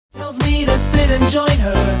tells me to sit and join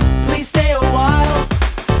her. Please stay a while.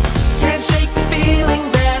 Can't shake the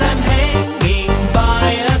feeling that I'm hanging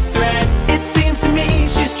by a thread. It seems to me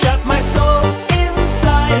she's trapped my soul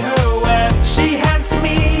inside her web. She hands to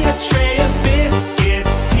me a tray of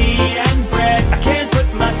biscuits, tea and bread. I can't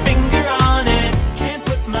put my finger on it. Can't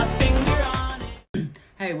put my finger on it.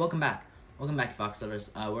 Hey, welcome back. Welcome back to Fox Lovers.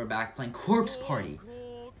 We're back playing Corpse Party.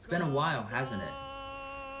 It's been a while, hasn't it?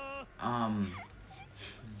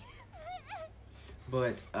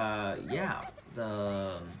 Yeah,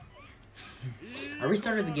 I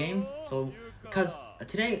restarted the game, so because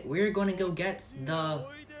today we're going to go get the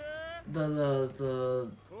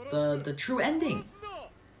true ending,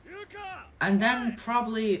 and then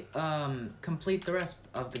probably complete the rest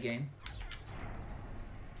of the game,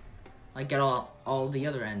 like get all the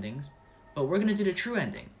other endings. But we're gonna do the true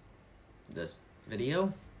ending this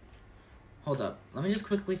video. Hold up, let me just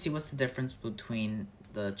quickly see what's the difference between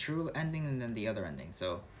the true ending and then the other ending.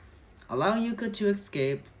 So, allow Yuka to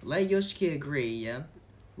escape, let Yoshiki agree, yep.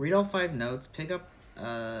 Read all 5 notes, pick up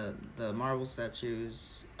the marble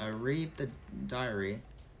statues, read the diary,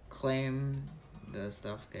 claim the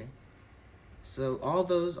stuff, okay. So, all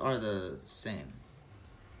those are the same.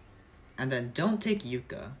 And then don't take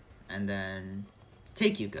Yuka, and then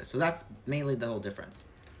take Yuka. So that's mainly the whole difference.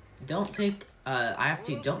 Don't take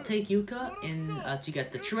don't take Yuka in to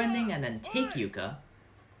get the true ending, and then take Yuka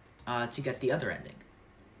to get the other ending.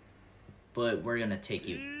 But we're gonna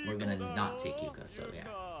not take Yuka, so yeah.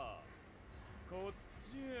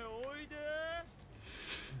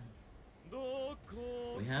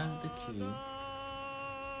 We have the key.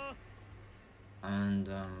 And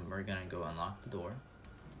we're gonna go unlock the door.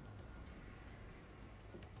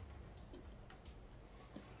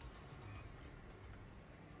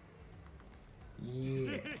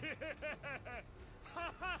 Yeah.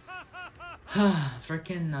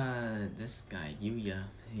 Frickin' this guy, Yuya,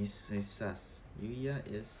 he's sus. Yuya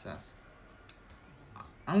is sus.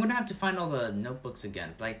 I'm gonna have to find all the notebooks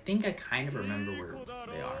again, but I think I kind of remember where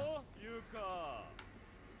they are.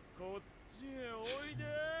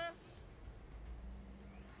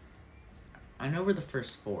 I know where the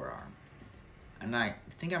first 4 are. And I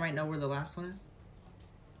think I might know where the last one is.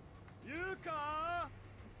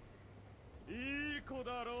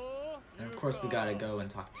 And of course we gotta go and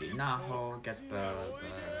talk to Naho, get the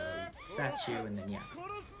statue, and then yeah.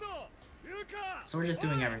 So we're just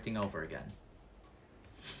doing everything over again.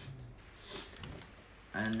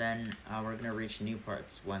 And then we're gonna reach new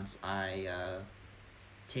parts once I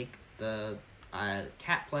take the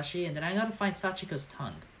cat plushie, and then I gotta find Sachiko's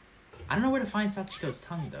tongue. I don't know where to find Sachiko's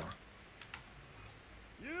tongue though.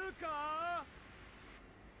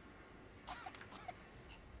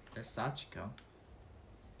 There's Sachiko.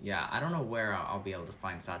 Yeah, I don't know where I'll be able to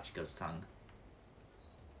find Sachiko's tongue.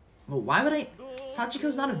 Well, why would I?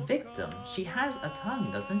 Sachiko's not a victim. She has a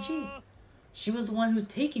tongue, doesn't she? She was the one who's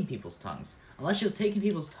taking people's tongues. Unless she was taking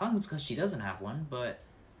people's tongues because she doesn't have one, but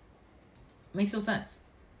it makes no sense.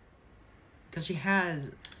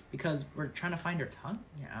 Because we're trying to find her tongue?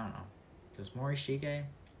 Yeah, I don't know. Does Morishige?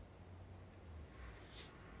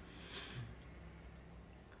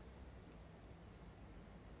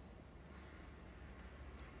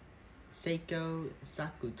 Seiko,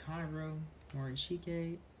 Sakutaro,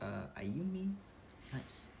 Morishige, Ayumi.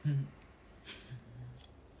 Nice.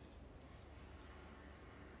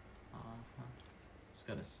 Just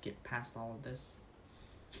gotta skip past all of this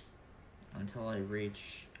until I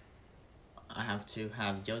reach. I have to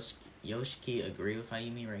have Yoshiki agree with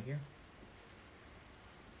Ayumi right here.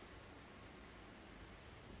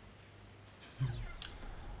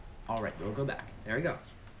 Alright, we'll go back. There we go.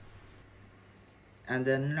 And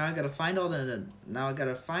then now I gotta find all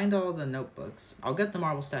the notebooks. I'll get the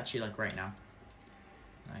marble statue like right now.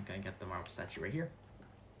 I gotta get the marble statue right here.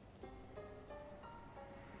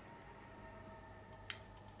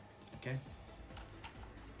 Okay.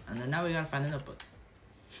 And then now we gotta find the notebooks.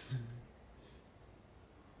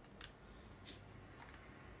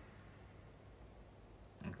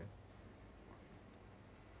 Okay.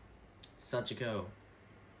 Sachiko.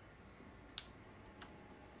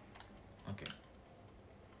 Okay.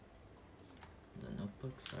 The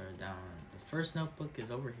notebooks are down. The first notebook is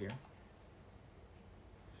over here.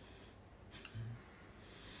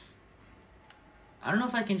 I don't know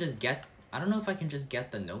if I can just get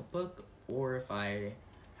the notebook or if I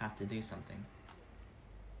have to do something.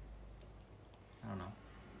 I don't know.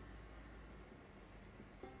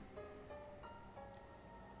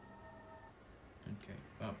 Okay.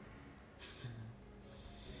 Oh.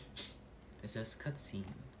 It says cutscene.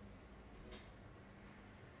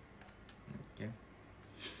 Okay.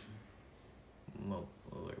 Well,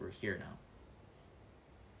 we're here now.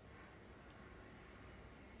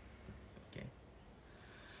 Okay.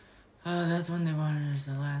 That's when they wanted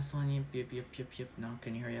the last one. Yep. No,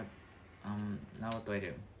 can you hurry up? Now what do I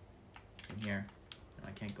do? In here. No,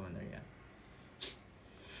 I can't go in there yet.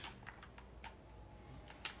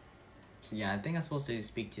 So yeah, I think I'm supposed to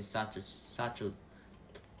speak to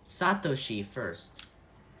Satoshi first.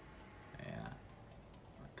 Yeah.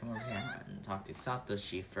 Come over here and talk to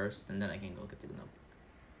Satoshi first, and then I can go get the notebook.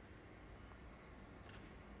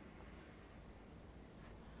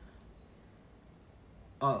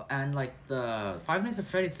 Oh, and like the Five Nights at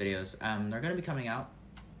Freddy's videos, they're gonna be coming out.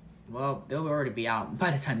 Well, they'll already be out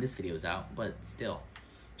by the time this video is out, but still.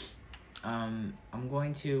 I'm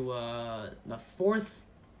going to the fourth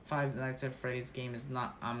Five Nights at Freddy's game is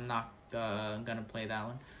not. I'm not gonna play that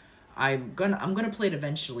one. I'm gonna play it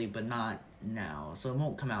eventually, but not now. So it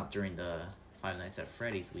won't come out during the Five Nights at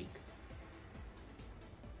Freddy's week.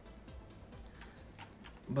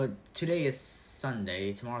 But today is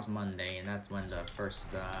Sunday, tomorrow's Monday, and that's when the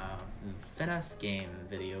first FNAF game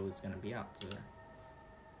video is gonna be out. So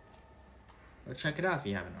go check it out if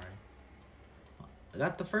you haven't already. I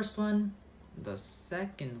got the first one. The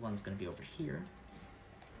second one's gonna be over here.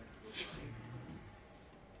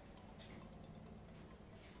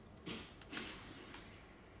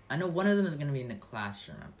 I know one of them is gonna be in the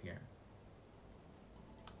classroom up here.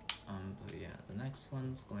 But yeah, the next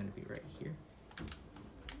one's going to be right here.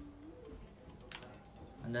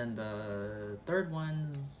 And then the third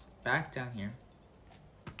one's back down here.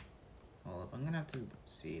 Hold up, I'm gonna have to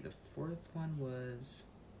see. The fourth one was...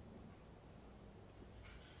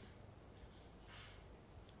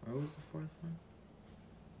 Where was the fourth one?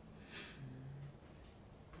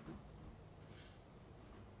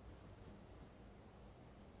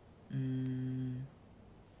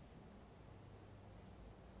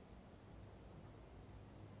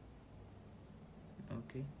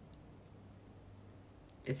 Okay.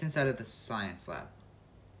 It's inside of the science lab.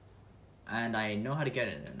 And I know how to get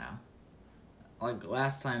in there now. Like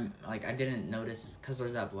last time, like I didn't notice, because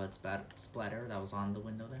there's that blood splatter that was on the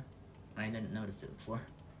window there. And I didn't notice it before.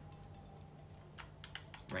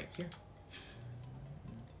 Right here.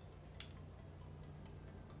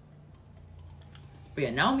 But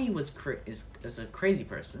yeah, Naomi is a crazy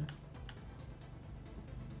person.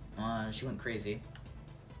 She went crazy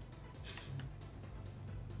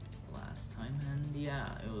last time, and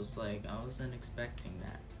yeah, it was like I wasn't expecting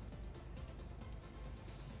that.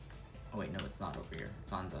 Oh wait, no, it's not over here.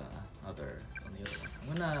 It's on the other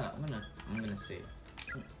one. I'm gonna save.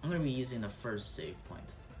 I'm gonna be using the first save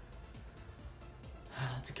point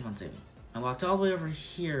to keep on saving. I walked all the way over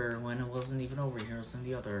here when it wasn't even over here. It was in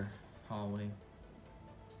the other hallway.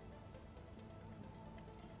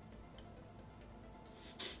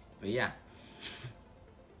 But yeah.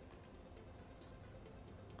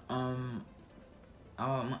 I'm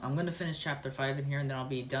gonna finish chapter 5 in here, and then I'll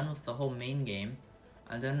be done with the whole main game.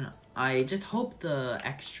 And then I just hope the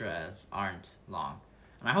extras aren't long.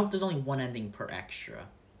 And I hope there's only one ending per extra.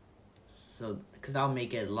 So, because that'll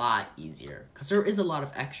make it a lot easier. Because there is a lot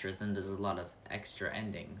of extras, then there's a lot of extra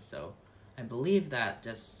endings. So, I believe that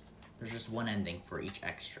there's just one ending for each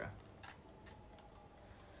extra.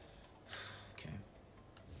 Okay.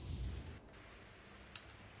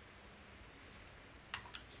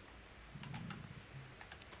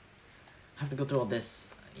 I have to go through all this.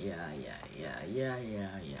 Yeah.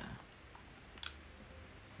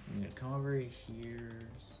 I'm gonna come over here,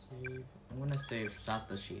 save. I'm gonna save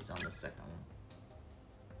Satoshi's on the second one.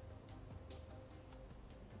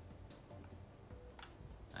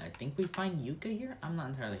 I think we find Yuka here? I'm not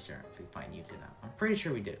entirely sure if we find Yuka now. I'm pretty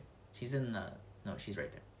sure we do. She's in the... No, she's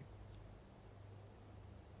right there.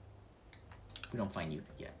 We don't find Yuka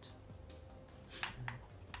yet.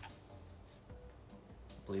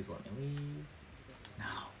 Please let me leave. No.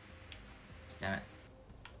 Damn it.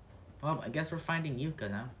 Well, I guess we're finding Yuka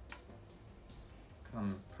now. Cause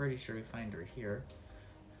I'm pretty sure we find her here.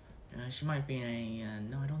 She might be in a...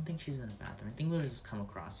 no, I don't think she's in the bathroom. I think we'll just come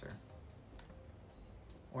across her.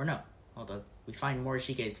 Or no. Hold up. We find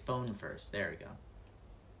Morishike's phone first. There we go.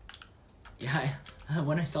 Yeah,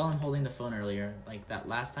 when I saw him holding the phone earlier, like that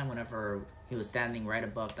last time whenever he was standing right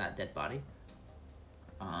above that dead body,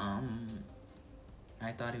 I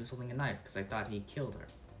thought he was holding a knife because I thought he killed her.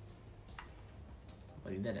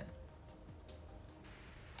 But he didn't.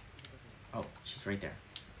 Oh, she's right there.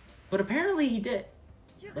 But apparently he did.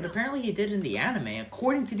 But apparently he did in the anime.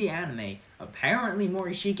 According to the anime, apparently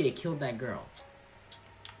Morishike killed that girl.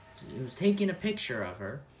 He was taking a picture of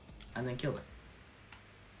her and then killed her.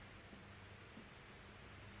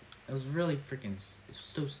 It was really freaking... It's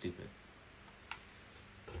so stupid.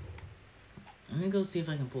 Let me go see if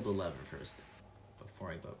I can pull the lever first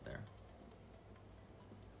before I go up there.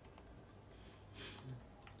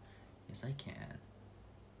 Yes, I can.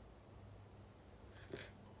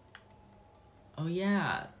 Oh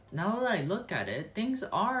yeah, now that I look at it, things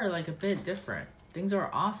are like a bit different. Things are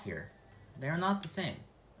off here. They're not the same.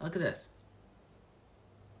 Look at this.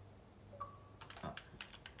 Oh.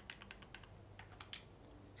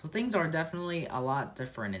 So things are definitely a lot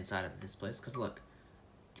different inside of this place. Because look,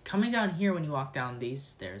 coming down here when you walk down these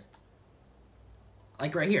stairs,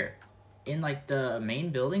 like right here, in like the main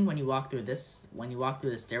building, when you walk through this,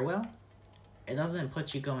 the stairwell, it doesn't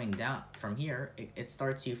put you going down from here. It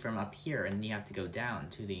starts you from up here, and you have to go down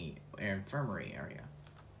to the infirmary area.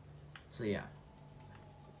 So yeah,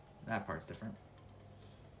 that part's different.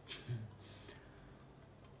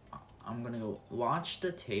 I'm gonna go watch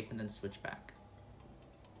the tape and then switch back.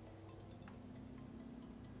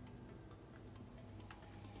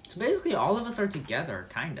 So basically, all of us are together,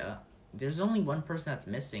 kinda. There's only one person that's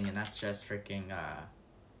missing, and that's just freaking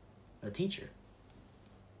the teacher.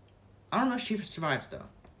 I don't know if she survives, though.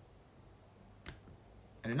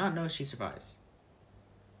 I do not know if she survives.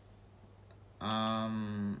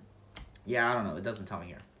 Yeah, I don't know. It doesn't tell me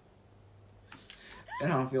here. I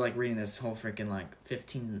don't feel like reading this whole freaking, like,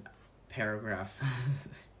 15 paragraph.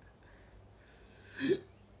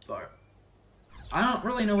 But I don't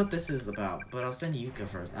really know what this is about, but I'll send Yuka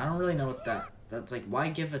first. I don't really know what that's like. Why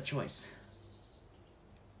give a choice?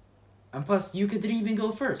 And plus, Yuka didn't even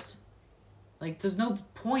go first. Like, there's no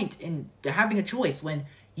point in having a choice when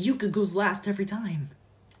Yuka goes last every time.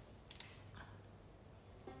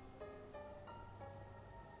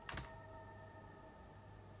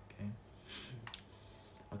 Okay.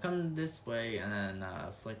 I'll come this way and then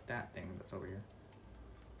flick that thing that's over here.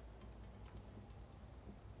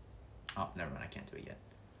 Oh, never mind. I can't do it yet.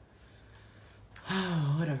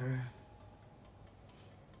 Oh, whatever.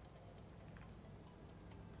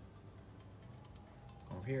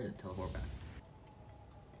 Over here and teleport back.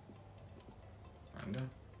 I'm gonna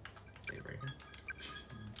save right here.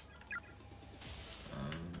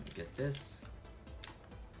 Get this.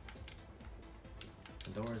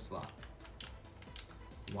 The door is locked.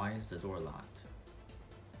 Why is the door locked?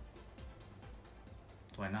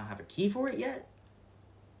 Do I not have a key for it yet?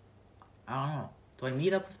 I don't know. Do I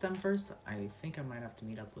meet up with them first? I think I might have to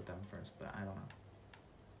meet up with them first, but I don't know.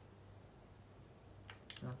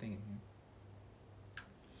 There's nothing in here.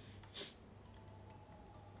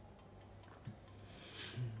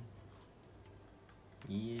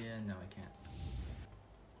 Yeah, no, I can't.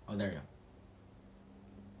 Oh, there you go.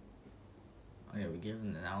 Oh yeah, we give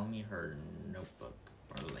Naomi her notebook,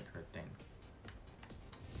 or like her thing.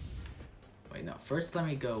 Wait, no. First, let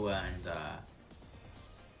me go and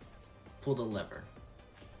pull the lever.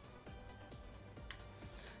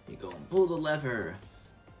 You go and pull the lever.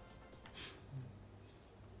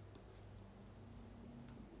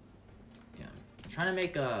 Yeah, I'm trying to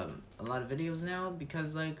make a lot of videos now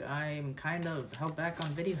because like I'm kind of held back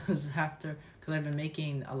on videos after because I've been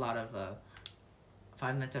making a lot of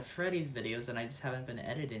Five Nights at Freddy's videos and I just haven't been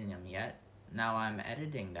editing them yet. Now I'm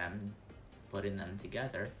editing them, putting them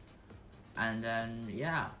together, and then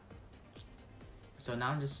yeah. So now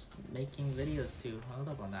I'm just making videos to hold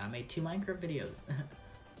up on that. I made 2 Minecraft videos.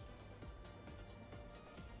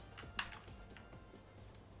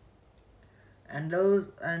 And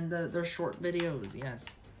they're short videos,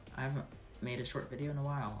 yes. I haven't made a short video in a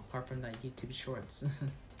while, apart from that YouTube Shorts.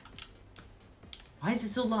 Why is it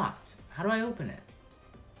still locked? How do I open it?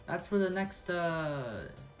 That's where the next note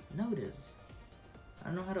is. I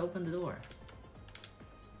don't know how to open the door.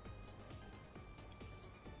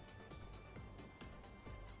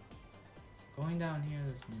 Going down here,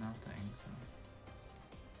 there's nothing. So.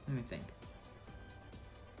 Let me think.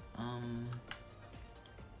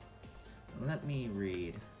 Let me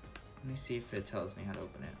read. Let me see if it tells me how to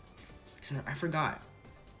open it. 'Cause I forgot.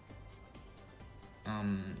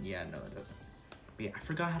 Yeah, no, it doesn't. But yeah, I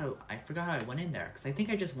forgot how I went in there. Because I think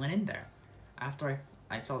I just went in there after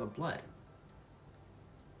I saw the blood.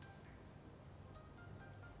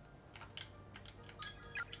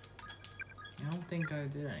 I don't think I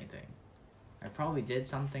did anything. I probably did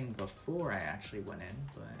something before I actually went in,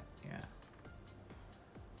 but yeah.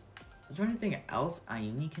 Is there anything else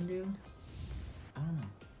Ayumi can do? I don't know.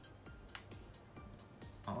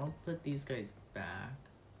 I'll put these guys back.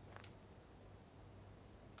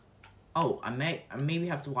 Oh, I maybe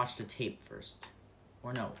have to watch the tape first.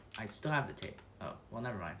 Or no, I still have the tape. Oh, well,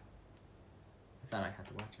 never mind. I thought I had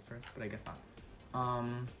to watch it first, but I guess not.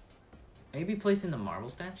 Maybe placing the marble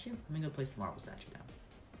statue? Let me go place the marble statue down.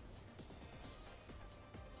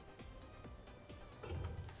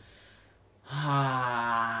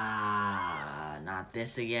 Ah, not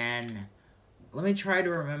this again. Let me try to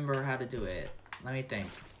remember how to do it. Let me think.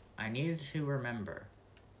 I need to remember.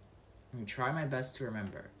 Let me try my best to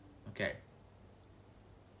remember. Okay.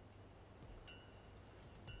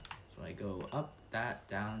 So I go up, that,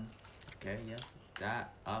 down. Okay, yeah.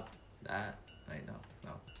 That, up, that. Wait, no,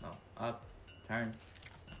 up, turn.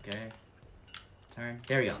 Okay. Turn.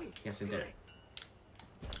 There we go. Yes, I did it.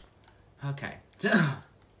 Okay.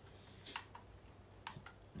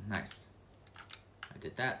 Nice. I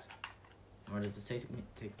did that. Where does it say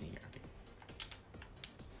take me here? Okay.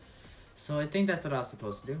 So I think that's what I was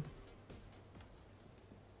supposed to do.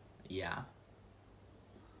 Yeah.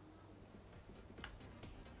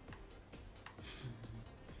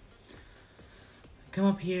 Come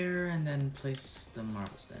up here and then place the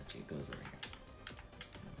marble statue. It goes over here.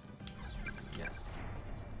 Yes.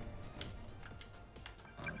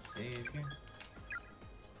 I'll save here.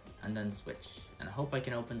 And then switch. And I hope I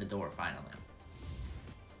can open the door finally.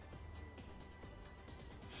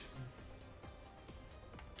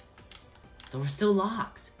 The door's still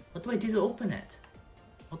locked. What do I do to open it?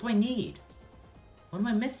 What do I need? What am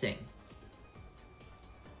I missing?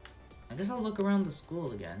 I guess I'll look around the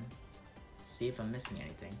school again. See if I'm missing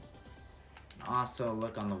anything. Also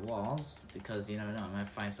look on the walls, because you never know, I might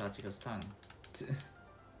find Sachiko's tongue.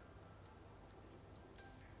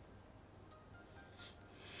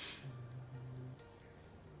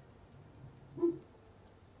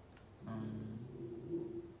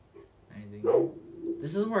 Anything?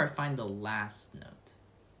 This is where I find the last note.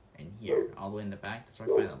 In here, all the way in the back, that's where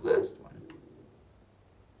I find the last one.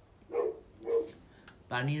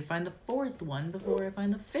 But I need to find the fourth one before I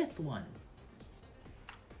find the fifth one.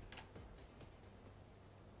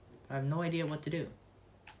 I have no idea what to do.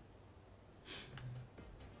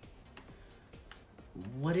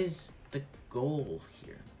 What is the goal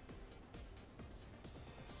here?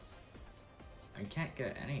 I can't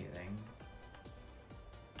get anything.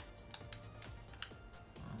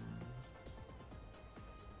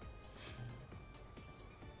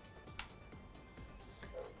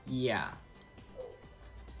 Yeah.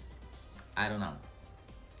 I don't know.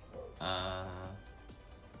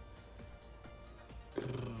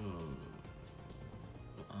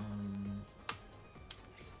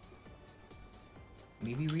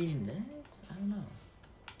 Maybe reading this? I don't know.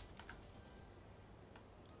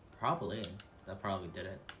 Probably. That probably did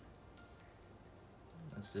it.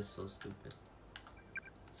 That's just so stupid.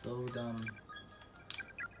 So dumb.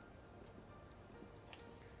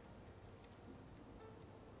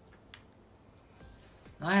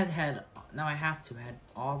 Now I have to head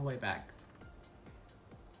all the way back.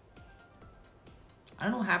 I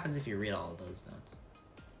don't know what happens if you read all of those notes.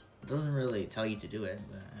 It doesn't really tell you to do it,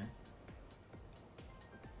 but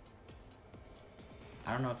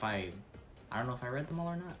I don't know if I read them all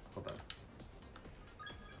or not. Hold up.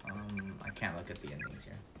 I can't look at the endings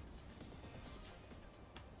here.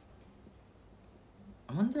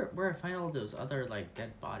 I wonder where I find all those other like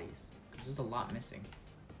dead bodies, because there's a lot missing.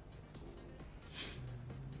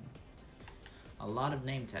 A lot of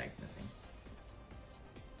name tags missing.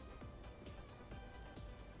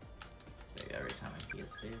 Save every time I see a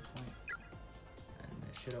save point. And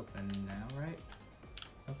it should open now, right?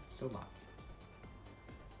 Oh, it's still locked.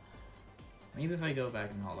 Maybe if I go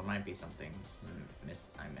back in the hall, there might be something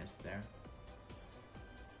I missed there.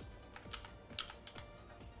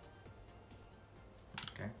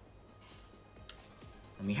 Okay.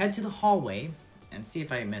 Let me head to the hallway and see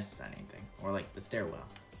if I missed anything. Or like the stairwell.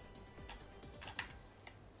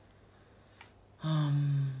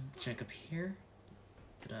 Check up here.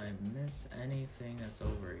 Did I miss anything that's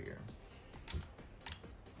over here?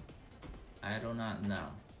 I do not know.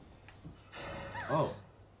 Oh,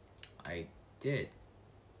 I did.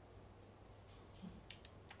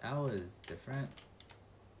 That was different.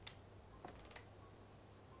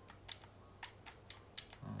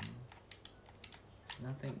 There's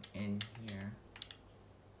nothing in here.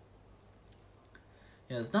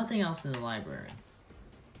 Yeah, there's nothing else in the library.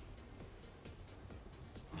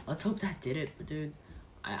 Let's hope that did it, dude.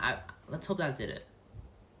 Let's hope that did it.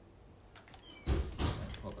 Wait,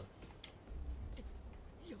 hold up.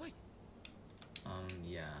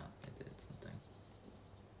 Yeah, it did something.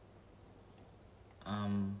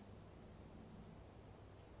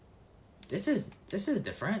 This is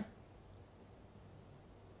different.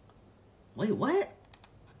 Wait, what?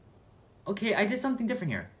 Okay, I did something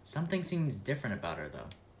different here. Something seems different about her, though.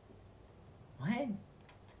 What?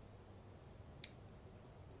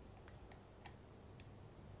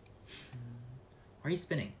 Why are you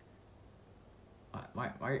spinning?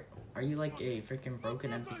 Why are you like a freaking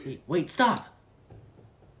broken NPC? Wait, stop!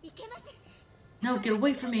 No, get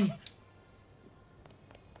away from me!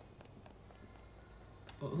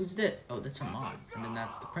 Oh, who's this? Oh, that's her mom. And then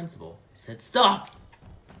that's the principal. I said stop!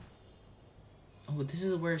 Oh, this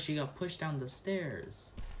is where she got pushed down the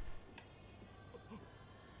stairs.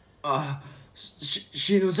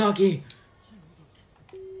 Shinozaki!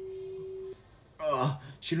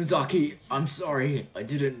 Shinozaki, I'm sorry. I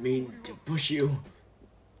didn't mean to push you.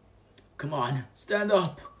 Come on, stand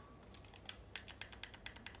up!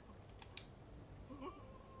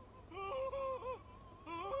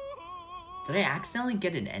 Did I accidentally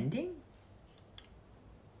get an ending?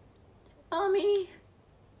 Mommy?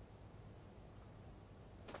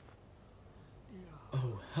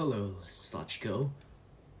 Oh, hello, Sachiko.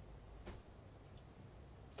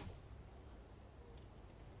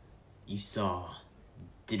 You saw,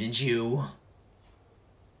 didn't you?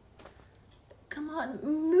 Come on,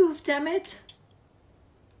 move, dammit!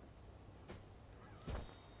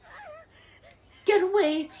 Get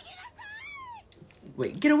away!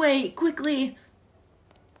 Wait, get away, quickly!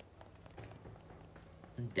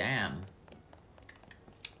 Damn.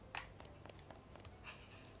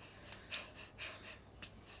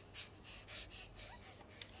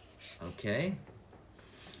 Okay.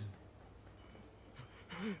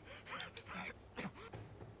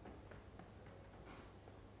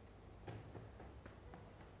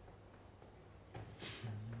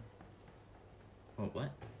 Oh,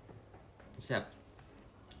 what? What's that?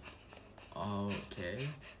 Okay.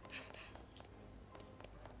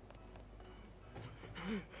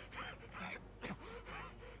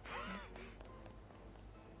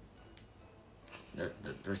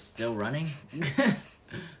 They're still running?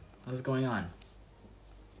 What's going on?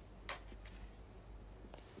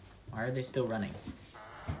 Why are they still running?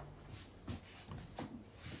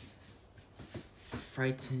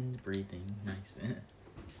 Frightened breathing. Nice.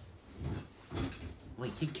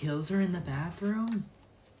 Wait, he kills her in the bathroom?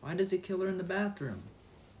 Why does he kill her in the bathroom?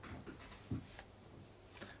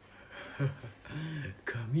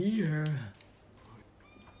 Come here.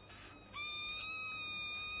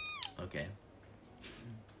 Okay.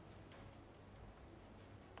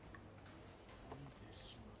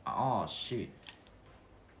 Oh, shoot.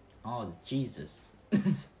 Oh, Jesus.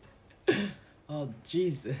 Oh,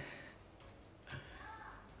 Jesus.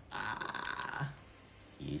 Ah.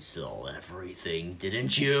 You saw everything,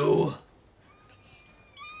 didn't you?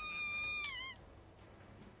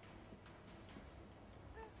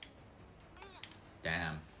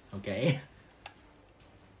 Damn. Okay.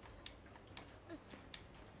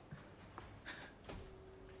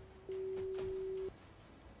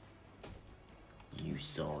 You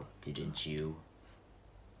saw, didn't you?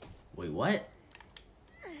 Wait, what?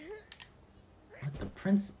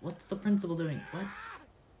 What's the principal doing? What?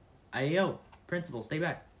 Yo, principal, stay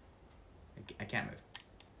back. I can't move.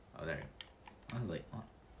 Oh, there. I was like, what?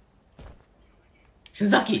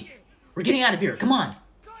 Shizaki! We're getting out of here, come on!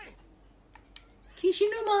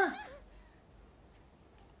 Kishinuma!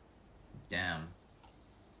 Damn.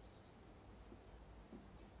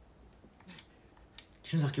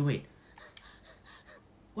 Shinozaki, wait.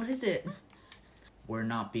 What is it? We're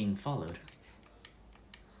not being followed.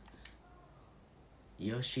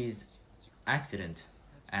 Yoshi's accident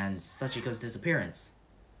and Sachiko's disappearance.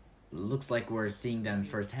 Looks like we're seeing them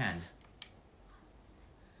firsthand.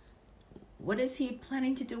 What is he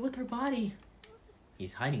planning to do with her body?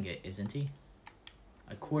 He's hiding it, isn't he?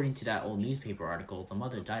 According to that old newspaper article, the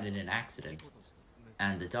mother died in an accident,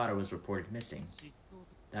 and the daughter was reported missing.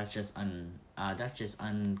 That's just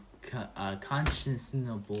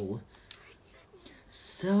unconscionable.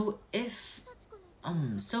 So if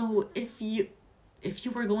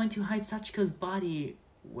you were going to hide Sachiko's body,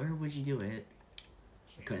 where would you do it?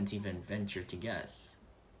 I couldn't even venture to guess.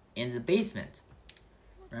 In the basement.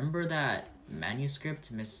 Remember that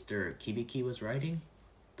manuscript Mr. Kibiki was writing?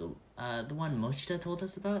 The one Mochida told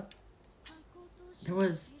us about? There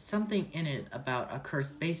was something in it about a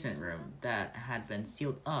cursed basement room that had been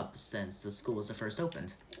sealed up since the school was first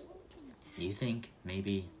opened. You think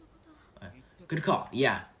maybe... good call.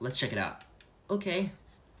 Yeah, let's check it out. Okay.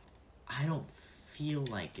 I don't feel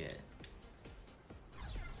like it.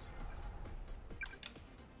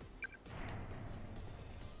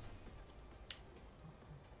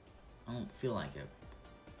 I don't feel like it.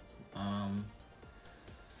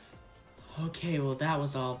 Okay, well that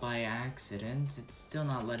was all by accident. It's still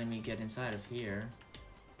not letting me get inside of here.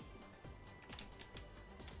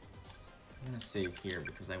 I'm gonna save here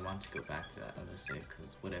because I want to go back to that other save,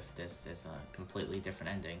 because what if this is a completely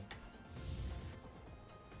different ending?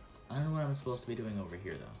 I don't know what I'm supposed to be doing over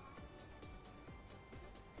here though.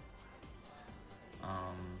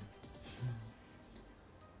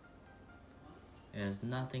 It has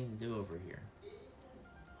nothing to do over here.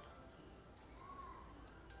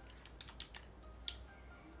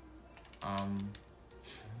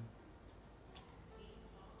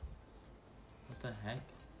 What the heck?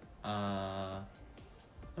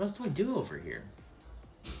 What else do I do over here?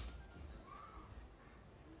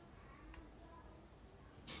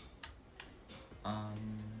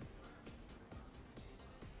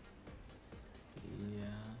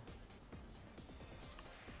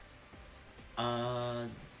 Yeah.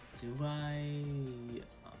 Do I,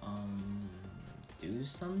 do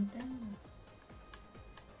something?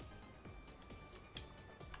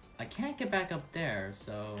 I can't get back up there,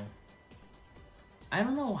 so... I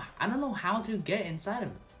don't know how to get inside of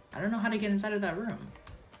it. I don't know how to get inside of that room.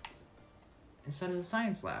 Inside of the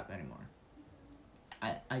science lab anymore.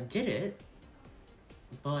 I did it,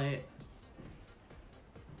 but it's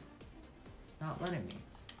not letting me.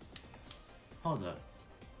 Hold up.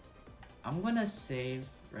 I'm gonna save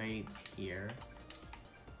right here.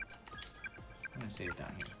 I'm gonna save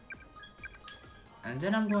down here. And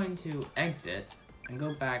then I'm going to exit and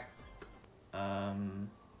go back,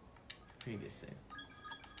 previous save.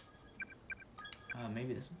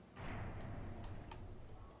 Maybe this one.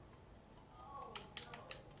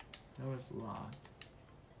 Door was locked.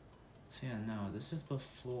 So yeah, no, this is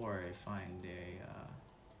before I find a,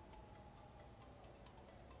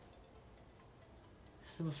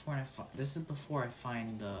 this is before I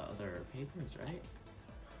find the other papers, right?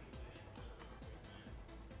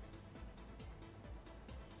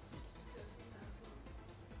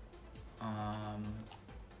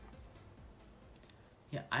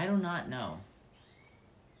 Yeah, I do not know.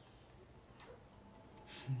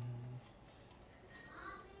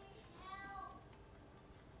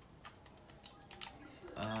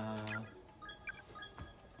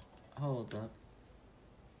 Hold up.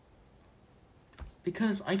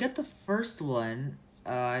 Because I get the first one,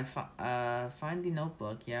 I find the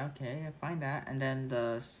notebook, yeah, okay, I find that, and then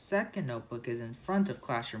the second notebook is in front of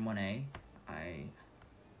Classroom 1A,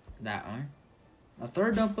 that one. A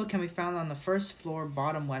third notebook can be found on the first floor,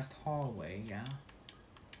 bottom west hallway, yeah.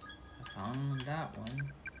 I found that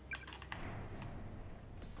one.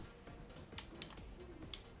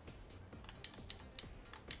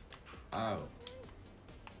 Oh.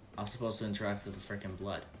 I was supposed to interact with the freaking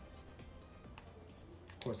blood.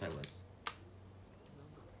 Of course I was.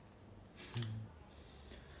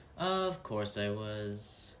 Of course I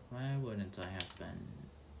was. Why wouldn't I have been?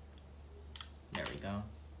 There we go.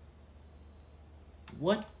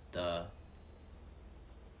 What the?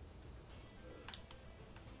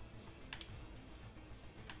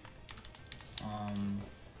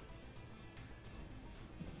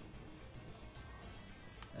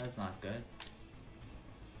 That's not good.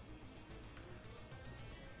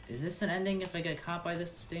 Is this an ending if I get caught by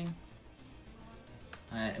this thing?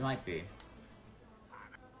 It might be.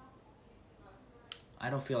 I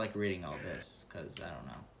don't feel like reading all this, because I don't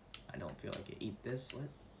know. I don't feel like it. Eat this? What?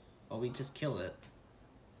 Oh, we just killed it.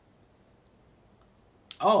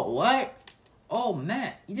 Oh, what? Oh,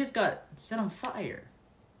 man. You just got set on fire.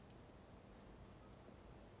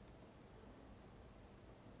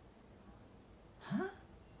 Huh?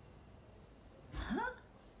 Huh?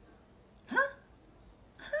 Huh?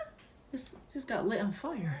 Huh? This just got lit on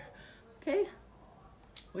fire. Okay.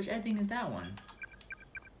 Which ending is that one?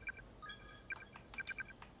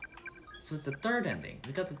 So it's the third ending.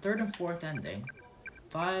 We got the third and fourth ending.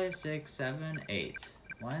 5, 6, 7, 8.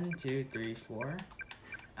 1, 2, 3, 4.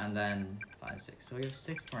 And then 5, 6. So we have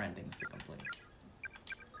 6 more endings to complete.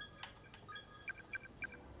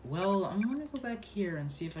 Well, I'm gonna go back here and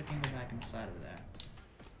see if I can go back inside of that.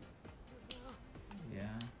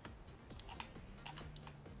 Yeah.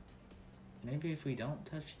 Maybe if we don't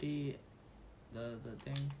touch the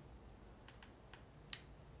thing.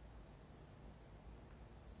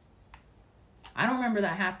 I don't remember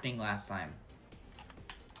that happening last time.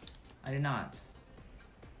 I did not.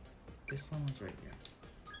 This one was right here.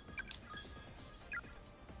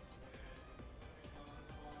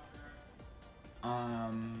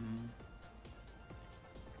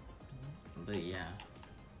 But yeah.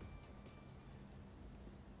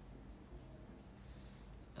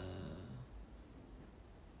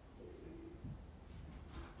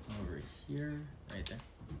 Over here, right there.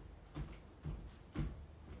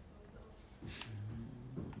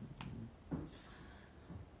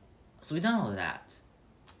 So we've done all of that.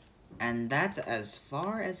 And that's as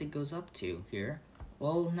far as it goes up to here.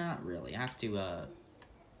 Well, not really. I have to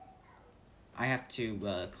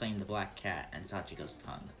claim the black cat and Sachiko's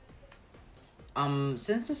tongue.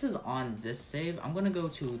 Since this is on this save, I'm gonna go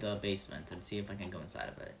to the basement and see if I can go inside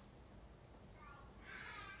of it.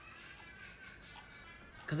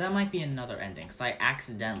 Because that might be another ending. Because I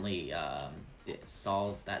accidentally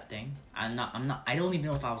saw that thing. I don't even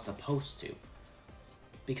know if I was supposed to.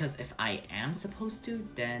 Because if I am supposed to,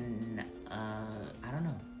 then, I don't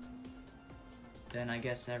know. Then I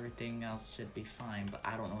guess everything else should be fine. But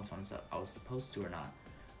I don't know if I was supposed to or not.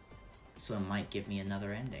 So it might give me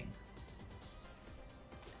another ending.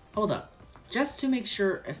 Hold up. Just to make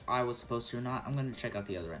sure if I was supposed to or not, I'm going to check out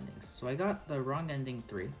the other endings. So I got the wrong ending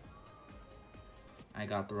 3. I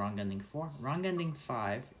got the wrong ending 4. Wrong ending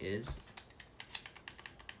 5 is...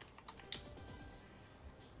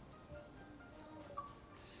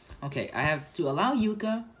 Okay, I have to allow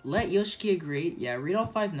Yuka, let Yoshiki agree, yeah, read all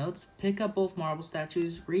 5 notes, pick up both marble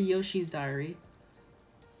statues, read Yoshi's diary,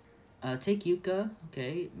 take Yuka,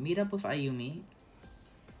 okay, meet up with Ayumi,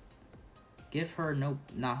 give her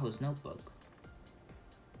Naho's notebook.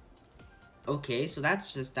 Okay, so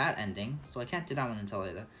that's just that ending, so I can't do that one until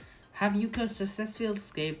later. Have Yuka successfully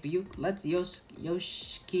escape, let's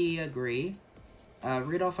Yoshiki agree,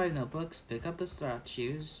 read all 5 notebooks, pick up the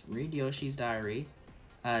statues, read Yoshi's diary,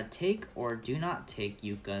 take or do not take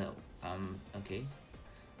Yuka, okay.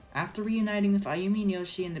 After reuniting with Ayumi and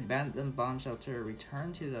Yoshi in the abandoned bomb shelter,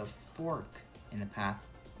 return to the fork in the path.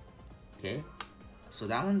 Okay, so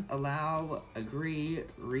that one, allow, agree,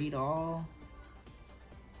 read all,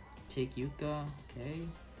 take Yuka, okay.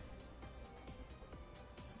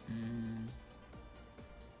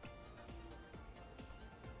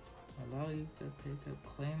 Allow Yuka, pick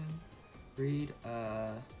up, claim, read,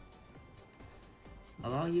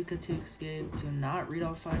 allow Yuka to escape, do not read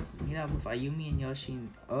all 5, meet up with Ayumi and Yoshi.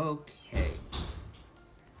 Okay.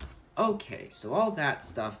 Okay, so all that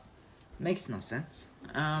stuff makes no sense.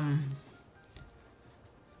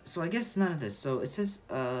 So I guess none of this. So it says,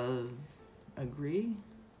 agree.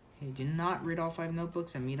 Okay, do not read all 5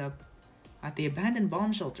 notebooks and meet up at the abandoned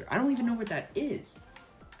bomb shelter. I don't even know where that is.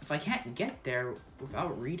 If I can't get there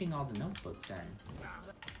without reading all the notebooks, then...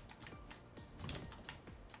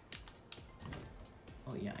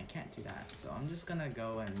 Oh yeah, I can't do that. So I'm just gonna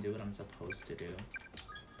go and do what I'm supposed to do.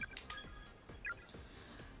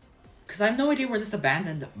 Because I have no idea where this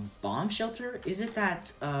abandoned bomb shelter... Is it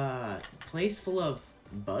that, place full of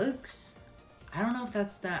bugs? I don't know if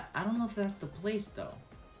that's that... I don't know if that's the place, though.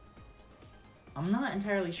 I'm not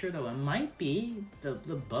entirely sure, though. It might be. The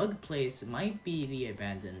bug place might be the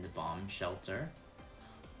abandoned bomb shelter.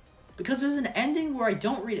 Because there's an ending where I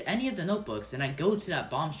don't read any of the notebooks and I go to that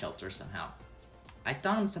bomb shelter somehow. I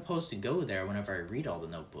thought I'm supposed to go there whenever I read all the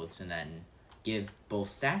notebooks and then give both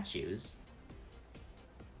statues.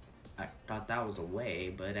 I thought that was a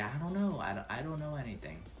way, but I don't know. I don't know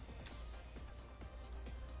anything.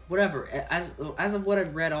 Whatever. As of what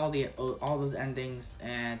I've read, all those endings,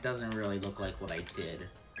 and it doesn't really look like what I did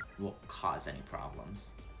will cause any problems.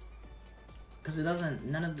 Because it doesn't.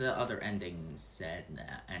 None of the other endings said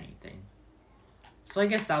anything. So I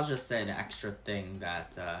guess I'll just say an extra thing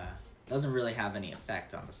that doesn't really have any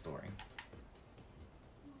effect on the story.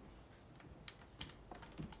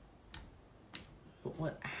 But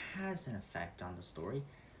what has an effect on the story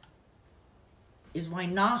is why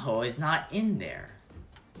Naho is not in there.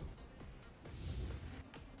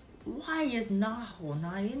 Why is Naho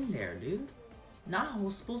not in there, dude?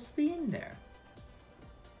 Naho's supposed to be in there.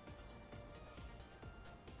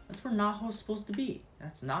 That's where Naho's supposed to be.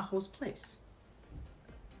 That's Naho's place.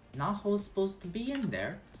 Naho's supposed to be in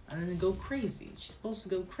there and then go crazy. She's supposed to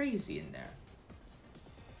go crazy in there.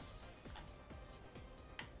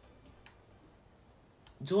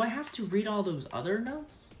 Do I have to read all those other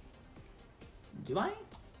notes? Do I?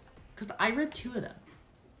 Because I read 2 of them.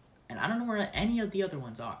 And I don't know where any of the other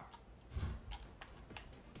ones are.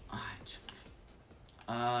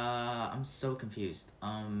 I'm so confused.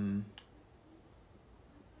 I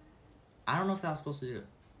don't know if that was supposed to do it.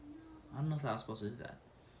 I don't know if I was supposed to do that.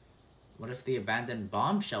 What if the abandoned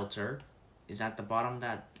bomb shelter is at the bottom of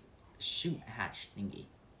that chute hatch thingy?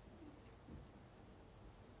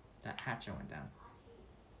 That hatch I went down.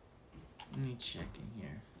 Let me check in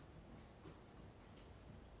here.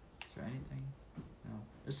 Is there anything? No.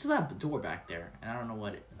 There's still that door back there, and I don't know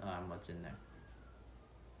what's in there.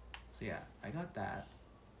 So yeah, I got that.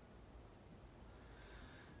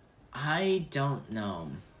 I don't know.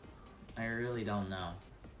 I really don't know.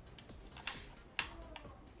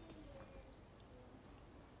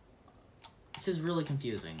 This is really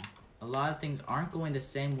confusing. A lot of things aren't going the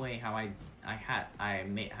same way how I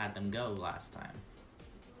had them go last time.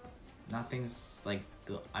 Nothing's like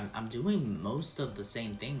I'm doing most of the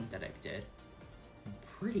same thing that I did. I'm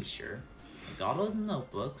pretty sure. I got all the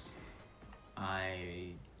notebooks.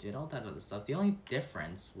 I did all that other stuff. The only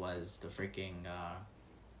difference was the freaking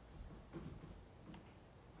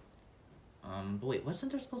But wait,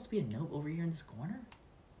 wasn't there supposed to be a note over here in this corner?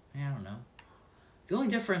 I don't know. The only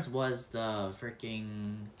difference was the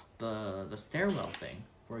freaking the stairwell thing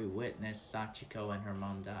where we witnessed Sachiko and her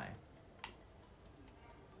mom die.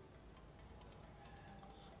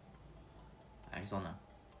 I just don't know.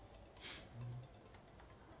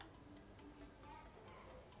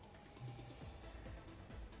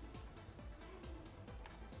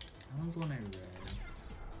 That one's one I read.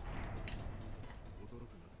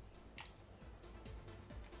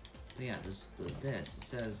 But yeah, this it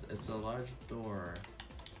says it's a large door.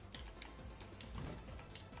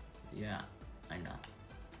 Yeah, I know.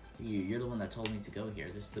 You're the one that told me to go here.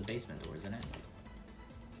 This is the basement door, isn't it?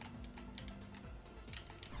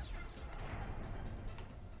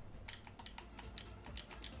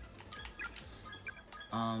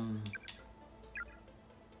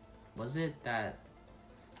 Was it that?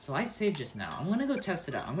 So I saved just now. I'm gonna go test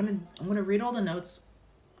it out. I'm gonna read all the notes,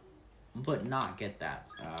 but not get that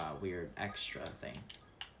weird extra thing.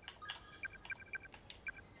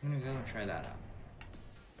 I'm gonna go and try that out.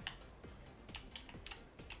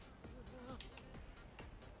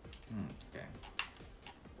 Okay.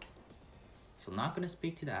 So I'm not gonna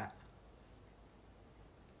speak to that.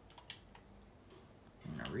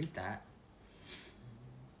 I'm gonna read that.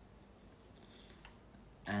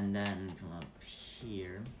 And then come up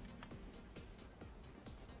here.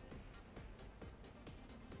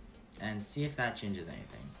 And see if that changes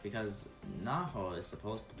anything. Because Naho is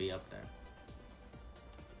supposed to be up there.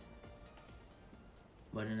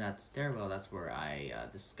 But in that stairwell, that's where I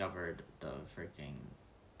discovered the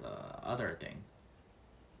other thing.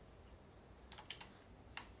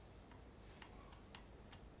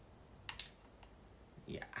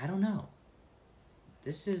 Yeah, I don't know.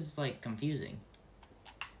 This is like confusing.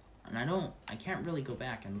 And I can't really go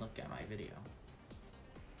back and look at my video.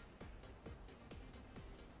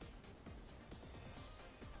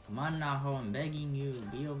 Come on, Naho, I'm begging you,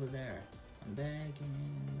 be over there. I'm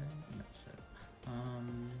begging. No, shit.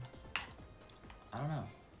 I don't know.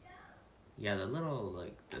 Yeah, the little,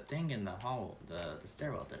 like, the thing in the hall, the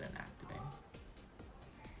stairwell didn't activate.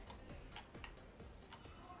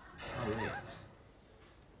 Oh, wait.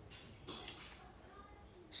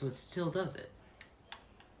 So it still does it.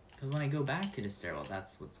 Because when I go back to the stairwell,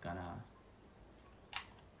 that's what's gonna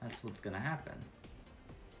happen.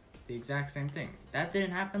 The exact same thing. That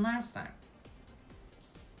didn't happen last time.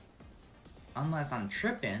 Unless I'm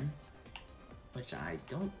tripping, which I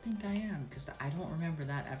don't think I am, because I don't remember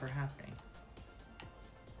that ever happening.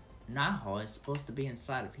 Naho is supposed to be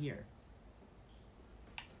inside of here.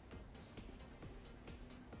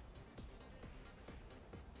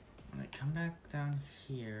 I'm gonna come back down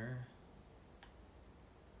here.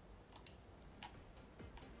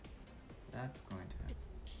 That's going to happen.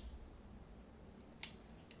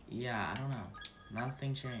 Yeah, I don't know.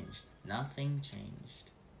 Nothing changed. Nothing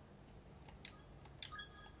changed.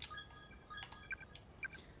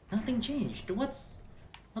 Nothing changed. What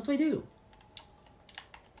do I do?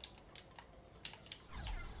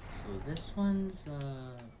 So this one's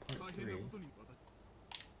part 3.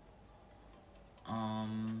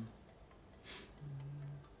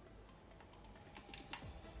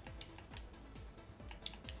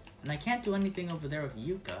 And I can't do anything over there with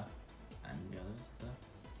Yuka and the other stuff.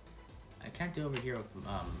 I can't do over here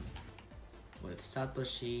with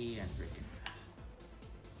Satoshi and freaking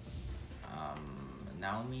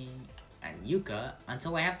Naomi and Yuka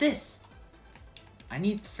until I have this. I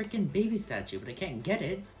need the freaking baby statue, but I can't get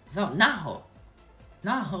it without Naho.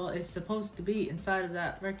 Naho is supposed to be inside of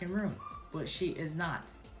that freaking room, but she is not.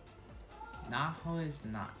 Naho is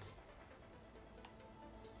not.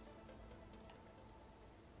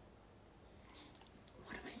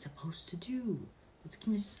 What am I supposed to do? This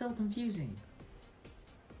game is so confusing.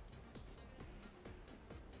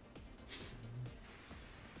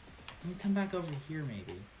 Let me come back over here,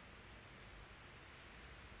 maybe.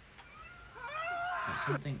 Or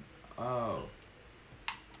something. Oh.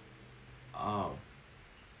 Oh.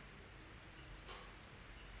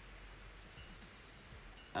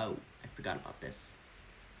 Oh, I forgot about this.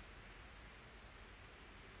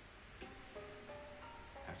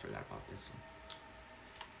 I forgot about this one.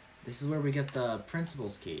 This is where we get the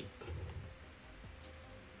principal's key.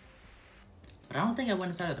 But I don't think I went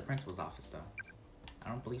inside of the principal's office, though. I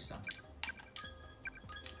don't believe so.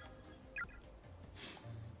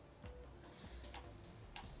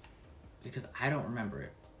 Because I don't remember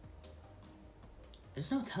it. Is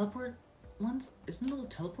there no teleport ones? Is there no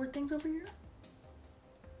teleport things over here?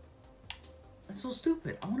 That's so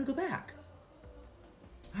stupid. I want to go back.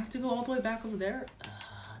 I have to go all the way back over there?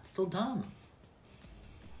 It's so dumb.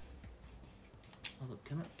 Hold up,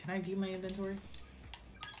 can I view my inventory?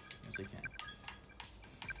 Yes, I can.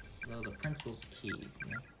 So the principal's key,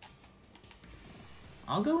 yes.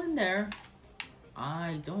 I'll go in there.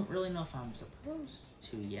 I don't really know if I'm supposed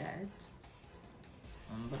to yet.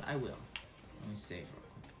 But I will. Let me save real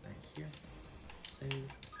quick. Right here. Save.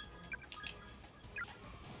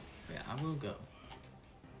 Yeah, I will go.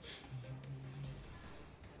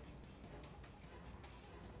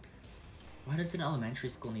 Why does an elementary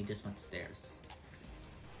school need this much stairs?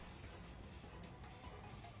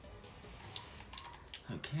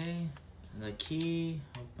 Okay, the key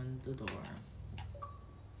opened the door.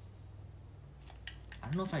 I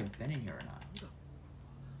don't know if I've been in here or not.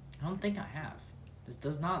 I don't think I have. This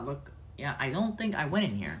does not look... Yeah, I don't think I went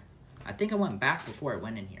in here. I think I went back before I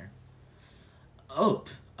went in here. Oh,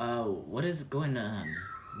 what is going on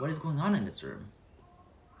in this room?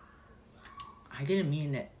 I didn't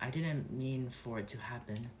mean for it to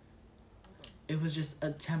happen. It was just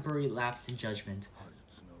a temporary lapse in judgment.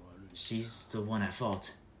 She's the one at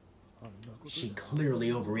fault. She clearly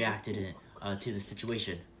overreacted to the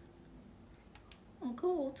situation. Oh,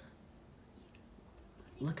 gold.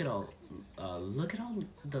 Look at all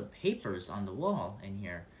the papers on the wall in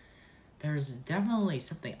here. There's definitely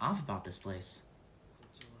something off about this place.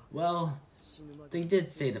 Well, they did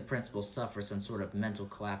say the principal suffered some sort of mental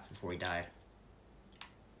collapse before he died.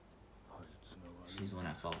 She's the one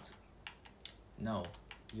at fault. No,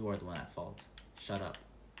 you are the one at fault. Shut up,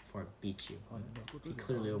 before I beat you. He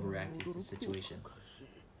clearly overreacted to the situation.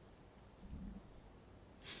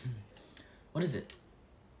 What is it?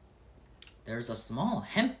 There's a small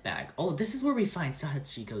hemp bag. Oh, this is where we find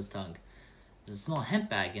Sachiko's tongue. There's a small hemp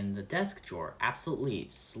bag in the desk drawer, absolutely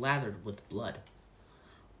slathered with blood.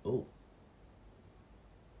 Oh.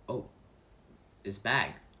 Oh. This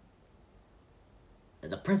bag.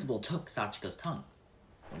 The principal took Sachiko's tongue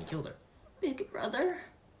when he killed her. Big brother.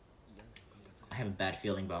 I have a bad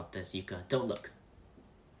feeling about this, Yuka. Don't look.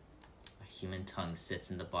 A human tongue sits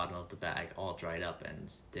in the bottom of the bag, all dried up and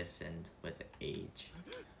stiffened with age.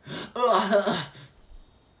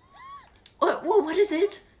 What is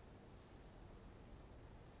it?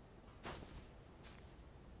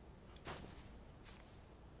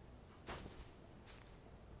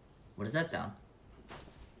 What does that sound?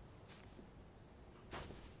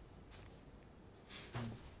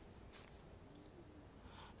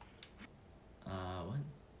 What?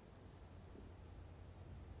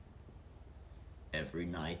 Every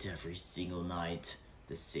night, every single night,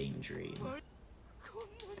 the same dream.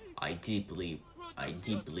 I deeply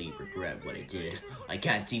regret what I did. I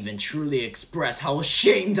can't even truly express how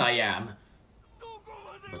ashamed I am.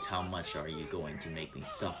 But how much are you going to make me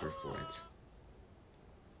suffer for it?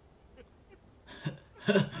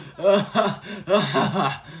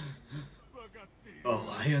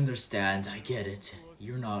 Oh, I understand. I get it.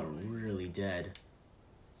 You're not really dead.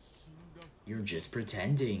 You're just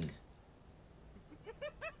pretending.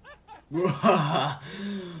 But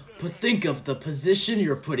think of the position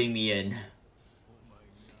you're putting me in.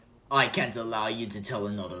 I can't allow you to tell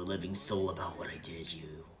another living soul about what I did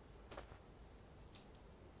you.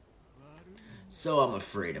 So I'm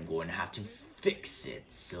afraid I'm going to have to fix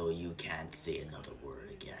it so you can't say another word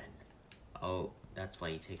again. Oh, that's why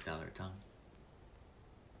he takes out her tongue.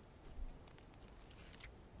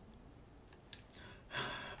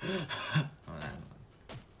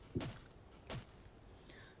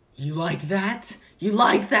 You like that? You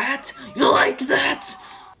like that? You like that?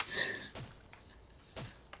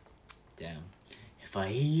 Damn.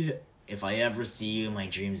 If I ever see you in my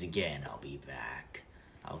dreams again, I'll be back.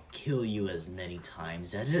 I'll kill you as many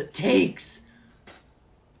times as it takes.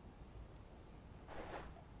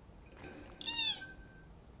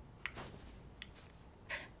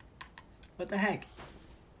 What the heck?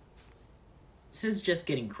 This is just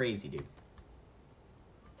getting crazy, dude.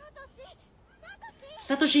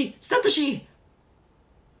 Satoshi! Satoshi!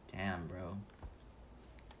 Damn, bro.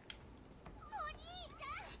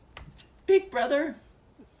 Big brother!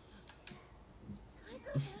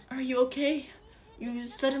 Are you okay? You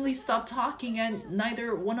suddenly stopped talking and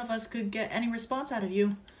neither one of us could get any response out of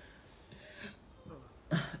you.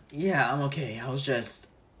 Yeah, I'm okay. I was just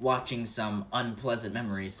watching some unpleasant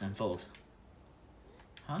memories unfold.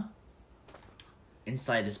 Huh?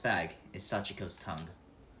 Inside this bag is Sachiko's tongue.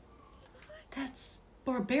 That's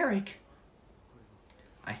barbaric.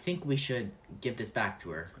 I think we should give this back to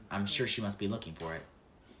her. I'm sure she must be looking for it.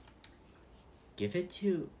 Give it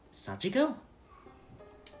to Sachiko?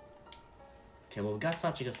 Okay, well, we got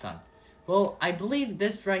Sachiko's tongue. Well, I believe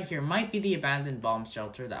this right here might be the abandoned bomb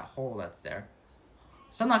shelter, that hole that's there.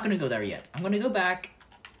 So I'm not gonna go there yet. I'm gonna go back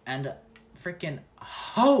and freaking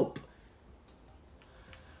hope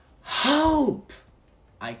Hope!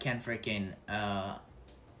 I can't freaking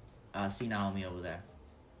see Naomi over there.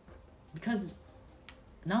 Because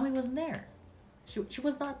Naomi wasn't there. She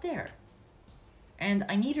was not there. And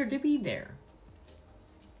I need her to be there.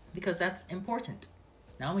 Because that's important.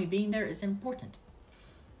 Naomi being there is important.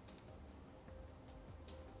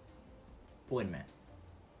 Wait a minute.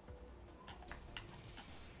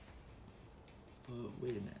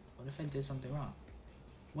 Wait a minute. What if I did something wrong?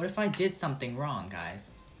 What if I did something wrong,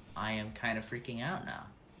 guys? I am kind of freaking out now.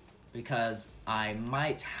 Because I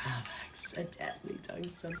might have accidentally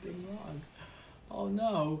done something wrong. Oh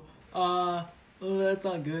no. That's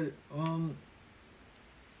not good.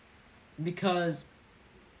 Because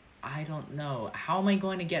I don't know. How am I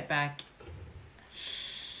going to get back?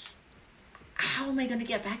 How am I going to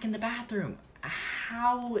get back in the bathroom?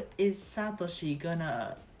 How is Satoshi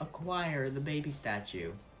gonna acquire the baby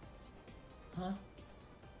statue? Huh?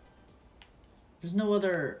 There's no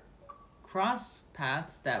other cross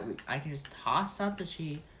paths that I can just toss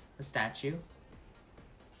Satoshi the statue.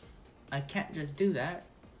 I can't just do that.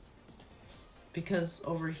 Because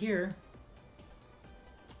over here,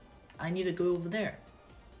 I need to go over there.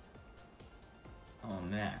 Oh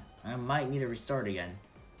man, I might need to restart again.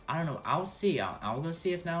 I don't know, I'll see. I'll go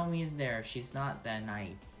see if Naomi is there. If she's not, then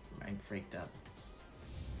I'm freaked up.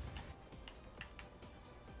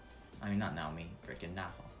 I mean, not Naomi, freaking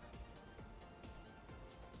Naho.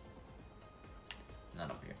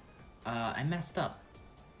 Not over here. I messed up.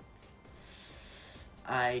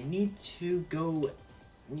 I need to go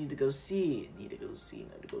see if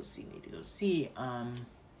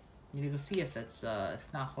it's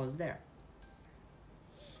if Naho's there.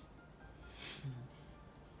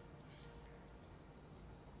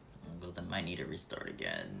 Because I might need to restart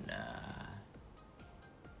again.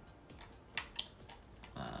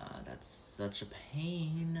 That's such a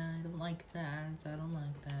pain. I don't like that. I don't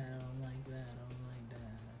like that. I don't like that. I don't like that.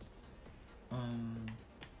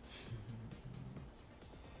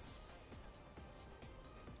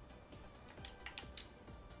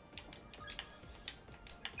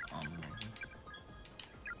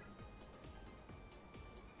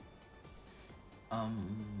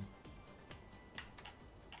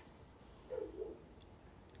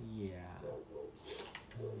 Yeah.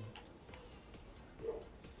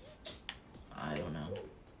 I don't know.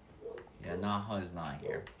 Yeah, Naho is not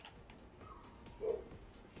here.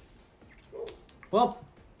 Well,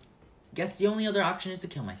 guess the only other option is to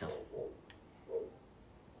kill myself.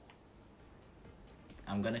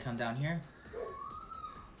 I'm gonna come down here.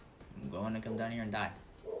 I'm going to come down here and die.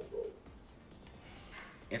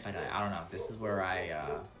 If I die, I don't know. This is where I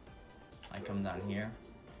come down here.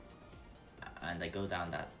 And I go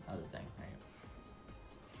down that other thing, right?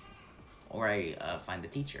 Or I find the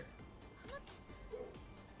teacher.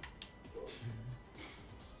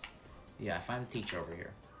 Yeah, I find the teacher over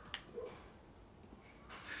here.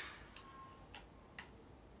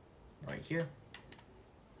 Right here.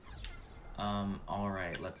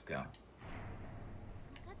 Alright, let's go.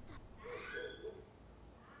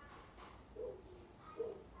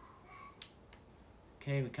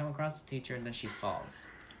 Okay, we come across the teacher and then she falls.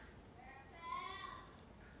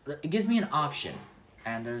 It gives me an option.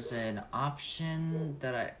 And there's an option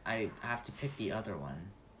that I have to pick the other one.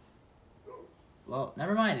 Well,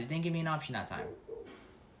 never mind. It didn't give me an option that time.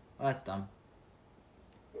 Well, that's dumb.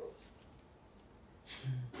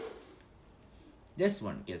 This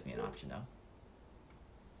one gives me an option, though.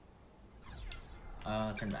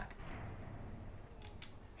 Turn back.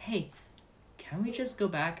 Hey, can we just go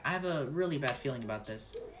back? I have a really bad feeling about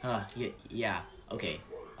this. Yeah. Okay.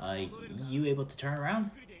 You able to turn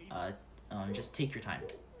around? Just take your time.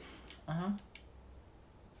 Uh-huh.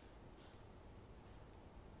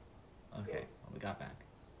 Okay, well, we got back.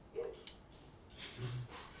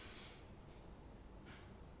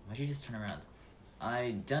 Why'd you just turn around?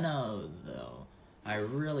 I dunno, though. I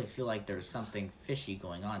really feel like there's something fishy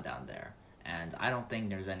going on down there. And I don't think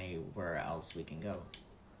there's anywhere else we can go.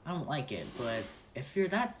 I don't like it, but if you're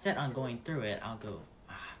that set on going through it, I'll go.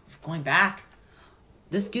 Going back?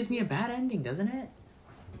 This gives me a bad ending, doesn't it?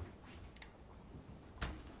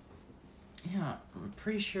 Yeah, I'm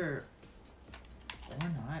pretty sure. Or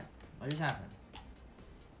not. What just happened?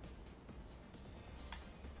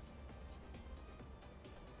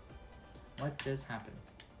 What just happened?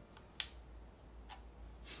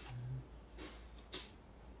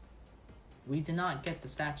 We did not get the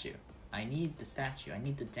statue. I need the statue. I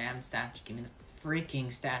need the damn statue. Give me the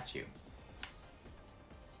freaking statue.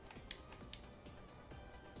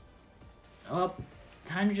 Oh,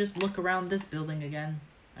 time to just look around this building again.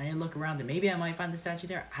 I need to look around it. Maybe I might find the statue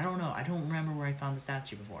there. I don't know. I don't remember where I found the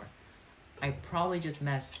statue before. I probably just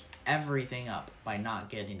messed everything up by not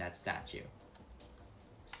getting that statue.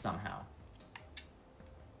 Somehow.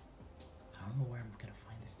 I don't know where I'm gonna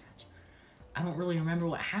find this statue. I don't really remember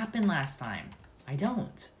what happened last time. I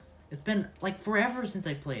don't. It's been like forever since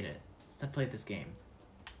I've played it. Since I played this game.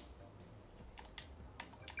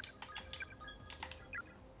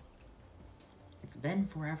 It's been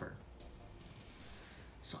forever.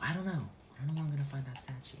 So I don't know. I don't know where I'm gonna find that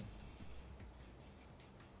statue.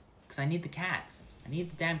 Because I need the cat. I need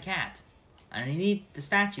the damn cat. And I need the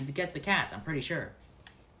statue to get the cat, I'm pretty sure.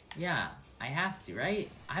 Yeah, I have to, right?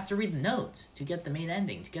 I have to read the note to get the main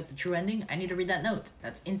ending. To get the true ending, I need to read that note.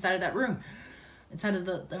 That's inside of that room. Inside of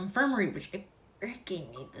the infirmary, which I freaking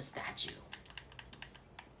need the statue.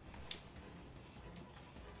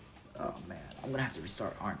 Oh man, I'm gonna have to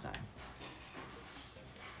restart, aren't I?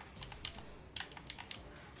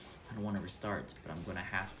 I don't want to restart, but I'm gonna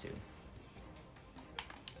have to.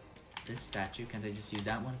 This statue, can't I just use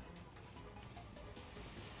that one?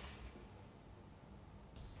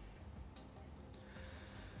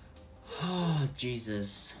 Oh,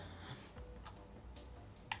 Jesus.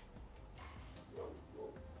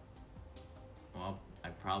 Well, I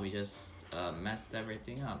probably just messed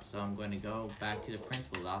everything up, so I'm going to go back to the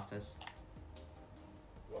principal's office.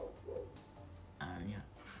 Yeah.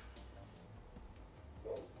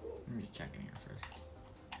 Let me just check in here first.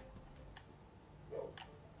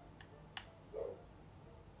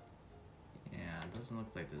 Yeah, it doesn't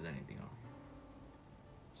look like there's anything over here.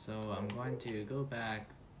 So I'm going to go back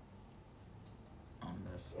on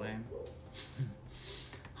this way.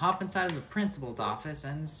 Hop inside of the principal's office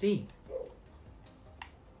and see.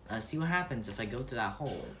 See what happens if I go to that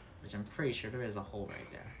hole, which I'm pretty sure there is a hole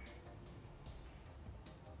right there.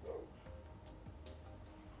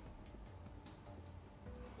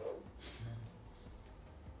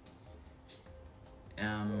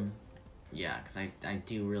 Yeah, because I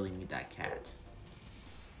do really need that cat.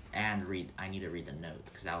 And I need to read the note,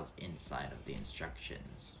 because that was inside of the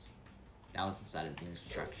instructions. That was inside of the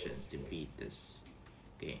instructions to beat this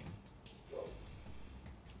game.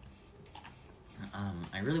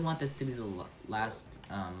 I really want this to be the last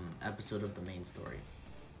episode of the main story.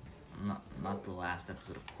 Not the last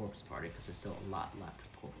episode of Corpse Party, because there's still a lot left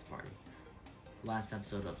of Corpse Party. Last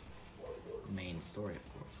episode of the main story of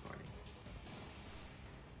Corpse Party.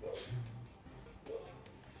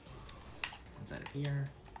 Inside of here.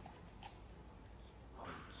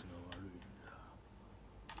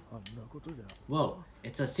 Whoa,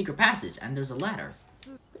 it's a secret passage and there's a ladder.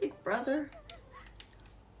 Big brother.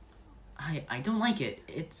 I don't like it.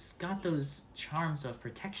 It's got those charms of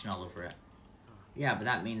protection all over it. Yeah, but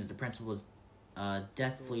that means the principal is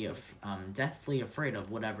deathly afraid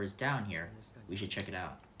of whatever's down here. We should check it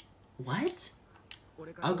out. What?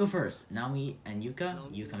 I'll go first. Naomi and Yuka,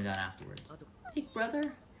 you come down afterwards. Big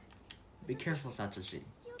brother. Be careful, Satoshi.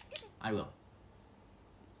 I will.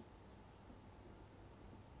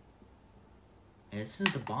 This is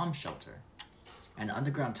the bomb shelter. An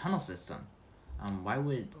underground tunnel system. Why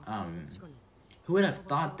would, who would have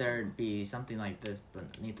thought there'd be something like this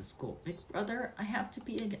beneath the school? Big brother, I have to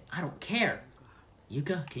be again. I don't care.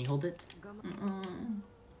 Yuka, can you hold it?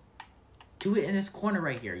 Do it in this corner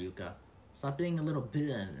right here, Yuka. Stop being a little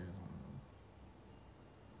bit.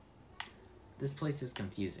 This place is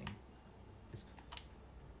confusing.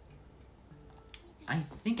 I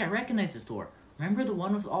think I recognize this door. Remember the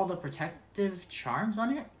one with all the protective charms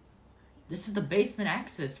on it? This is the basement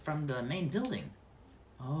access from the main building.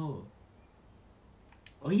 Oh.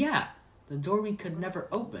 Oh yeah, the door we could never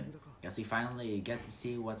open. Guess we finally get to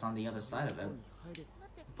see what's on the other side of it.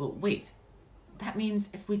 But wait, that means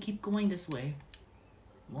if we keep going this way,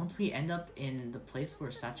 won't we end up in the place where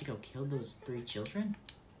Sachiko killed those 3 children?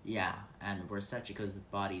 Yeah, and where Sachiko's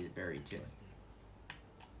body is buried too.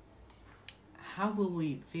 How will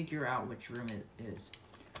we figure out which room it is?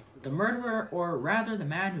 The murderer, or rather the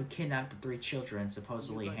man who kidnapped the 3 children,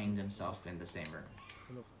 supposedly hanged himself in the same room.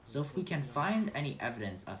 So if we can find any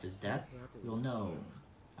evidence of his death, we'll know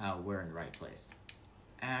we're in the right place.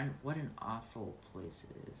 And what an awful place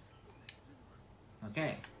it is.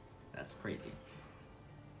 Okay, that's crazy.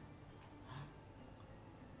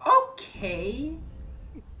 Okay.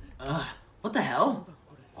 What the hell?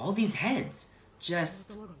 All these heads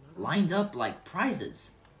just lined up like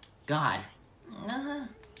prizes. God.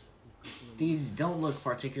 These don't look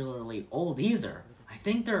particularly old either. I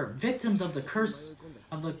think they're victims of the curse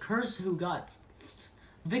who got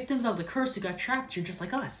trapped here just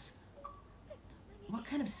like us. What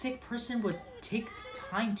kind of sick person would take the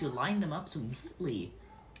time to line them up so neatly?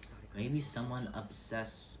 Maybe someone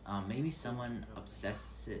obsessive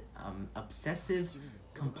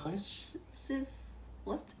compulsive?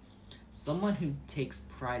 What? Someone who takes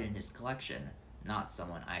pride in his collection, not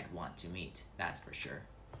someone I'd want to meet, that's for sure.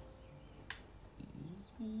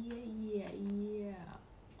 Yeah.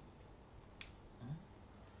 Huh?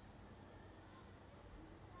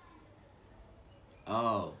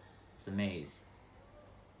 Oh, it's a maze.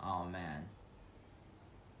 Oh man.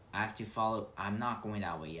 I have to follow. I'm not going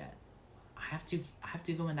that way yet. I have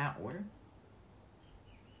to go in that order?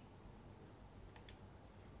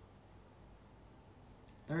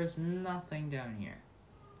 There is nothing down here.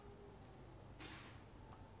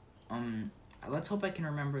 Let's hope I can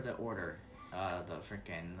remember the order. The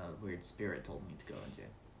weird spirit told me to go into.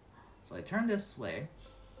 So I turn this way.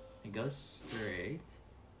 It goes straight.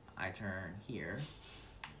 I turn here.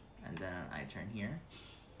 And then I turn here.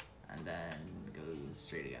 And then go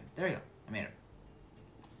straight again. There we go. I made it.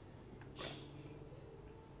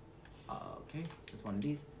 Okay, there's one of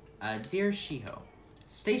these. Dear Shiho,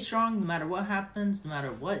 stay strong no matter what happens, no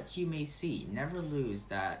matter what you may see. Never lose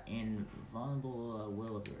that invulnerable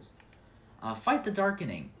will of yours. Fight the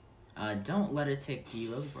darkening. Don't let it take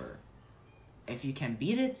you over. If you can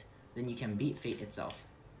beat it, then you can beat fate itself.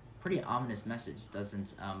 Pretty ominous message.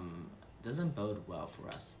 Doesn't bode well for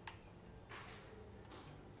us.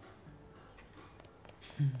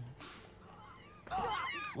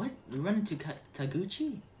 What? We run into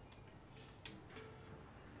Taguchi?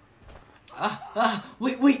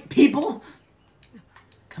 Wait, people?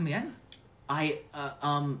 Come again?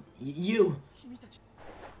 You.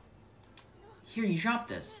 Here, you drop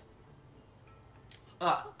this.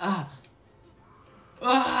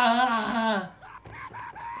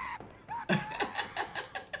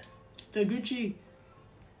 Taguchi!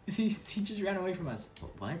 He just ran away from us.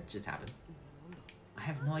 What just happened? I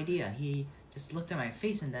have no idea. He just looked at my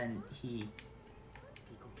face and then he...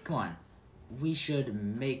 Come on. We should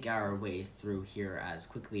make our way through here as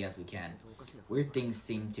quickly as we can. Weird things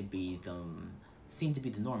seem to be the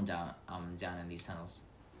norm down in these tunnels.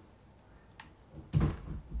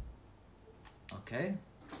 Okay.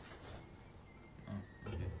 Oh,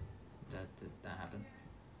 okay. That happened.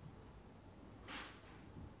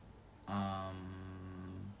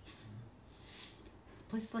 This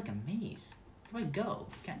place is like a maze. Where do I go?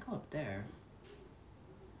 I can't go up there.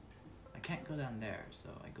 I can't go down there, so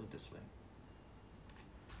I go this way.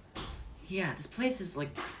 Yeah, this place is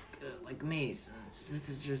like a maze.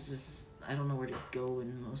 There's just I don't know where to go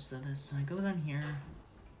in most of this, so I go down here.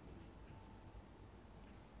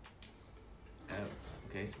 Oh,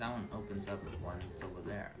 okay, so that one opens up with one that's over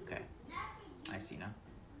there. Okay, I see now.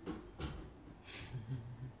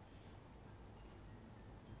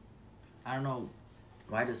 I don't know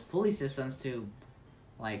why does pulley systems to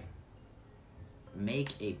like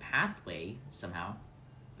make a pathway somehow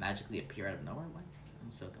magically appear out of nowhere. What?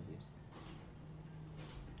 I'm so confused.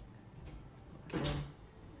 Okay.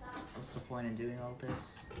 What's the point in doing all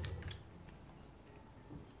this?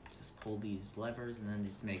 Just pull these levers and then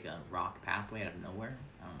just make a rock pathway out of nowhere?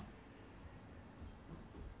 I don't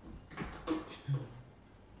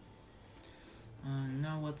know.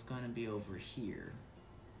 Now what's going to be over here?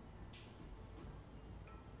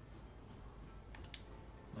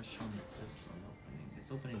 Which one is this one opening? It's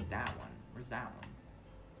opening that one. Where's that one?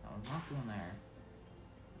 No, not the one there.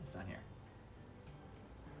 It's not here.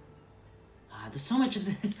 There's so much of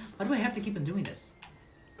this. Why do I have to keep on doing this?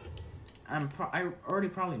 I already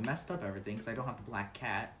probably messed up everything because I don't have the black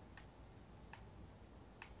cat.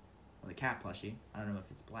 Or the cat plushie. I don't know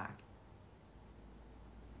if it's black.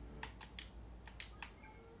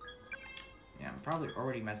 Yeah, I'm probably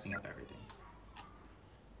already messing up everything.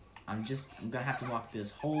 I'm gonna have to walk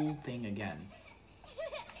this whole thing again.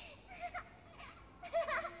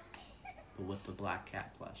 But with the black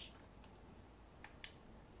cat plush.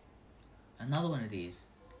 Another one of these.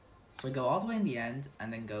 So I go all the way in the end,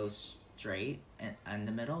 and then go straight, and in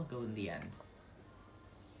the middle, go in the end.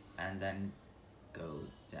 And then go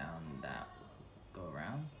down that, go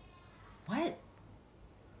around. What?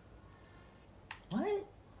 What?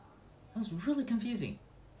 That was really confusing.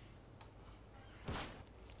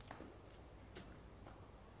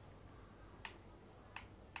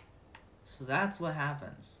 So that's what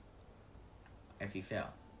happens if you fail.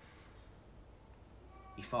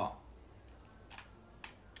 You fall.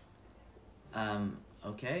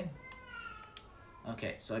 Okay.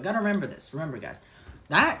 Okay, so I gotta remember this. Remember, guys.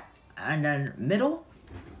 That, and then middle.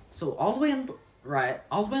 So all the way on the right,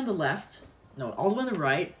 all the way on the left. No, all the way on the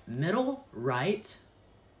right, middle, right.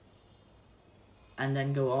 And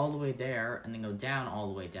then go all the way there, and then go down all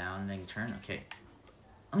the way down, and then turn. Okay.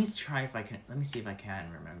 Let me try if I can, let me see if I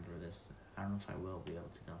can remember this. I don't know if I will be able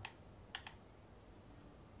to go.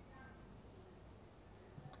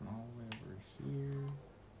 Come all the way over here.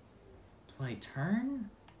 Do I turn?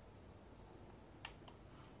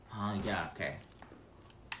 Yeah, okay.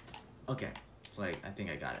 Okay, so I think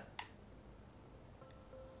I got it.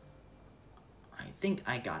 I think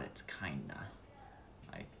I got it, kinda.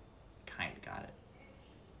 I kinda got it.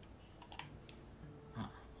 Huh,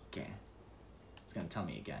 okay. It's gonna tell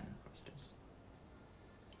me again, of course it is.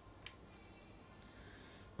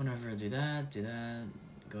 Whenever I do that,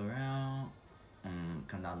 go around,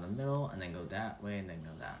 come down the middle, and then go that way, and then go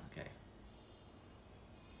down, okay.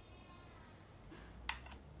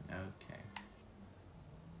 Okay.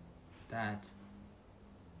 That.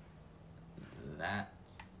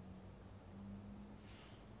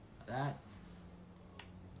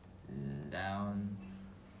 Down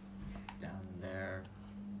there.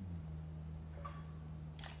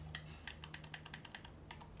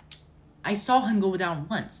 I saw him go down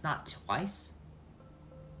once, not twice.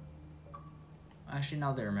 Actually,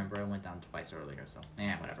 now that I remember, I went down twice earlier, so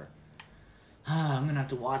whatever. I'm gonna have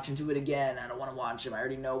to watch him do it again. I don't want to watch him. I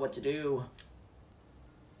already know what to do.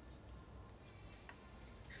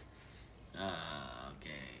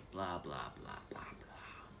 Okay. Blah, blah, blah, blah, blah.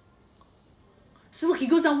 So look, he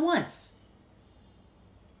goes down once.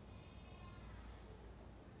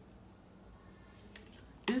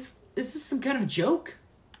 Is this some kind of joke?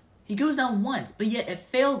 He goes down once, but yet it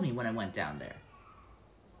failed me when I went down there.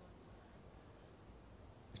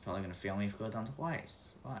 It's probably gonna fail me if I go down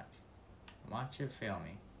twice. Watch it fail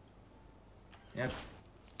me. Yep.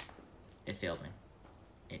 It failed me.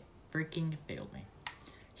 It freaking failed me.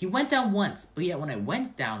 He went down once, but yet when I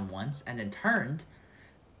went down once and then turned,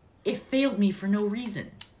 it failed me for no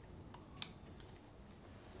reason.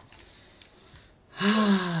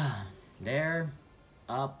 There.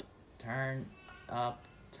 Up. Turn. Up.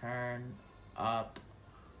 Turn. Up.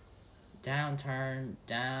 Down. Turn.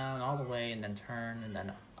 Down. All the way. And then turn. And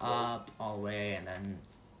then up. All the way. And then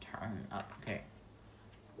turn up. Okay.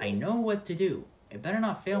 I know what to do. It better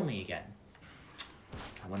not fail me again.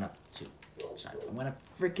 I went up to... I went up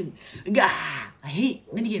freaking... Gah! I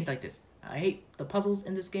hate minigames like this. I hate the puzzles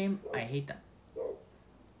in this game. I hate them.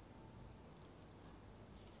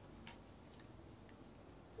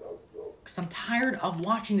 Because I'm tired of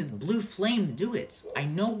watching this blue flame do it. I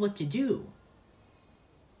know what to do.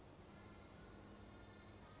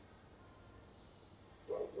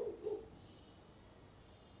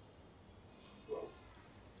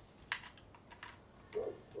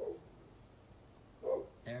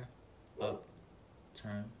 There. Up.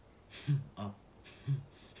 Turn. Up.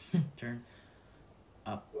 Turn.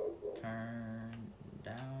 Up. Turn.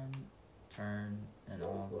 Down. Turn. And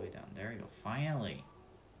all the way down. There you go. Finally.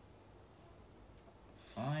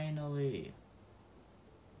 Finally.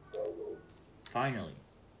 Finally.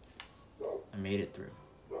 I made it through.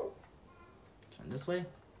 Turn this way.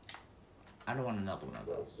 I don't want another one of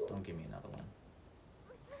those. Don't give me another one.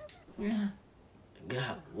 Yeah.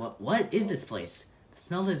 God, what is this place? The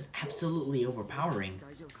smell is absolutely overpowering.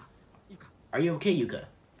 Are you okay, Yuka?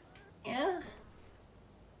 Yeah.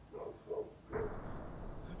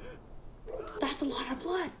 That's a lot of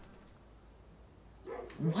blood.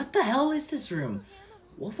 What the hell is this room?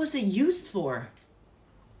 What was it used for?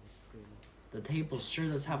 The table sure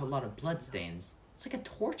does have a lot of blood stains. It's like a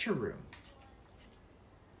torture room.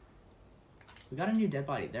 We got a new dead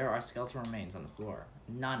body. There are skeletal remains on the floor.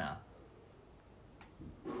 Nana.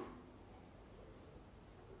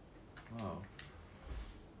 Whoa.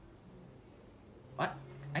 What?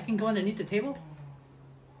 I can go underneath the table?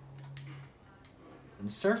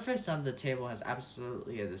 The surface of the table has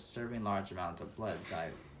absolutely a disturbing large amount of blood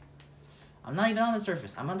dyed. I'm not even on the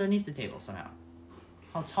surface. I'm underneath the table somehow.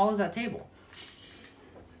 How tall is that table?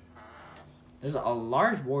 There's a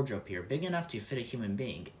large wardrobe here, big enough to fit a human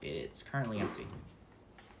being. It's currently empty.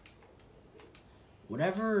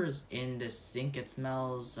 Whatever's in this sink, it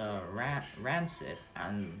smells rancid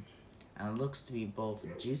and looks to be both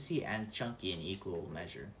juicy and chunky in equal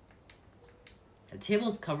measure. The table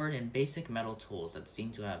is covered in basic metal tools that seem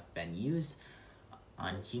to have been used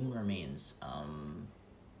on human remains.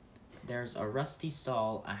 There's a rusty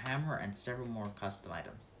saw, a hammer, and several more custom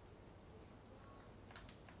items.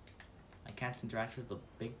 I can't interact with the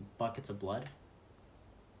big buckets of blood.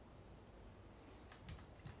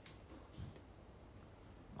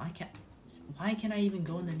 Why can't I even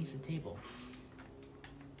go underneath the table?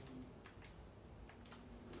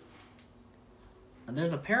 And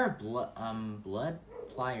there's a pair of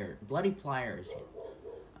bloody pliers,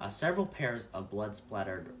 several pairs of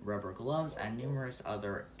blood-splattered rubber gloves, and numerous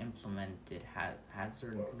other implemented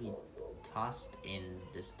hazardly tossed in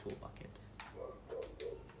this tool bucket.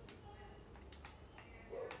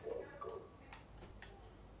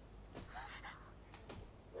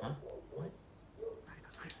 Huh? What?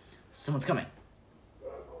 Someone's coming.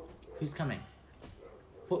 Who's coming?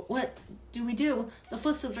 What do we do? The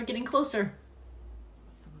footsteps are getting closer.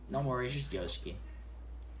 No more worries, just Yoshiki.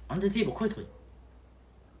 Under the table, quickly.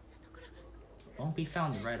 Won't be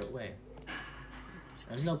found right away.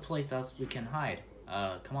 There's no place else we can hide.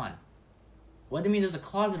 Come on. What do you mean there's a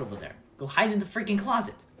closet over there? Go hide in the freaking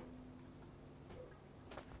closet.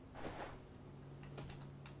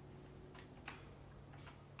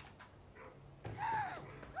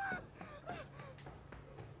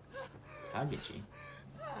 Taguchi.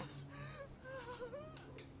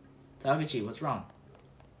 Taguchi, what's wrong?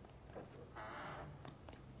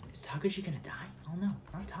 Is Taguchi gonna die? Oh no,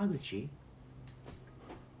 not Taguchi.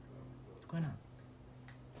 What's going on?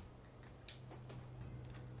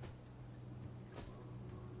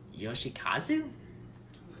 Yoshikazu? Who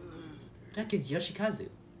the heck is Yoshikazu?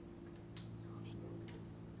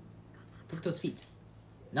 Look at those feet.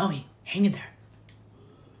 Naomi, hang in there.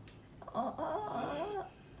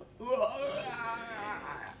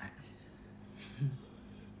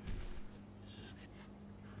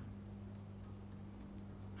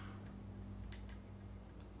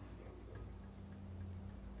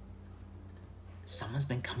 Someone's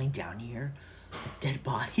been coming down here with dead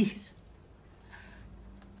bodies.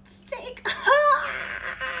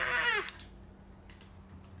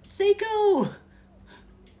 Seiko!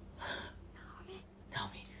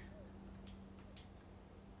 Naomi.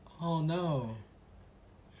 Oh no.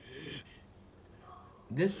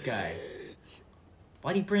 This guy.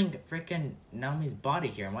 Why'd he bring frickin' Naomi's body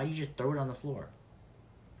here? And why'd you just throw it on the floor?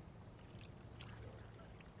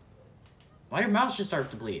 Why'd your mouth just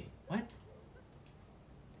start to bleed? What?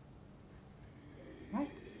 What?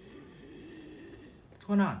 What's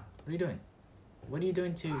going on? What are you doing? What are you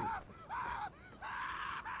doing to...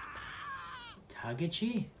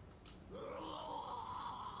 Taguchi?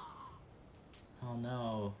 Oh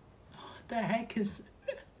no. What the heck is...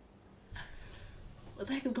 What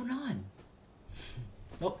the heck is going on?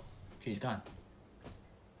 Oh, she's gone.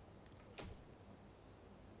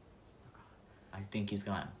 I think he's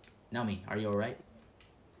gone. Naomi, are you alright?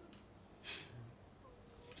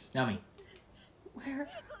 Naomi. Where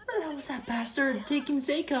the hell was that bastard taking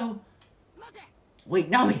Seiko? Wait,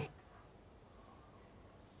 Naomi!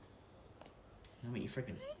 Naomi, you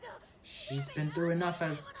freaking... She's been through enough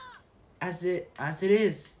as it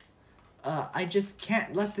is. I just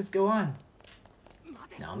can't let this go on.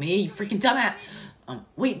 Naomi, you freaking dumbass!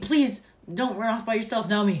 Wait, please! Don't run off by yourself,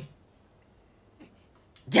 Naomi!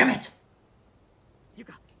 Damn it!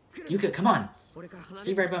 Yuka, come on!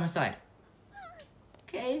 Stay right by my side.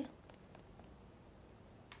 Okay.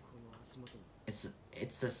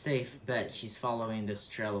 It's a safe bet she's following this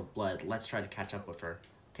trail of blood. Let's try to catch up with her.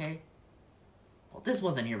 Okay? Well, this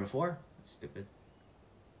wasn't here before. That's stupid.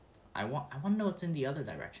 I want to know what's in the other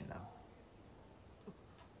direction, though.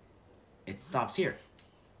 It stops here.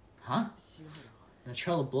 Huh? The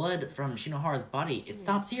trail of blood from Shinohara's body, it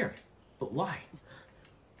stops here. But why?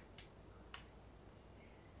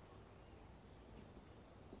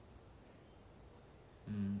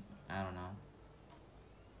 I don't know.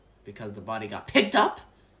 Because the body got picked up?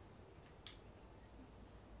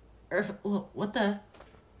 What the?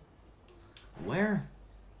 Where?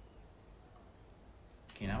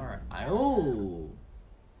 Okay, now we're... Oh!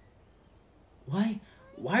 Why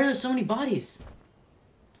are there so many bodies?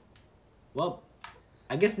 Well,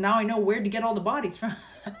 I guess now I know where to get all the bodies from.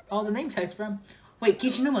 All the name tags from. Wait,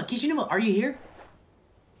 Kishinuma, are you here?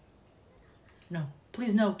 No,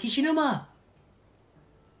 please no, Kishinuma!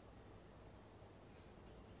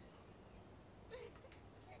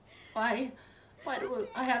 Why do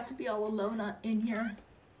I have to be all alone in here?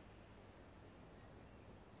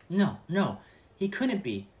 No, he couldn't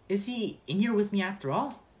be. Is he in here with me after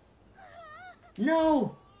all?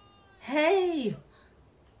 No! Hey!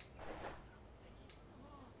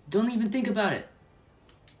 Don't even think about it.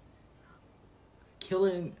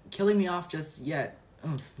 Killing me off just yet.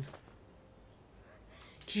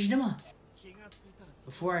 Kishinuma!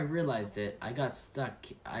 Before I realized it, I got stuck.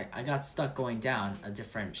 I got stuck going down a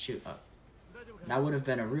different chute. That would have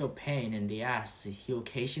been a real pain in the ass. You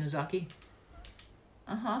okay, Shinozaki?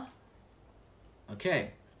 Uh-huh.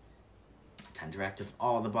 Okay. Time to react with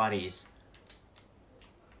all the bodies.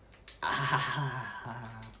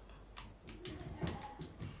 Ah.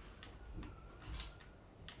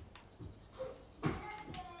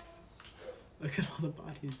 Look at all the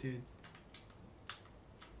bodies, dude.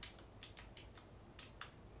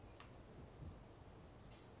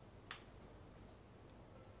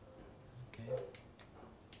 Okay.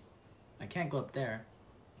 I can't go up there,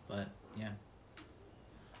 but yeah.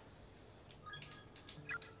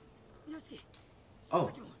 Oh.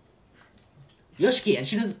 Yoshiki and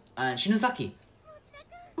Shinozaki.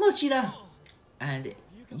 Mochida! And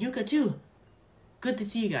Yuka too. Good to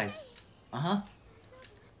see you guys. Uh-huh.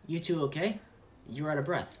 You two okay? You're out of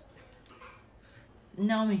breath.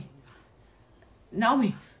 Naomi.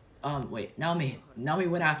 Wait, Naomi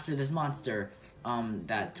went after this monster,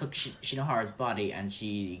 that took Shinohara's body and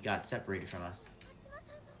she got separated from us.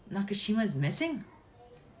 Nakashima is missing?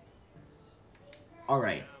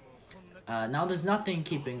 Alright. Now there's nothing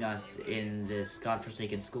keeping us in this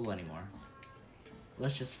godforsaken school anymore.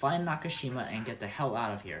 Let's just find Nakashima and get the hell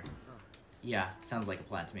out of here. Yeah, sounds like a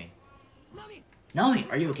plan to me. Naomi,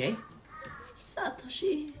 are you okay?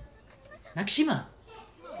 Satoshi. Nakashima!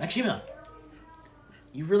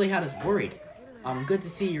 You really had us worried. Good to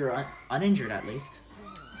see you're uninjured at least.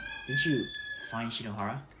 Didn't you find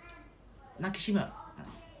Shinohara? Nakashima.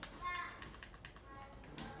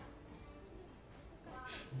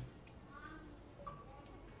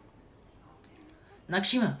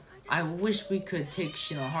 Nakashima, I wish we could take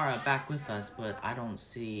Shinohara back with us, but I don't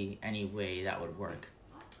see any way that would work.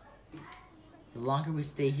 The longer we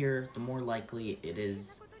stay here, the more likely it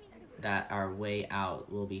is that our way out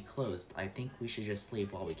will be closed. I think we should just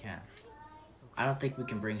leave while we can. I don't think we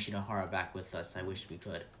can bring Shinohara back with us. I wish we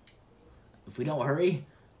could. If we don't hurry,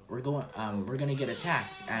 we're gonna get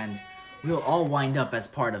attacked, and we'll all wind up as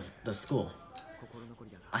part of the school.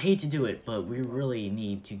 I hate to do it, but we really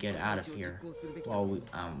need to get out of here while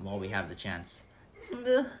we have the chance.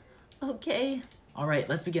 Okay. All right,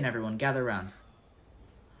 let's begin, everyone. Gather around.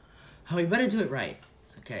 Oh, we better do it right.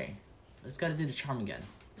 Okay, let's gotta do the charm again.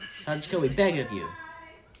 Sachiko, we beg of you.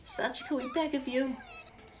 Sachiko, we beg of you.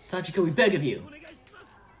 Sachiko, we beg of you.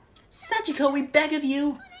 Sachiko, we beg of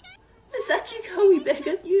you. Sachiko, we beg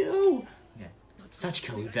of you. Okay.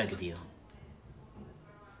 Sachiko, we beg of you.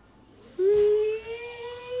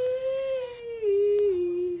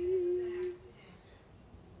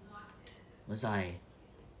 Was I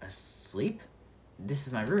asleep? This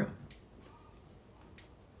is my room.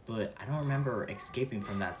 But I don't remember escaping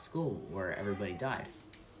from that school where everybody died.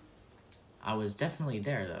 I was definitely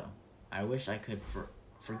there, though. I wish I could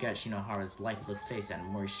forget Shinohara's lifeless face and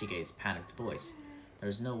Morishige's panicked voice.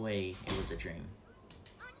 There's no way it was a dream.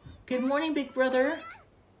 Good morning, big brother!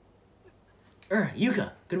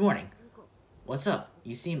 Yuka, good morning. What's up?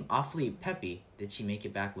 You seem awfully peppy. Did she make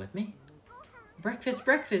it back with me? Breakfast,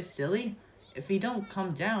 silly! If we don't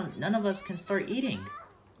come down, none of us can start eating.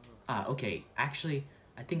 Okay. Actually,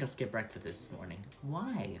 I think I'll skip breakfast this morning.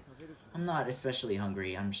 Why? I'm not especially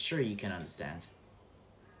hungry. I'm sure you can understand.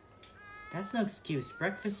 That's no excuse.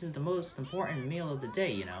 Breakfast is the most important meal of the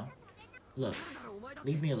day, you know. Look,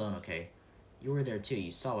 leave me alone, okay? You were there too.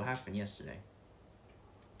 You saw what happened yesterday.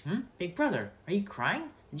 Big brother, are you crying?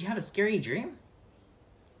 Did you have a scary dream?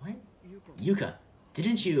 What? Yuka,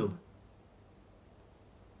 didn't you...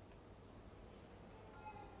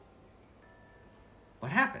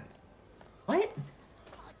 What happened? What?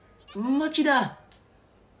 Mochida!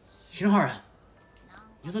 Shinohara,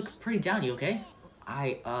 you look pretty down. You okay?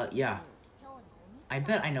 Yeah. I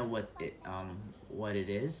bet I know what it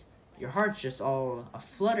is. Your heart's just all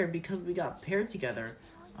aflutter because we got paired together,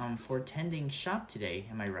 for attending shop today.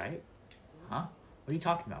 Am I right? Huh? What are you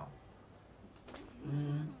talking about?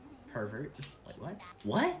 Pervert. Wait, what?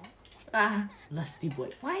 What? Ah, lusty boy.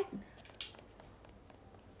 What?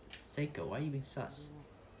 Seiko, why are you being sus?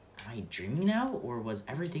 Am I dreaming now, or was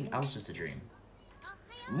everything else just a dream?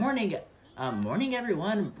 Morning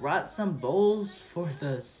everyone. Brought some bowls for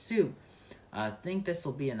the soup. Think this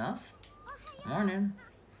will be enough? Morning.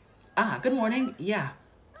 Good morning. Yeah.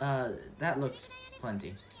 That looks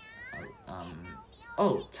plenty.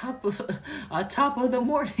 Top of the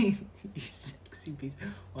morning. You sexy piece.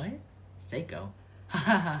 What? Seiko? Ha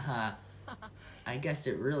ha ha ha. I guess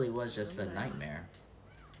it really was just a nightmare.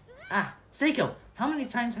 Seiko, how many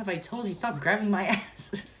times have I told you stop grabbing my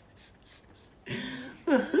ass?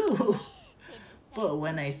 But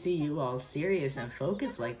when I see you all serious and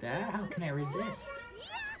focused like that, how can I resist?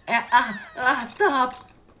 Stop!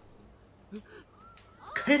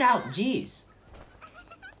 Cut it out, jeez.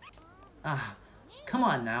 Come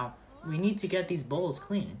on now. We need to get these bowls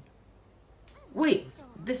clean. Wait,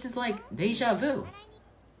 this is like deja vu.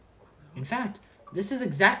 In fact, this is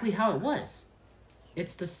exactly how it was.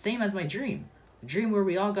 It's the same as my dream. The dream where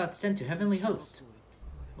we all got sent to Heavenly Host.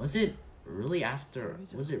 Was it real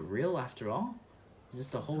after all? Is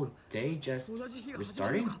this the whole day just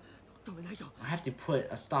restarting? I have to put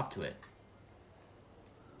a stop to it.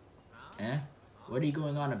 What are you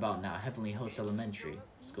going on about now, Heavenly Host Elementary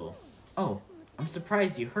School? Oh, I'm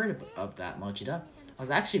surprised you heard of that, Mochida. I was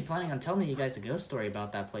actually planning on telling you guys a ghost story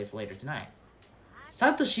about that place later tonight.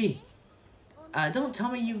 Satoshi! Don't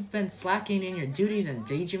tell me you've been slacking in your duties and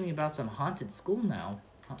daydreaming about some haunted school now.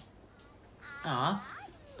 Huh. Aw,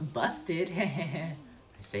 busted. I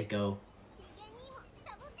say go.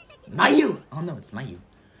 Mayu! Oh no, it's Mayu.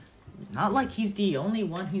 Not like he's the only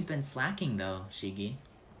one who's been slacking though, Shigi.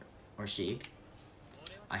 Or Sheik.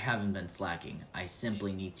 I haven't been slacking. I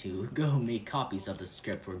simply need to go make copies of the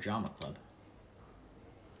script for Drama Club.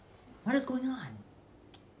 What is going on?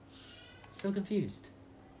 So confused.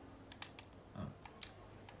 Oh.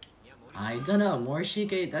 I don't know,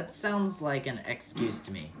 Morishige, that sounds like an excuse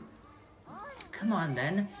to me. Come on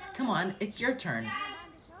then. Come on, it's your turn.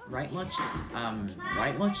 Right,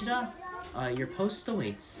 Mochida? Your post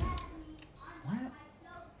awaits. What?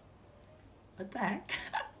 What the heck?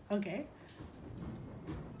 Okay.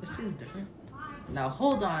 This is different. Now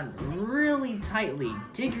hold on really tightly.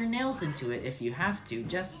 Dig your nails into it if you have to.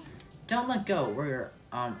 Just don't let go. We're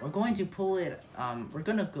going to pull it. We're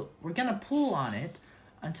gonna pull on it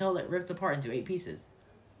until it rips apart into 8 pieces.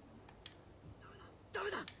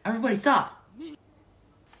 Everybody stop!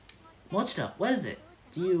 Mochida, what is it?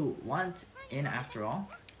 Do you want in after all?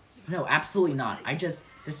 No, absolutely not.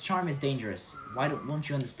 This charm is dangerous. Won't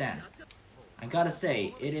you understand? I gotta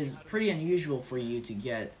say, it is pretty unusual for you to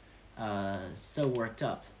get, so worked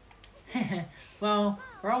up. Well,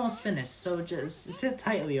 we're almost finished, so just sit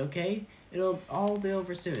tightly, okay? It'll all be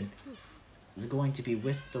over soon. We're going to be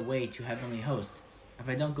whisked away to Heavenly Host. If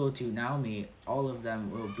I don't go to Naomi, all of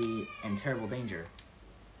them will be in terrible danger.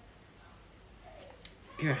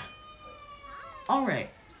 Grr. Alright,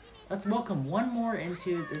 let's welcome one more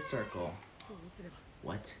into this circle.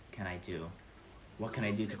 What can I do? What can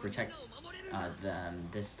I do to protect them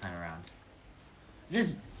this time around?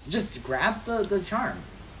 Just grab the charm.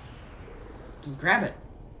 Just grab it.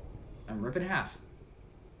 And rip it in half.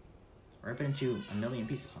 Rip it into a million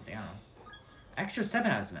pieces or something, I don't know. Extra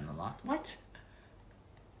 7 has been unlocked. What?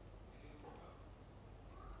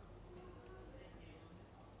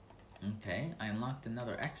 Okay, I unlocked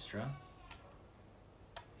another extra.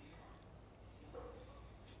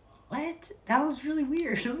 What? That was really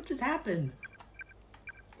weird. What just happened?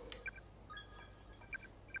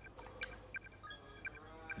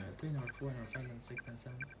 Number 3, number 4, number 5, number 6, number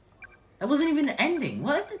 7. That wasn't even an ending.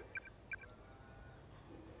 What?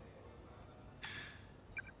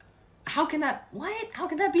 How can that... What? How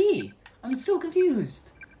can that be? I'm so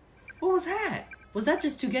confused. What was that? Was that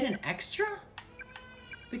just to get an extra?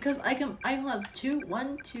 Because I have 2,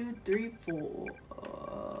 1, 2, 3, 4,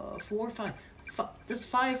 4, 5. There's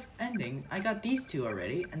 5 ending. I got these 2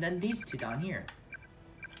 already, and then these 2 down here.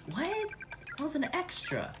 What? That was an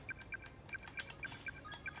extra.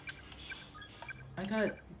 I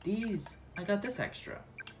got these. I got this extra.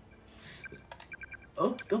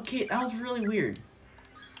 Oh, okay, that was really weird.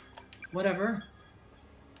 Whatever.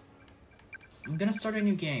 I'm gonna start a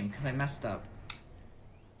new game because I messed up.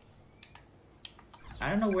 I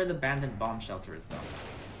don't know where the abandoned bomb shelter is though.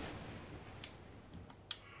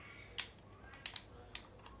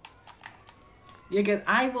 Yeah, guys,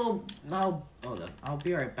 I'll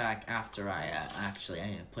be right back after I actually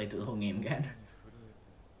play through the whole game again.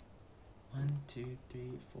 1, 2,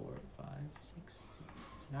 3, 4, 5, 6.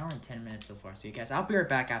 It's an hour and 10 minutes so far. So you guys, I'll be right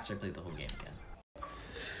back after I play the whole game again.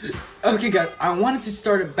 Okay, guys, I wanted to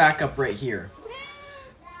start it back up right here,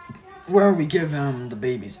 where we give him the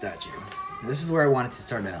baby statue. This is where I wanted to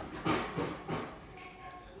start out.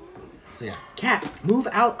 So yeah, cat, move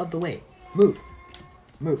out of the way. Move.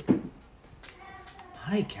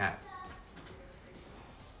 Hi, cat.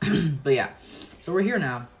 But yeah, so we're here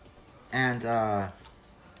now, and I'm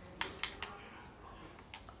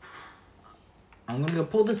gonna go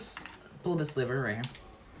pull this lever right here.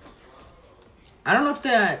 I don't know if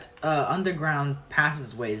that underground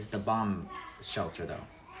passageway is the bomb shelter though.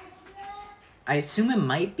 I assume it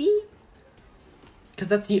might be, because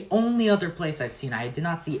that's the only other place I've seen. I did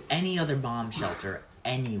not see any other bomb shelter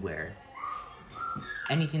anywhere.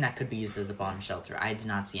 Anything that could be used as a bomb shelter. I did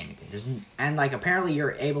not see anything. And like apparently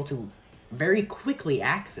you're able to very quickly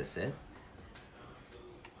access it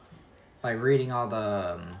by reading all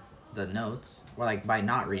the notes, or like by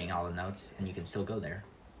not reading all the notes, and you can still go there.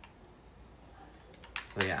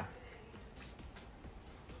 So yeah.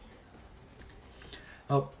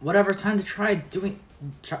 Oh, whatever. Time to time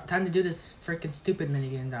to do this freaking stupid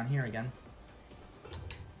minigame down here again.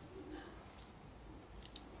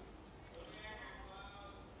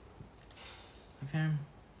 Okay.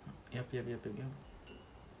 Yep.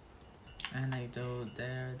 And I go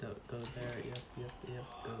there, go there, yep,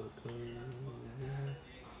 go there.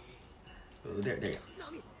 Go there, there you go.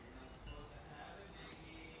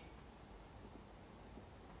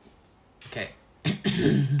 Okay.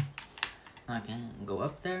 Okay, go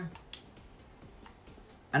up there.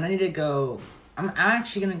 And I need to go... I'm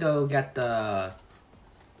actually gonna go get the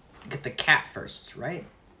cat first, right?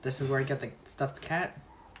 This is where I get the stuffed cat.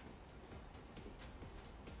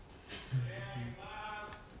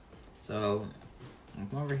 So, I'll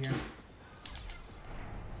come over here.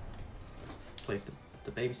 Place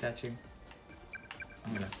the baby statue.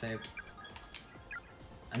 I'm gonna save.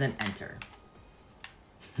 And then enter.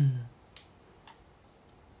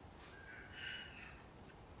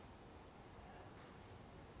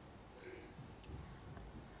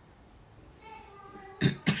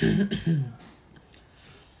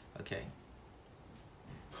 Okay.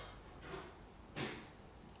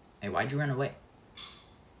 Hey, why'd you run away?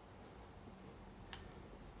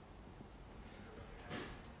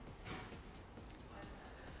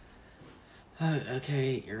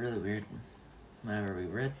 Okay, you're really weird. Whatever, we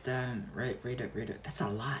read that. Right, read it. That's a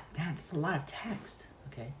lot. Damn, that's a lot of text.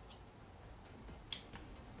 Okay.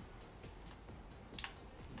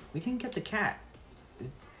 We didn't get the cat.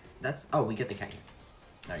 Oh, we get the cat here.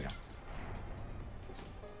 There you go.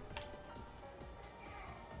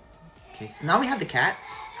 Okay, so now we have the cat.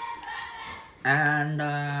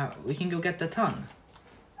 And, we can go get the tongue.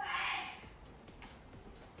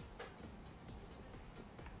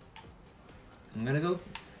 I'm gonna go...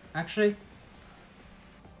 Actually,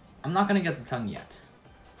 I'm not gonna get the tongue yet.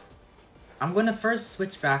 I'm gonna first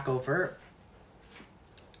switch back over.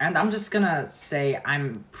 And I'm just gonna say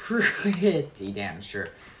I'm pretty damn sure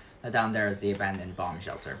that down there is the abandoned bomb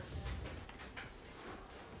shelter.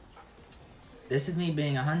 This is me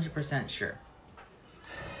being 100% sure.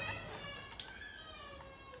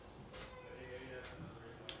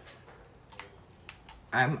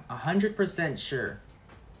 I'm 100% sure.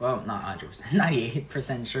 Well, not 100%,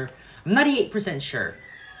 98% sure. I'm 98% sure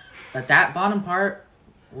that that bottom part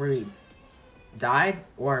where he died,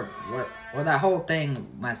 or that whole thing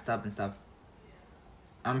messed up and stuff.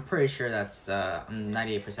 I'm pretty sure that's, I'm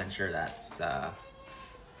 98% sure that's,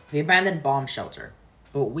 the abandoned bomb shelter.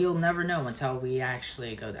 But we'll never know until we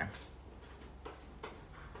actually go there.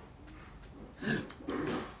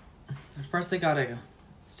 First I gotta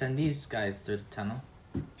send these guys through the tunnel.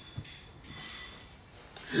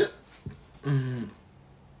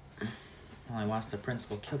 Well, I watched the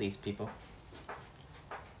principal kill these people.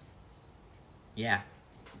 Yeah.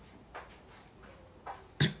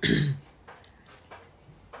 Let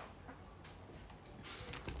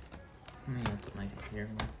me put my computer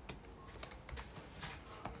in there.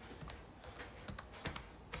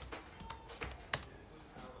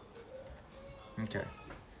 Okay.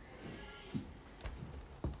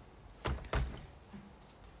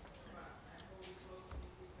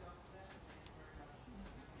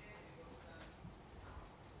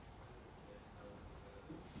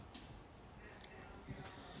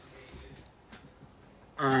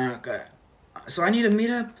 Okay. So I need to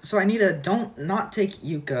meet up. So I need to not take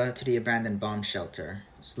Yuka to the abandoned bomb shelter.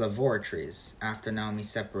 It's laboratories after Naomi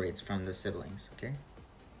separates from the siblings. Okay.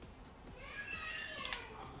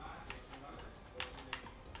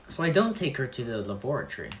 So I don't take her to the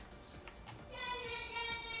laboratory.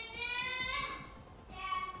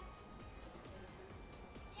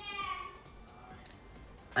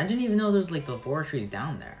 I didn't even know there's like laboratories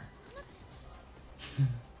down there.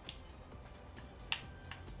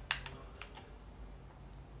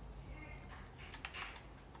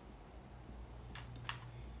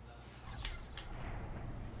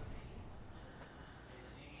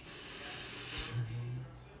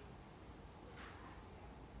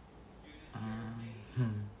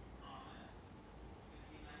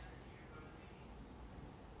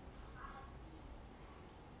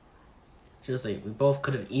 Seriously, we both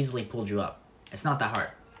could have easily pulled you up. It's not that hard.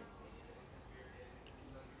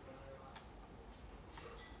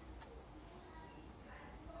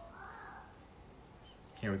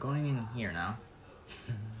 Okay, we're going in here now.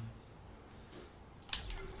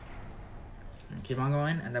 And keep on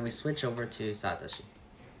going, and then we switch over to Satoshi.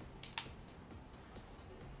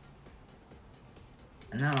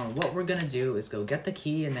 And now what we're gonna do is go get the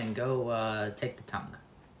key and then go take the tongue.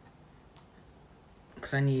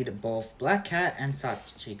 Because I need both Black Cat and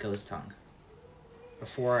Sachiko's tongue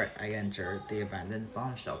before I enter the abandoned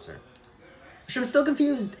bomb shelter. Which I'm still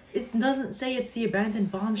confused. It doesn't say it's the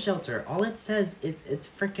abandoned bomb shelter. All it says is it's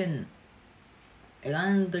freaking an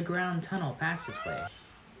underground tunnel passageway.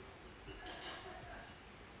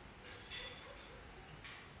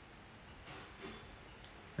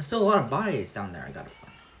 There's still a lot of bodies down there I gotta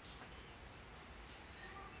find.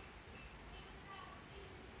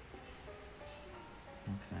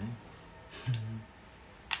 Okay.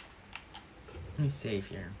 Let me save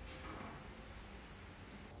here.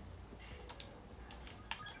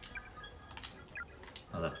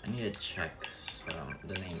 Hold up, I need to check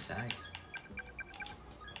the name tags.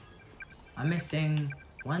 I'm missing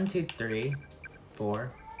 1, 2, 3,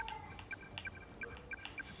 4,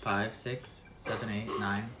 5, 6, 7, 8,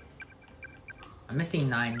 9. I'm missing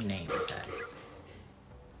 9 name tags.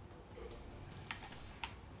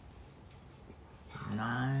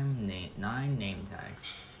 9 name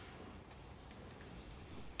tags.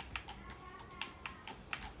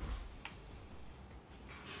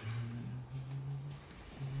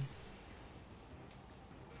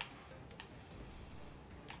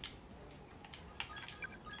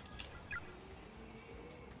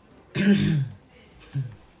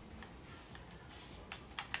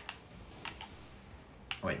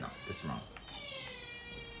 Wait, no, this is wrong.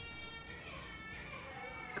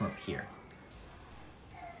 Come up here.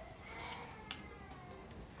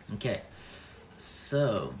 Okay,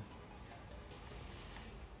 so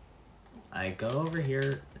I go over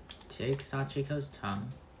here, take Sachiko's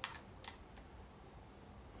tongue.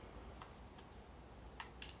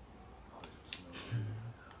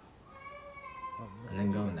 And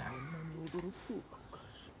then go in there.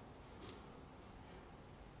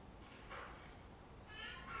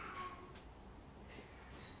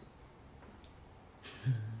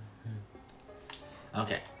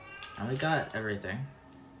 Okay, now we got everything.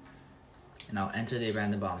 And I'll enter the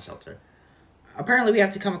abandoned bomb shelter. Apparently we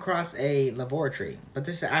have to come across a laboratory, but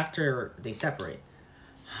this is after they separate.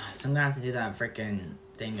 So I'm gonna have to do that freaking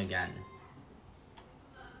thing again.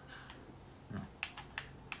 No.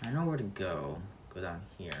 I know where to go. Go down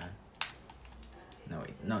here. No,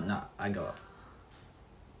 wait. No. I go up.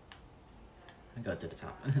 I go to the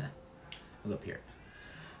top. I'll go up here.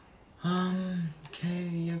 Okay,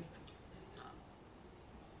 yep.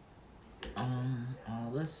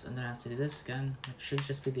 All this, and then I have to do this again. It should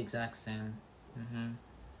just be the exact same.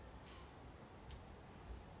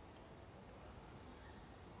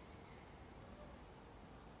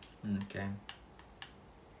 Okay.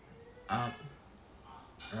 Up.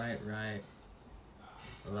 Right.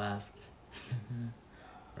 Left.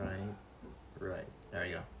 Right. There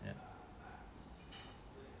we go. Yeah.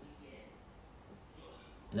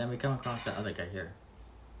 Then we come across that other guy here.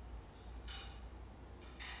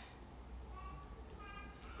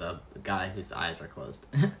 The guy whose eyes are closed.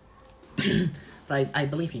 But I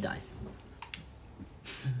believe he dies.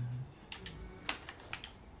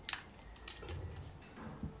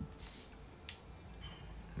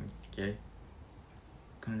 Okay.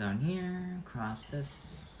 Come down here, cross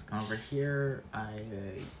this, come over here, I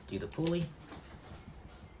do the pulley.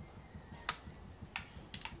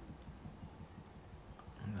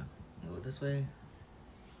 I'm gonna go this way,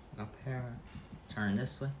 up here, turn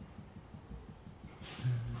this way.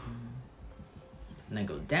 And then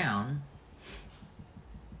go down.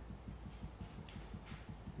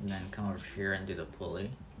 And then come over here and do the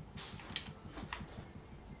pulley.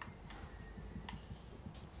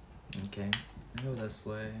 Okay, go this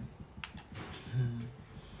way.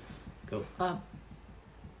 Go up.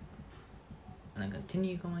 And then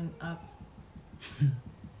continue going up.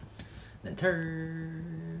 Then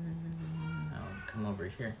turn. I'll come over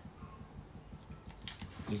here.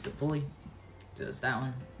 Use the pulley. Does that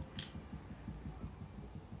one.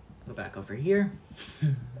 Go back over here.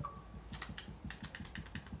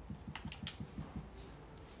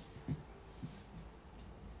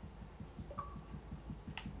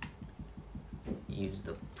 Use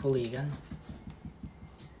the pulley again.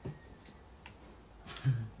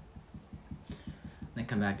 Then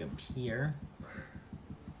come back up here.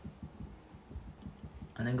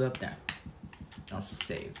 And then go up there. I'll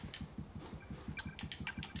save.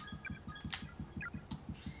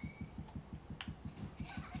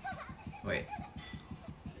 Wait.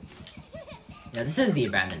 Yeah, this is the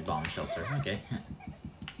abandoned bomb shelter. Okay.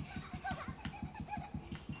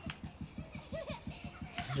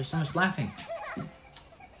 There's so much laughing.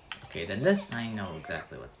 Okay, then this, I know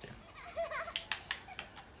exactly what to do.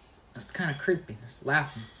 That's kind of creepy, just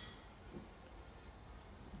laughing.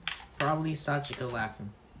 It's probably Sachiko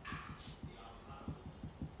laughing.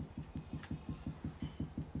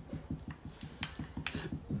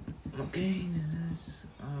 Okay, this is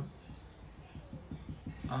up,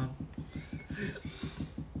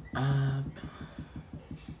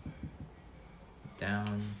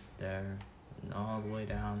 down, there, and all the way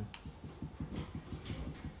down.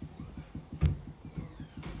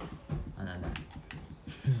 And then there.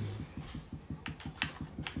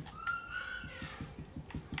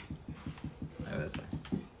 Go this way.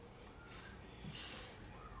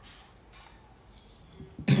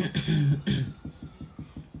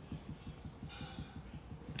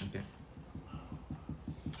 Okay.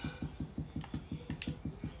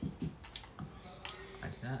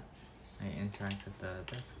 interact with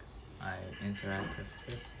the desk. I interact with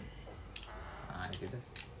this. I do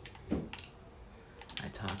this. I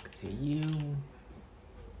talk to you.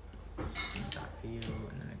 And talk to you,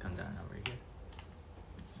 and then I come down over here.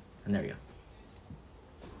 And there we go.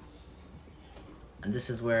 And this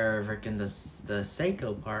is where frickin' the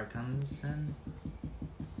Seiko part comes in.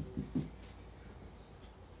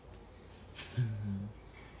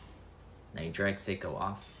 Now you drag Seiko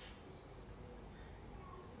off.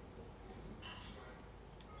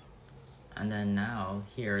 And then now,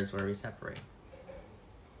 here is where we separate.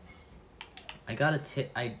 I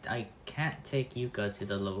can't take Yuka to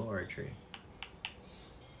the laboratory.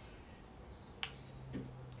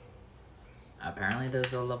 Apparently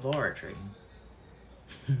there's a laboratory.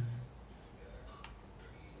 And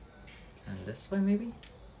this way, maybe?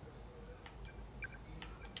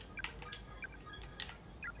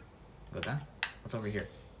 Go down? What's over here?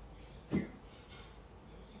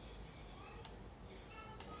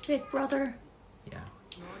 Big brother? Yeah.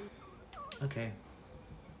 Okay.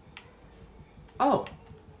 Oh!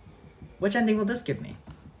 Which ending will this give me?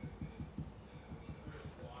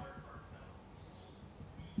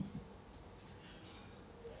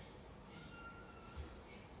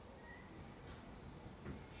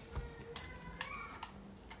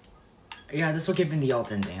 Yeah, this will give me the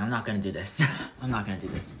alt ending. I'm not gonna do this. I'm not gonna do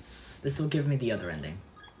this. This will give me the other ending.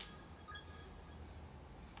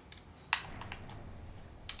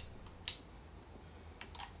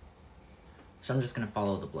 So I'm just gonna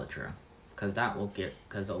follow the blood trail. Cause that will get,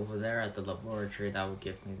 cause over there at the laboratory, that will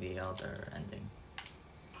give me the other ending.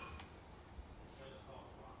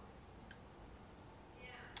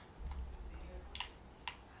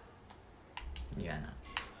 Yeah, no.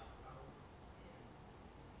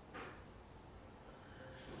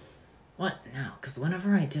 What now? Cause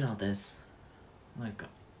whenever I did all this, like,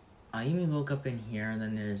 Ayumi woke up in here, and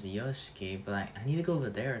then there's Yoshiki, but I need to go over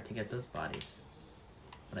there to get those bodies.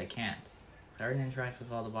 But I can't. So I already interact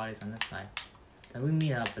with all the bodies on this side. Then we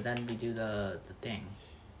meet up, but then we do the thing.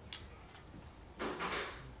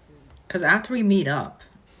 Cause after we meet up,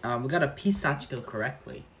 we gotta piece Sachiko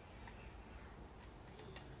correctly.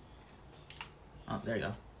 Oh, there you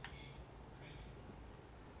go.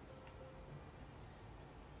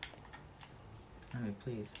 Let me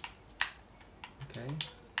please. Okay.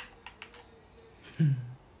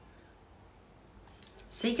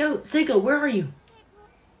 Seiko, where are you?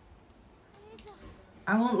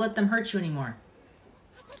 I won't let them hurt you anymore.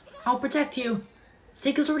 I'll protect you.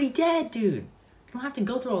 Seiko's already dead, dude. You don't have to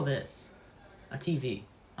go through all this. A TV.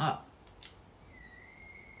 Up.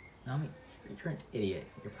 Naomi, you're an idiot.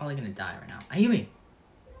 You're probably gonna die right now. Ayumi!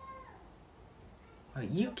 Oh,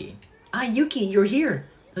 Yuki. Ah, Yuki, you're here!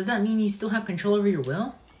 Does that mean you still have control over your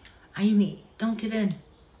will? Ayumi, don't give in.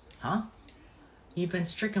 Huh? You've been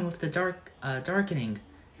stricken with the darkening.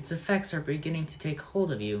 Its effects are beginning to take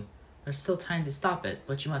hold of you. There's still time to stop it,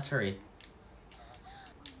 but you must hurry.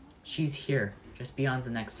 She's here, just beyond the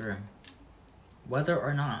next room. Whether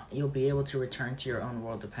or not you'll be able to return to your own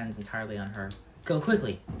world depends entirely on her. Go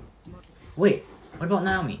quickly! Wait, what about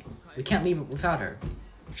Naomi? We can't leave it without her.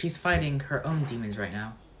 She's fighting her own demons right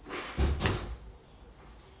now.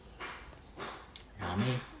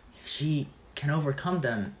 Naomi, if she can overcome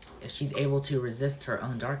them, if she's able to resist her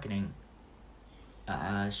own darkening,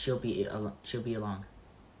 she'll be along.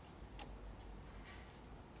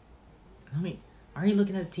 Naomi, are you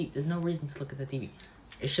looking at the TV? There's no reason to look at the TV.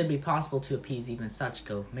 It should be possible to appease even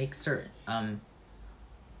Sachiko. Make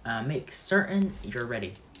certain you're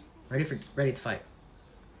ready. Ready to fight.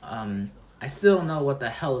 I still don't know what the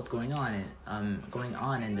hell is going on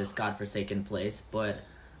in this godforsaken place, but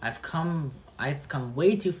I've come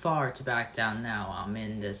way too far to back down now. I'm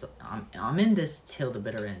in this till the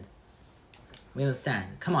bitter end. We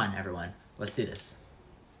understand. Come on, everyone. Let's do this.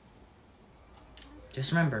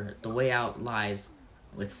 Just remember, the way out lies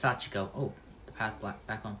with Sachiko. Oh, the path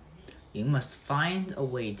back home. You must find a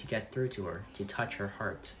way to get through to her, to touch her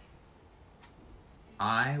heart.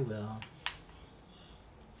 I will.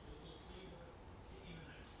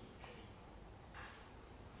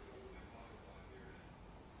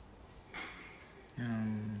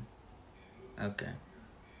 Okay.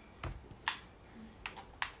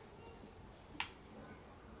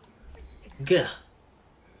 Gah.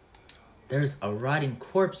 There's a rotting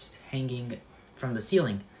corpse hanging from the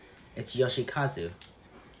ceiling. It's Yoshikazu.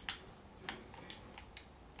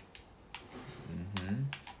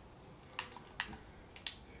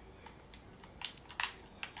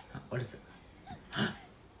 What is it?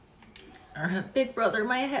 Big brother,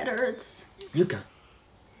 my head hurts. Yuka.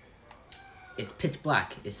 It's pitch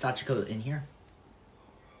black. Is Sachiko in here?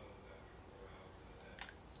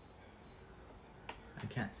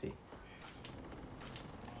 can't see.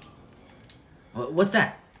 What's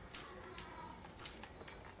that?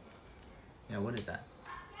 Yeah, what is that?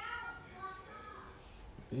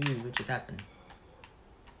 Ooh, what just happened?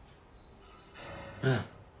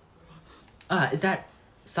 Is that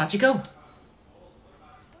Sachiko?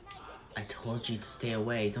 I told you to stay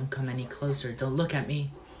away. Don't come any closer. Don't look at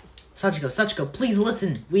me. Sachiko, please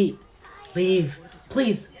listen. Leave.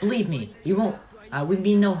 Please, believe me. You won't. We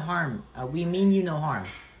mean no harm. We mean you no harm.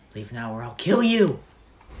 Leave now or I'll kill you.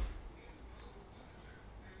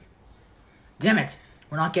 Damn it.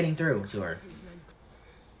 We're not getting through to her.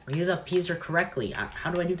 We need to appease her correctly.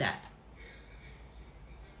 How do I do that?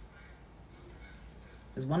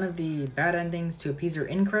 Is one of the bad endings to appease her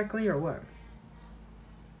incorrectly or what?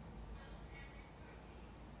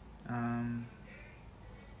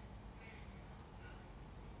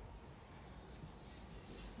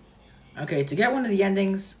 Okay, to get one of the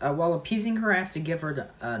endings, while appeasing her, I have to give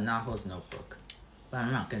her Naho's notebook. But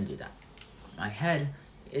I'm not gonna do that. My head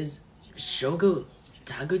is Shogo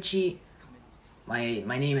Taguchi. My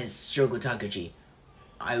name is Shogo Taguchi.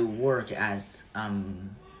 I work as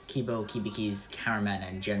Kibo Kibiki's cameraman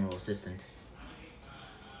and general assistant.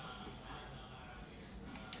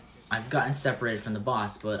 I've gotten separated from the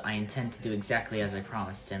boss, but I intend to do exactly as I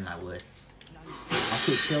promised him I would. I'll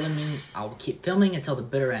keep filming until the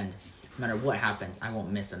bitter end. No matter what happens, I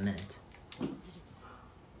won't miss a minute.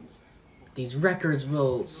 These records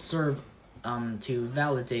will serve to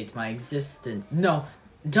validate my existence. No,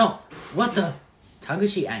 don't. What the?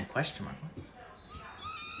 Taguchi and question mark.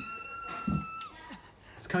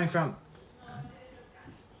 It's coming from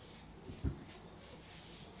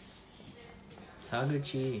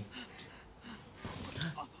Taguchi.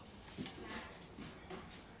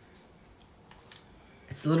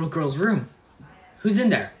 It's the little girl's room. Who's in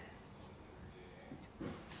there?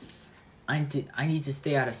 I need to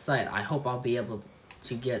stay out of sight. I hope I'll be able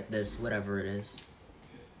to get this, whatever it is.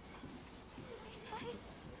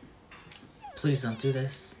 Please don't do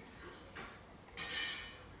this.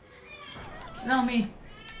 Naomi!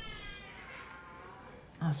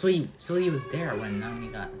 Oh, so he was there when Naomi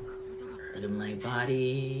got hurt in my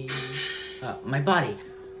body. My body.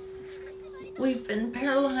 We've been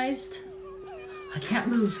paralyzed. I can't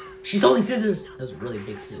move. She's holding scissors. Those really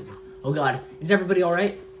big scissors. Oh god, is everybody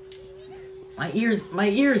alright? My ears!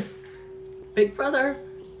 Big brother,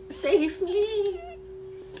 save me!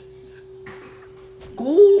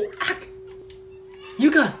 Go! Ack!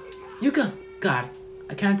 Yuka! God,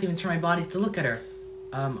 I can't even turn my body to look at her.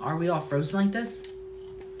 Are we all frozen like this?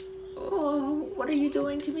 Oh, what are you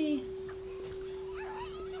doing to me?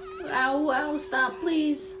 Ow, stop,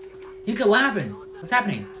 please. Yuka, what happened? What's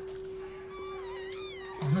happening?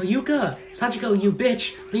 Oh no, Yuka! Sachiko, you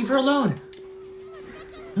bitch! Leave her alone!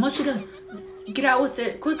 Mochika, get out with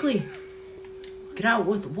it, quickly! Get out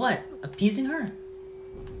with what? Appeasing her?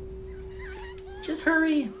 Just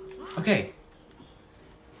hurry! Okay.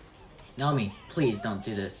 Naomi, please don't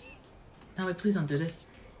do this. Naomi, please don't do this.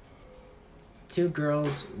 Two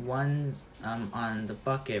girls, one's on the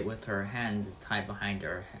bucket with her hand is tied behind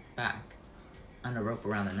her back. On a rope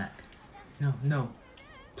around her neck. No.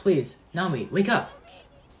 Please, Naomi, wake up!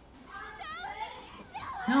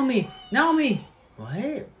 Naomi!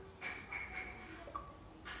 What?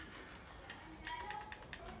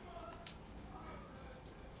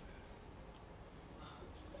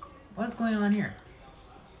 What's going on here?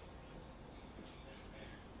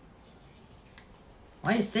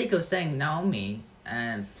 Why is Seiko saying Naomi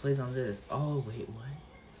and please don't do this? Oh, wait, what?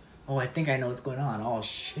 Oh, I think I know what's going on. Oh,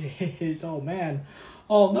 shit. Oh, man.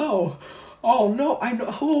 Oh, no. I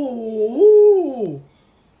know.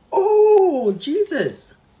 Oh,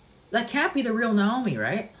 Jesus. That can't be the real Naomi,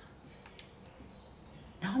 right?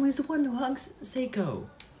 Naomi's the one who hugs Seiko.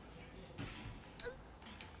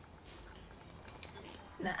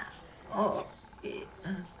 Nah. Oh.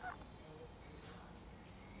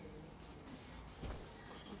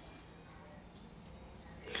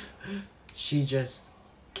 She just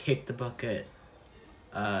kicked the bucket.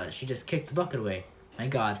 She just kicked the bucket away. My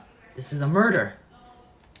god. This is a murder.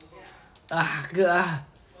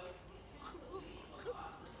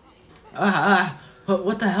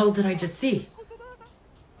 What the hell did I just see?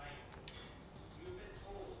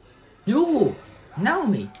 No!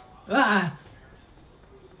 Naomi!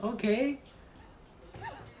 Okay.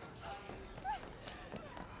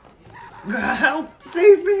 Help!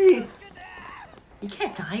 Save me! He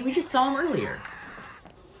can't die, we just saw him earlier.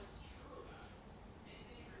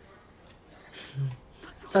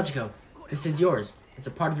 Sachiko, this is yours. It's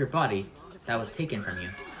a part of your body that was taken from you.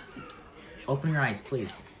 Open your eyes,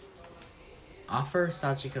 please. Offer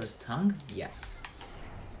Sachiko's tongue? Yes.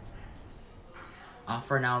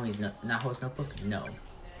 offer Naho's notebook? No.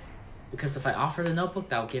 Because if I offer the notebook,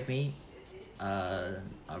 that will give me a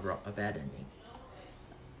bad ending.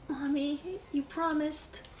 Mommy, you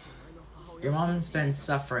promised. Your mom's been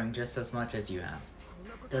suffering just as much as you have.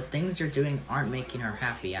 The things you're doing aren't making her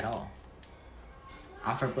happy at all.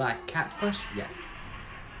 Offer black cat plush? Yes.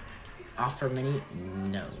 Offer mini?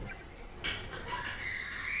 No.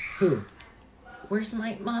 Who? Where's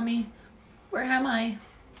my mommy? Where am I?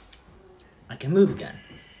 I can move again.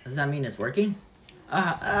 Does that mean it's working?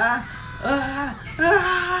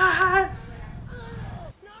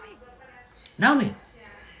 Naomi!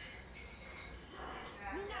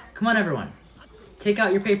 Come on, everyone. Take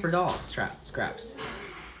out your paper doll scraps.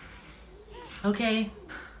 Okay.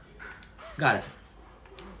 Got it.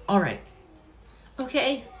 Alright.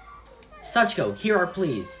 Okay. Sachiko, here are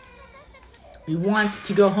pleas. We want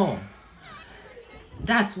to go home.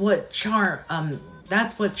 That's what charms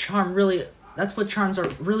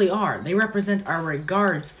really are. They represent our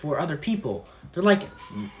regards for other people. They're like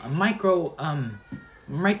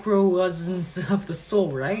microisms of the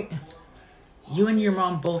soul, right? You and your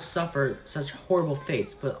mom both suffer such horrible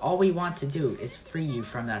fates, but all we want to do is free you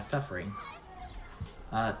from that suffering.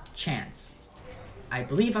 Chants. I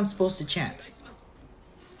believe I'm supposed to chant.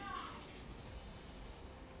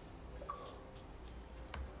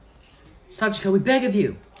 Sachiko, we beg of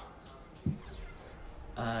you!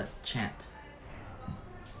 Chant.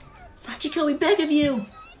 Sachiko, we beg of you!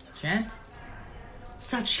 Chant.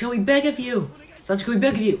 Sachiko, we beg of you! Sachiko, we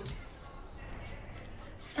beg of you!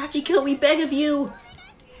 Sachiko, we beg of you!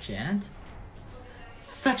 Chant.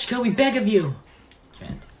 Sachiko, we beg of you!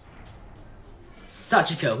 Chant.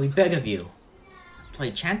 Sachiko, we beg of you! Do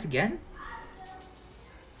I chant again?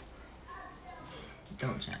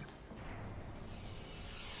 Don't chant.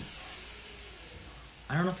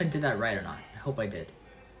 I don't know if I did that right or not. I hope I did.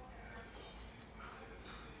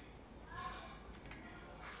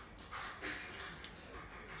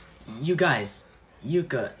 You guys,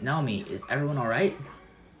 Yuka, Naomi, is everyone alright?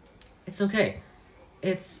 It's okay.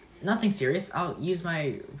 It's nothing serious. I'll use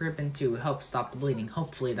my ribbon to help stop the bleeding.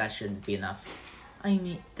 Hopefully that should be enough. I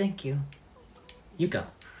mean, thank you. Yuka,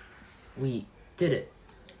 we did it.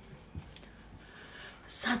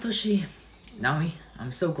 Satoshi. Naomi,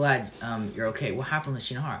 I'm so glad you're okay. What happened with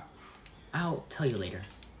Shinohara? I'll tell you later.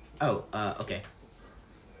 Oh, okay.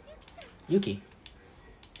 Yuki.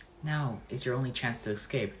 Now is your only chance to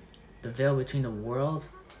escape. The veil between the world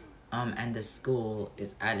and the school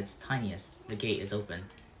is at its tiniest. The gate is open.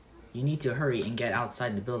 You need to hurry and get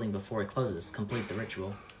outside the building before it closes. Complete the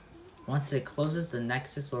ritual. Once it closes, the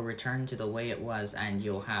Nexus will return to the way it was and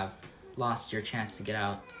you'll have lost your chance to get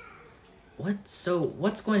out. What? So,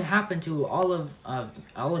 what's going to happen to all of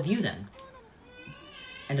you then?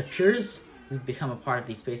 And it appears we've become a part of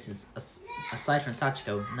these spaces. Aside from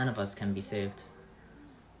Sachiko, none of us can be saved.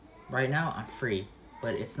 Right now, I'm free,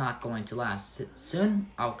 but it's not going to last. Soon,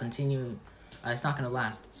 I'll continue... it's not going to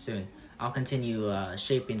last soon. I'll continue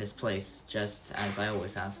shaping this place, just as I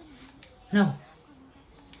always have. No!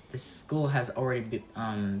 This school has already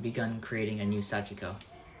begun creating a new Sachiko.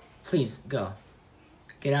 Please, go.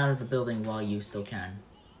 Get out of the building while you still can.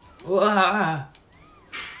 Wah!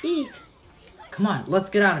 Eek! Come on,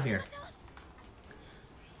 let's get out of here.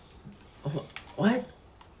 What?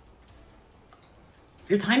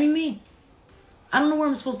 You're timing me? I don't know where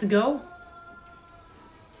I'm supposed to go.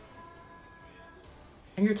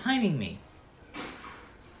 And you're timing me.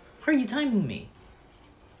 How are you timing me?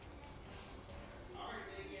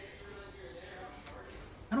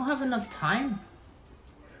 I don't have enough time.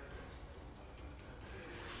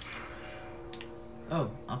 Oh,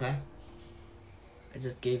 okay. It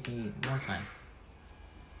just gave me more time.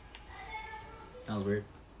 That was weird.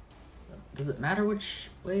 Does it matter which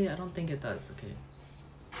way? I don't think it does. Okay.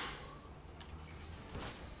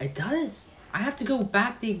 It does? I have to go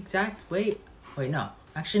back the exact way? Wait, no.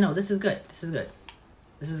 Actually, no. This is good. This is good.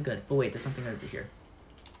 This is good. But wait, there's something over here.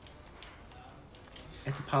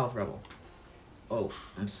 It's a pile of rubble. Oh,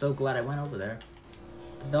 I'm so glad I went over there.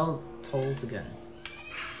 The bell tolls again.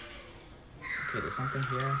 Okay, there's something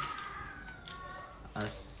here.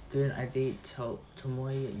 Student ID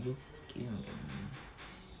Tomoya Yuki.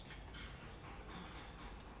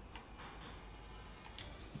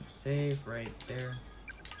 Save right there.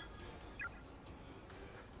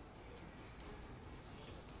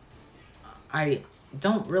 I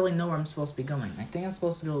don't really know where I'm supposed to be going. I think I'm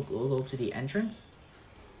supposed to go to the entrance.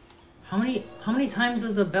 How many times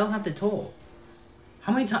does the bell have to toll?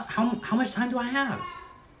 How much time do I have?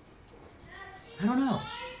 I don't know.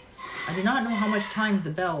 I do not know how much times the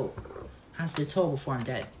bell has to toll before I'm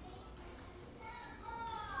dead.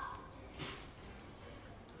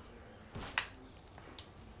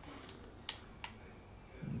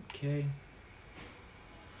 Okay.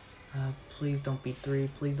 Please don't be 3.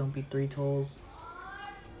 Please don't be 3 tolls.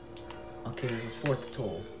 Okay, there's a 4th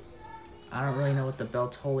toll. I don't really know what the bell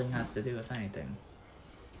tolling has to do, if anything.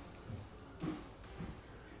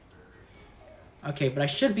 Okay, but I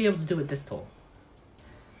should be able to do it this toll.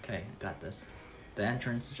 Okay, got this. The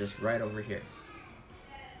entrance is just right over here.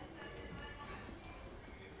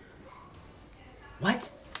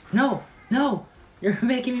 What? No! No! You're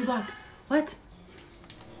making me walk. What?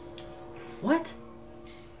 What?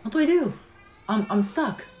 What do I do? I'm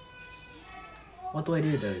stuck. What do I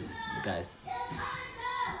do, guys?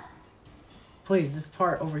 Please, this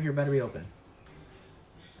part over here better be open.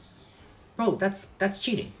 Bro, that's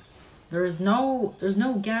cheating. There's no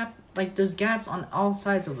gap. Like, there's gaps on all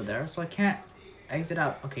sides over there, so I can't exit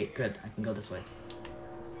out. Okay, good. I can go this way.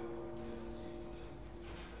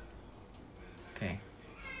 Okay.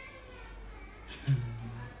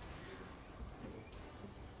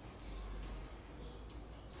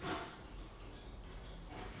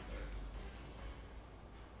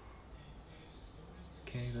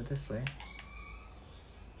 Okay, go this way.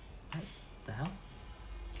 What the hell?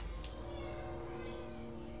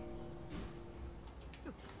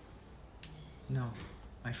 No,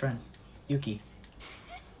 my friends. Yuki.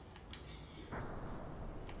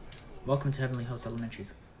 Welcome to Heavenly Host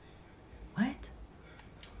Elementaries. What?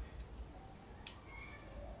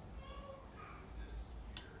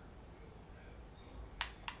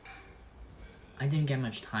 I didn't get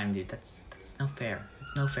much time, dude. That's no fair.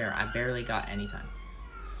 It's no fair. I barely got any time.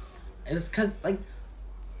 It was cause, like,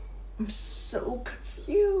 I'm so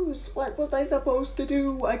confused. What was I supposed to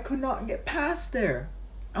do? I could not get past there.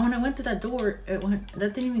 And when I went to that door,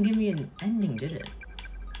 that didn't even give me an ending, did it?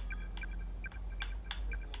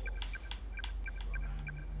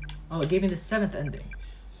 Oh, it gave me the 7th ending.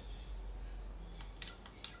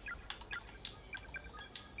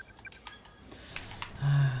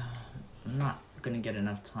 I'm not gonna get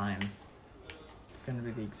enough time. It's gonna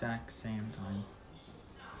be the exact same time.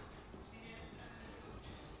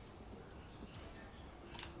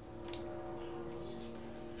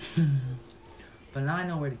 But now I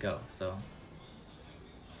know where to go, so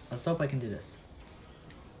let's hope I can do this.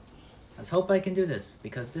 Let's hope I can do this,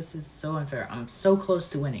 because this is so unfair. I'm so close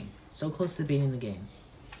to winning. So close to beating the game.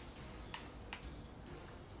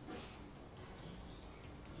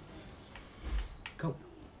 Go.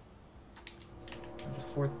 There's a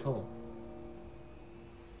 4th toll.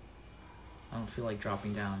 I don't feel like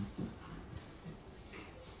dropping down.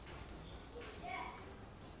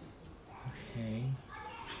 Okay.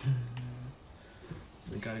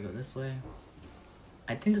 So we gotta go this way.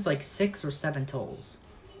 I think there's like 6 or 7 tolls.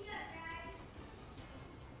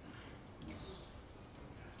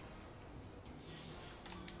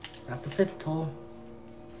 That's the 5th toll.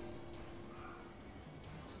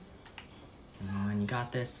 Come on, you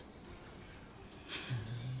got this.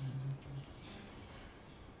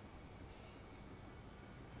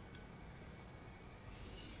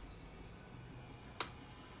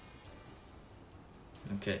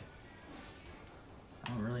 Okay. I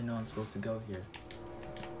don't really know I'm supposed to go here.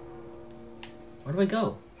 Where do I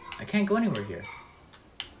go? I can't go anywhere here.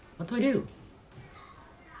 What do I do?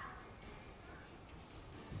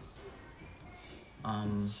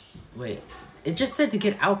 Wait. It just said to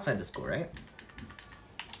get outside the school, right?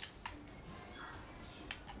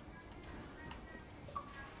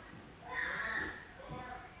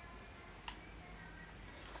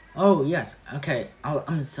 Oh, yes. Okay.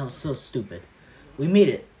 I'm so stupid. We made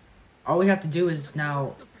it. All we have to do is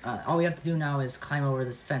now... all we have to do now is climb over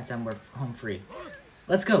this fence and we're home free.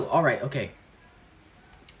 Let's go. Alright, okay.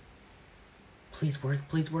 Please work,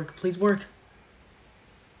 please work, please work.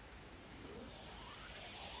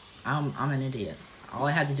 I'm an idiot. All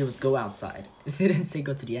I had to do was go outside. It didn't say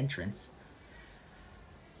go to the entrance.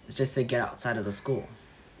 It just said get outside of the school.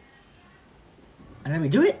 And then we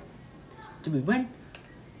do it? Did we win?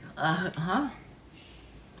 Huh?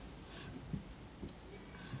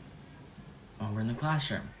 Oh, we're in the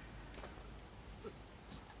classroom.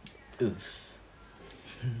 Oof.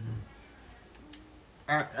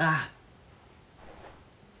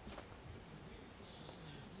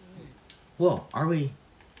 Whoa, are we?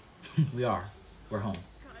 We are. We're home.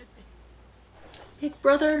 Big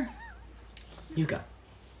brother! Yuka.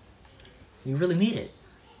 You really made it.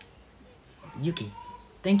 Yuki,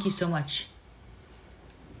 thank you so much.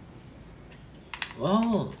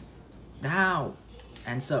 Whoa. Now.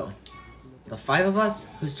 And so, the 5 of us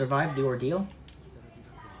who survived the ordeal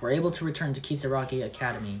were able to return to Kisaragi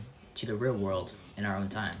Academy to the real world in our own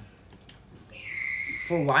time.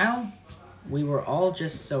 For a while, we were all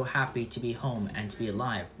just so happy to be home and to be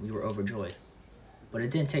alive. We were overjoyed. But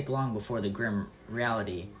it didn't take long before the grim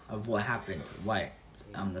reality of what happened wiped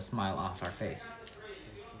the smile off our face.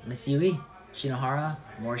 Miss Yui, Shinohara,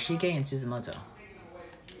 Morishige, and Suzumoto.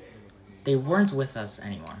 They weren't with us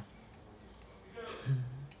anymore.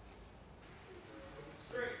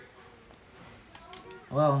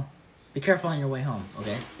 Well, be careful on your way home,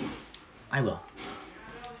 okay? I will.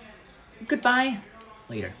 Goodbye.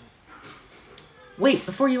 Later. Wait,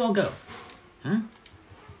 before you all go.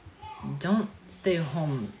 Don't stay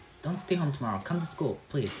home tomorrow. Come to school,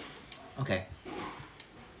 please. Okay.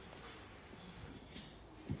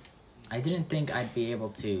 I didn't think I'd be able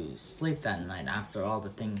to sleep that night after all the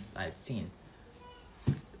things I'd seen.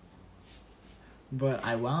 But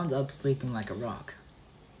I wound up sleeping like a rock.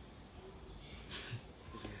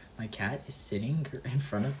 My cat is sitting in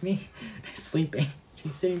front of me, sleeping.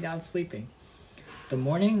 She's sitting down sleeping. The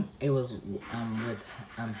morning, it was with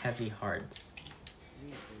heavy hearts.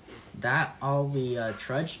 That all we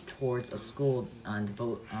trudged towards a school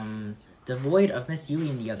devoid of Miss Yui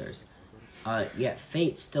and the others. Yet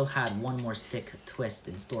fate still had one more stick twist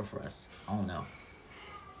in store for us. Oh no.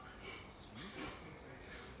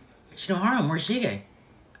 Shinohara, Morishige,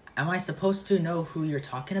 am I supposed to know who you're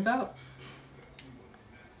talking about?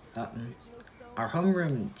 Our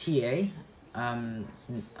homeroom TA,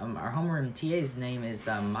 our homeroom TA's name is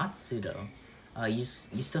Matsudo. You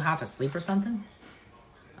still have a sleep or something?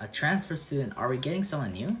 A transfer student? Are we getting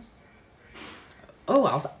someone new? Oh,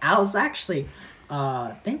 I was actually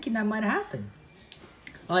thinking that might happen.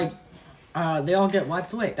 Like, they all get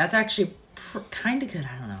wiped away. That's actually kind of good.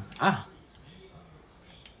 I don't know.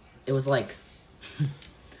 It was like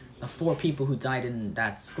the 4 people who died in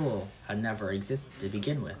that school had never existed to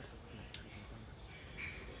begin with.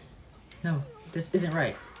 No, this isn't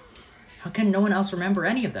right. How can no one else remember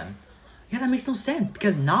any of them? Yeah, that makes no sense,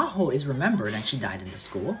 because Naho is remembered and she died in the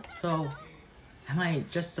school. So, am I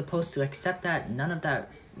just supposed to accept that none of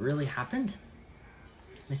that really happened?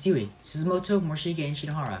 Miss Yui, Suzumoto, Morishige, and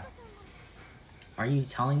Shinohara. Are you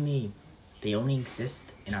telling me they only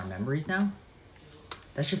exist in our memories now?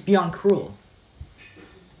 That's just beyond cruel.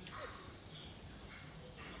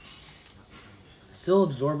 Still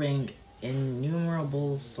absorbing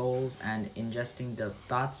innumerable souls and ingesting the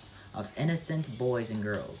thoughts of innocent boys and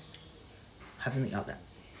girls. Heavenly outlet.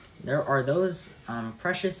 There are those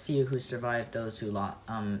precious few who survived those who lost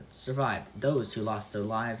their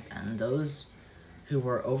lives, and those who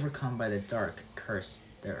were overcome by the dark curse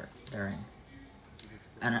therein.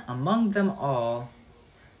 And among them all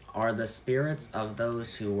are the spirits of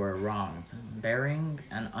those who were wronged, bearing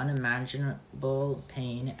an unimaginable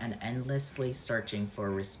pain and endlessly searching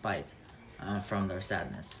for respite from their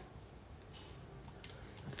sadness.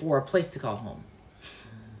 For a place to call home.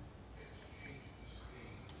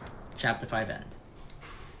 Chapter 5 end.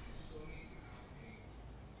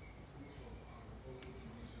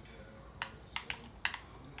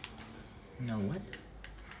 You know what?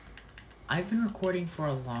 I've been recording for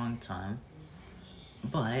a long time,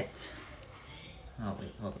 but... Oh,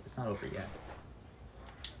 wait, hold up. It's not over yet.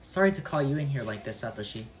 Sorry to call you in here like this,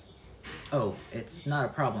 Satoshi. Oh, it's not a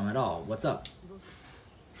problem at all. What's up?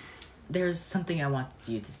 There's something I want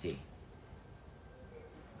you to see.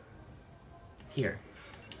 Here.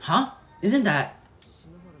 Huh? Isn't that...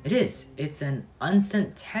 It is. It's an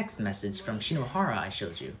unsent text message from Shinohara I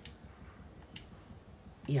showed you.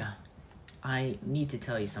 Yeah. I need to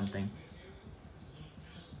tell you something.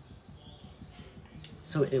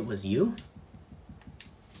 So it was you?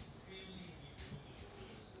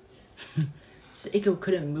 Seiko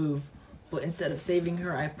couldn't move, but instead of saving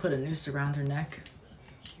her, I put a noose around her neck.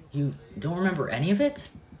 You don't remember any of it?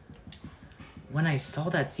 When I saw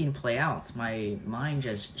that scene play out, my mind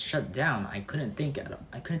just shut down. I couldn't think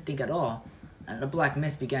at all, and a black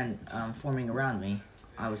mist began forming around me.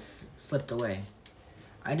 I was slipped away.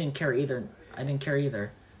 I didn't care either.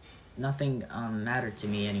 Nothing mattered to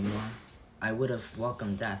me anymore. I would have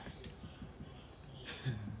welcomed death.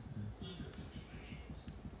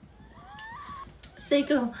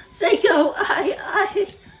 Seiko,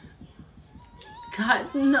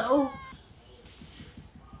 God, no.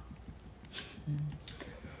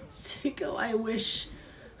 Seiko, I wish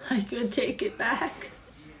I could take it back.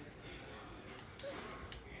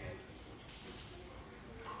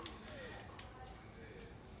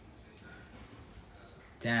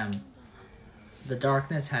 Damn. The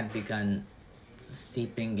darkness had begun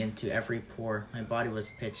seeping into every pore. My body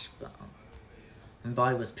was pitch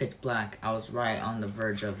black. I was right on the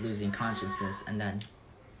verge of losing consciousness, and then...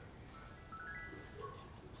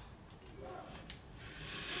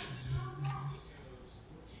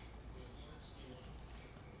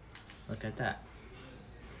 Look at that.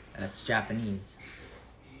 That's Japanese.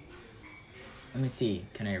 Let me see.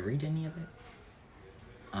 Can I read any of it?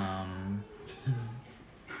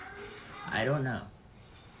 I don't know.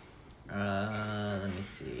 Let me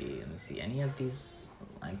see. Let me see. Any of these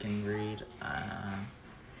I can read. I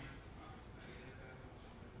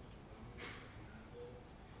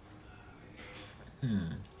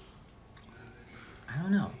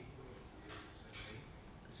don't know.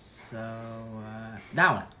 So,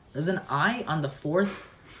 that one. There's an I on the fourth.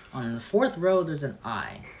 On the fourth row, there's an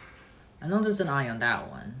I. I know there's an I on that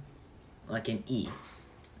one. Like an E.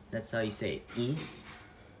 That's how you say it. E.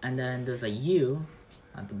 And then there's a U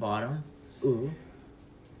at the bottom. U.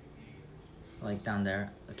 Like down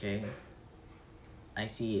there. Okay. I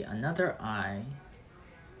see another I.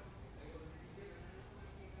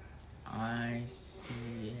 I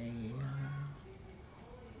see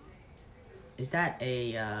a... Is that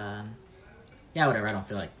a... Yeah, whatever. I don't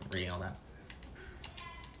feel like reading all that.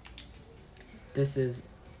 This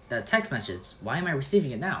is the text message. Why am I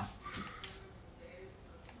receiving it now?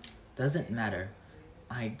 Doesn't matter.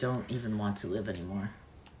 I don't even want to live anymore.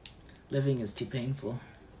 Living is too painful.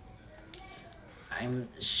 I'm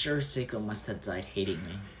sure Seiko must have died hating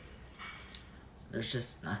me. There's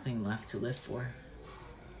just nothing left to live for.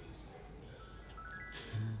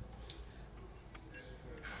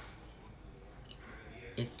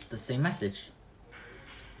 It's the same message.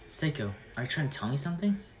 Seiko, are you trying to tell me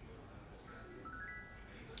something?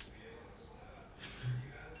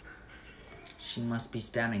 She must be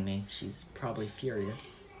spamming me. She's probably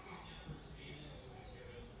furious.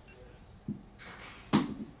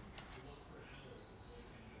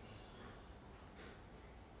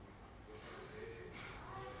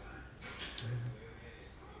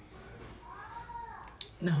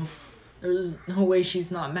 No, there's no way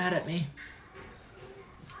she's not mad at me.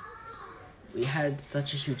 We had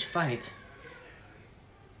such a huge fight.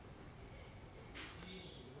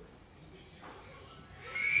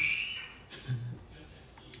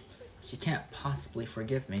 She can't possibly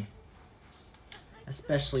forgive me.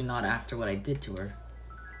 Especially not after what I did to her.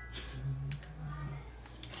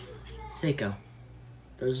 Seiko,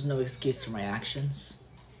 there's no excuse for my actions.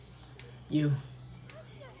 You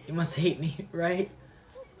must hate me, right?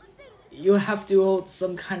 You have to hold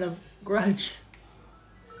some kind of grudge.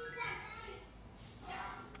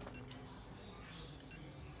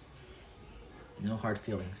 No hard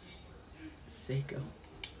feelings. Seiko.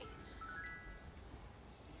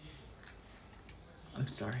 I'm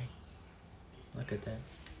sorry. Look at that.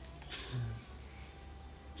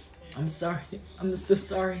 I'm sorry. I'm so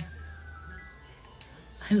sorry.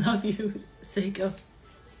 I love you, Seiko.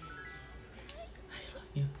 I love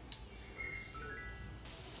you.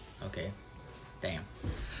 Okay. Damn.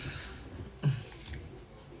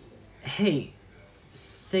 Hey,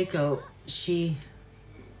 Seiko, she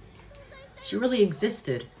really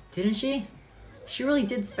existed, didn't she? She really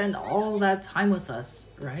did spend all that time with us,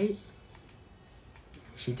 right?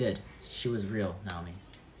 She did. She was real, Naomi.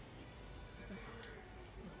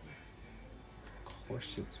 Of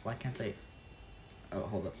course she was. Why can't I... Oh,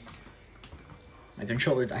 hold up. My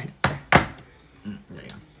controller died. There you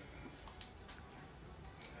go.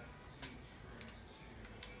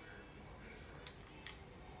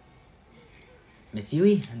 Miss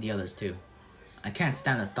Yui and the others too. I can't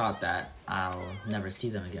stand the thought that I'll never see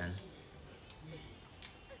them again.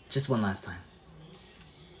 Just one last time.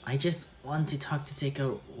 I just want to talk to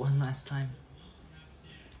Seiko one last time.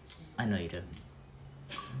 I know you do.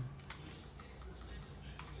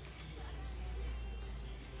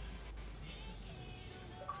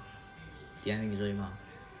 The ending is really long.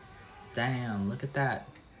 Damn, look at that.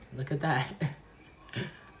 Look at that.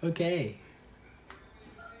 Okay.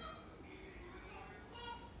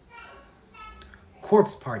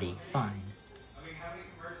 Corpse Party, fine. I mean, how many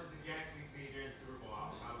commercials did you actually see during Super Bowl?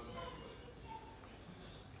 How was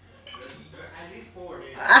the At least 4,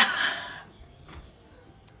 dude.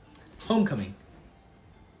 Homecoming.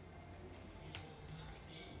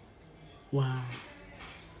 Wow.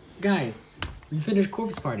 Guys, we finished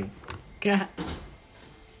Corpse Party. God.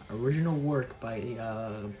 Original work by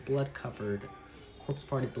Blood Covered. Corpse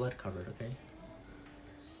Party Blood Covered, okay?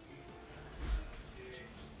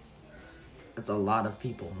 That's a lot of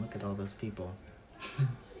people. Look at all those people.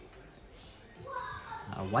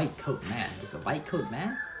 A white coat man. Just a white coat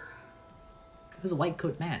man? Who's a white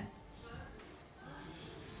coat man?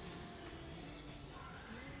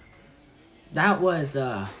 That was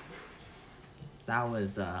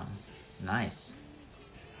nice.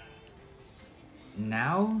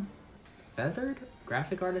 Now Feathered?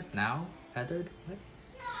 Graphic artist now? Feathered?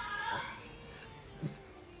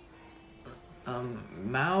 What?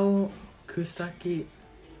 Mao Kusaki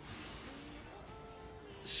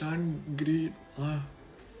Shangri-La.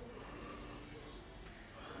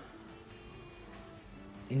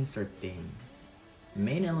 Insert theme.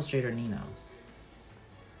 Main illustrator Nino.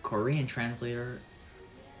 Korean translator.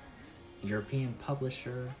 European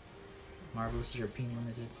publisher. Marvelous European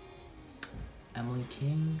Limited. Emily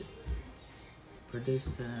King.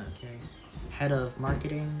 Producer, okay. Head of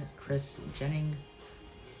marketing, Chris Jennings.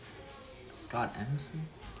 Scott Emerson,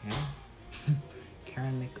 okay.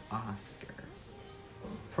 Karen McOsker.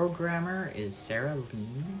 Programmer is Sarah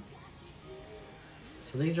Lean.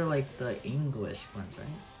 So these are like the English ones, right?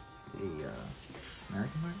 The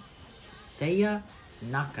American one. Seiya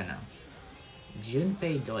Nakano.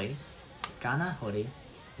 Junpei Doi. Kana Hori.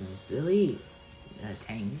 Billy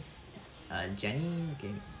Tang. Jenny,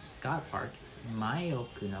 okay. Scott Parks. Mai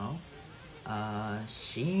Okuno.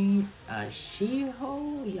 Shiho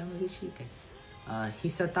Yamaguchi, okay.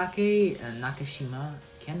 Hisatake Nakashima.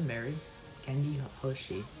 Ken Berry. Kenji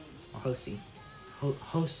Hoshi. Or Hoshi.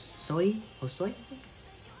 Hosoi, I think?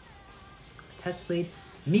 Test lead.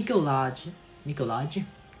 Mikolaj.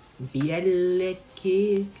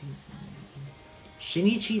 Bieleki.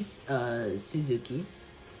 Shinichi Suzuki.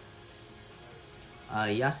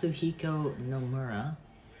 Yasuhiko Nomura.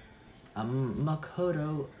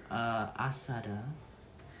 Makoto Asada.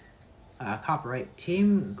 Copyright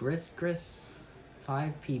Team Gris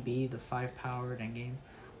 5PB, the 5 powered endgames.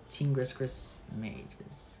 Team Gris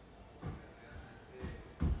Mages.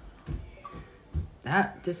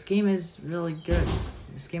 This game is really good.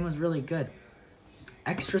 This game was really good.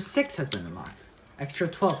 Extra 6 has been unlocked. Extra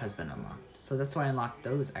 12 has been unlocked. So that's why I unlocked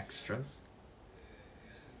those extras.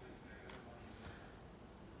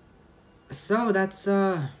 So that's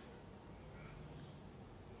that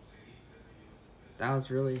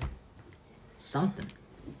was really something.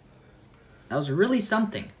 That was really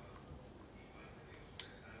something.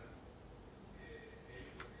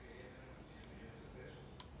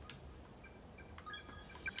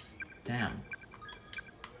 Damn.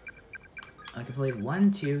 I completed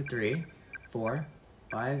 1, 2, 3, 4,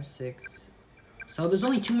 5, 6. So there's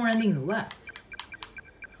only 2 more endings left.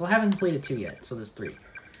 Well, I haven't completed 2 yet, so there's 3.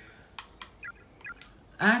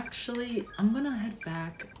 Actually, I'm gonna head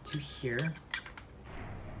back to here.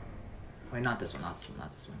 Wait, not this one, not this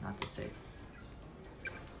save.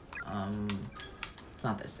 It's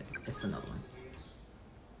not this save, it's another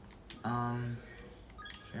one.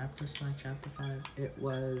 Chapter 5, it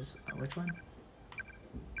was, which one?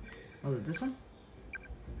 Was it this one?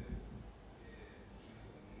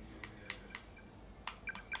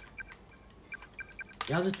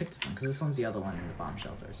 Yeah, I'll just pick this one, because this one's the other one in the bomb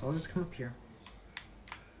shelter. So I'll just come up here.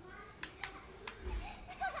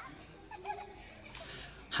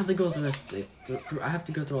 I have to go through this. I have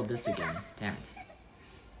to go through all this again. Damn it.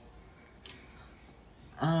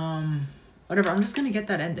 Whatever. I'm just gonna get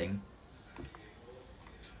that ending.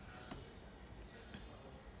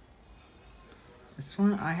 This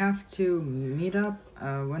one, I have to meet up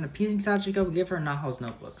when appeasing Sachiko. We give her Naho's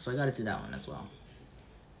notebook, so I gotta do that one as well.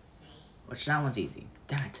 Which that one's easy.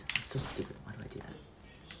 Damn it! I'm so stupid. Why do I do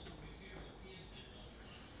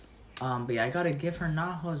that? But yeah, I gotta give her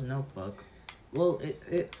Naho's notebook. Well,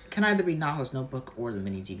 it can either be Naho's notebook or the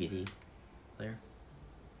mini DVD player.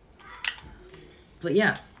 But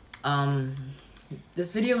yeah,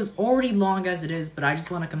 this video is already long as it is, but I just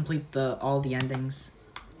want to complete all the endings.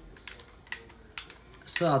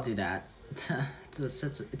 So I'll do that. It's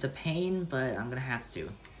a pain, but I'm gonna have to.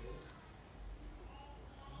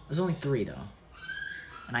 There's only 3 though,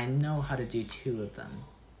 and I know how to do 2 of them.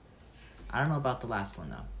 I don't know about the last one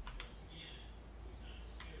though.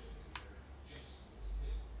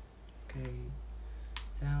 Okay,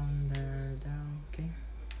 down there, down, okay.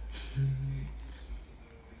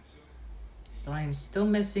 But I'm still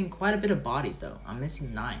missing quite a bit of bodies though. I'm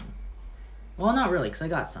missing 9. Well, not really, because I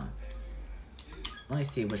got some. Let me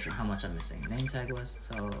see how much I'm missing. Name tag list,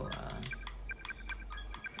 so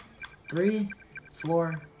 3,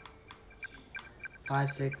 4, 5,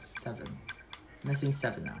 6, 7. Missing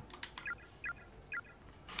 7 now.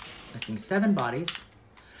 Missing 7 bodies.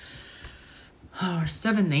 Or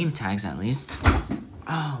 7 name tags at least.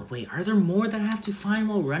 Oh, wait, are there more that I have to find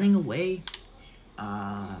while running away?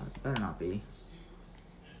 Better not be.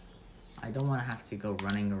 I don't want to have to go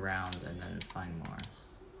running around and then find more.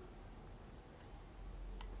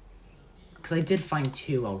 Because I did find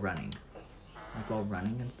 2 while running. Like while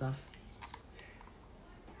running and stuff.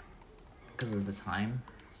 Because of the time.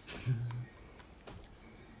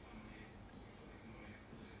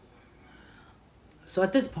 So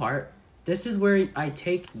at this part, this is where I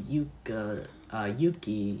take Yuka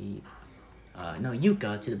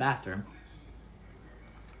to the bathroom.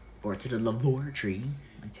 Or to the laboratory.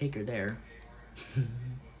 I take her there.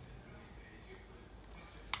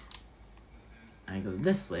 I go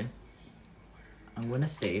this way. I'm gonna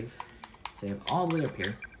save all the way up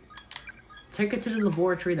here. Take it to the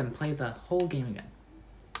laboratory, then play the whole game again.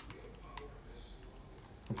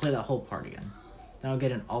 We'll play that whole part again. Then I'll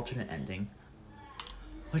get an alternate ending,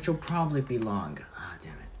 which will probably be long. Ah,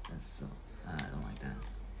 damn it. That's so... I don't like that.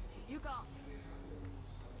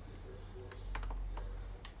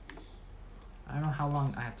 I don't know how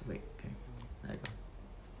long I have to wait. Okay, there you go.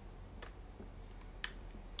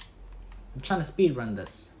 I'm trying to speed run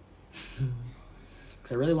this.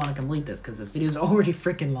 Because I really want to complete this, because this video is already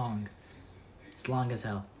freaking long. It's long as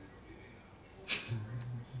hell.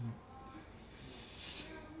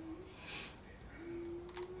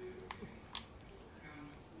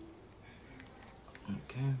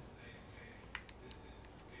 Okay.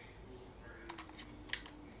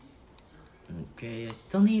 Okay, I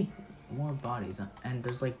still need more bodies. And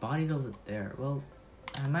there's like bodies over there. Well,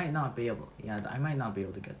 I might not be able... Yeah, I might not be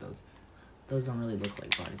able to get those. Those don't really look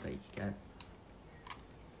like bodies that you can get.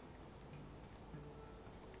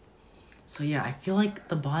 So yeah, I feel like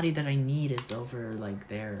the body that I need is over like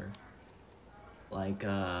there. Like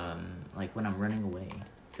when I'm running away.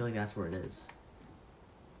 I feel like that's where it is.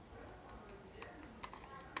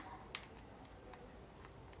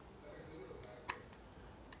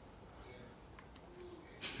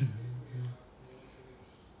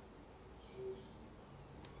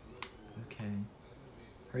 Okay.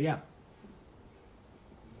 Hurry up.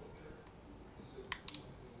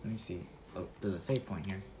 Let me see. Oh, there's a save point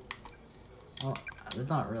here. Well, there's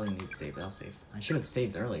not really need to save, but I'll save. I should have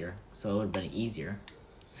saved earlier, so it would have been easier.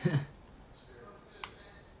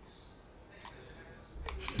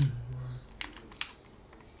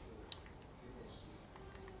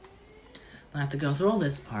 I have to go through all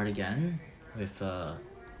this part again with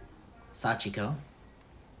Sachiko.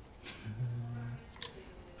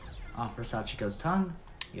 Offer Sachiko's tongue.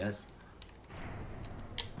 Yes.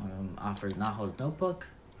 Offer Naho's notebook.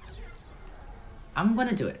 I'm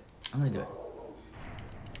gonna do it. I'm gonna do it.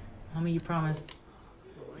 Homie, you promised.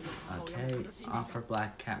 Okay. Offer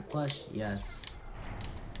Black Cat plush. Yes.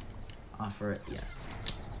 Offer it. Yes.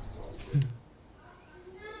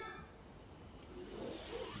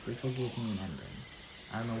 This will give me an ending.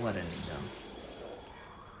 I don't know what ending though.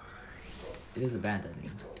 It is a bad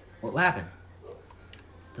ending. What happened?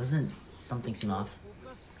 Doesn't something seem off?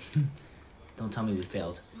 Don't tell me we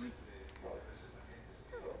failed.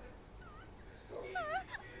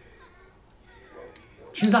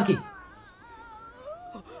 Shimazaki!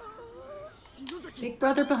 Big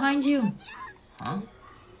brother behind you! Huh?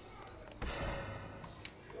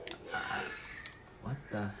 What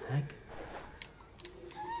the heck?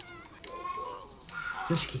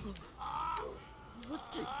 Yoshiki!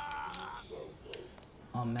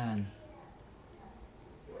 Oh man.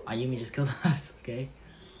 Ayumi just killed us, okay?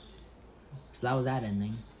 So that was that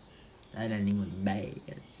ending. That ending was bad.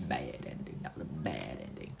 Bad ending. That was a bad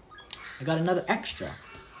ending. I got another extra.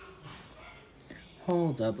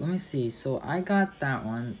 Hold up, let me see. So I got that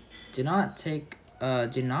one. Do not take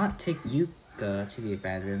Yuka to the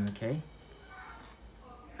abandoned, okay?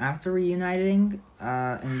 After reuniting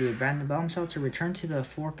in the abandoned bomb shelter, return to the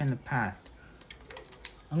fork in the path.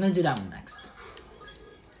 I'm gonna do that one next.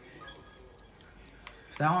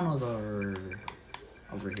 So that one was over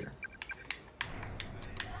here.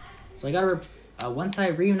 So I gotta, once I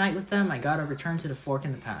reunite with them, I gotta return to the fork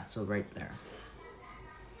in the path, so right there.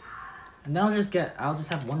 And then I'll just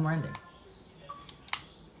have one more ending.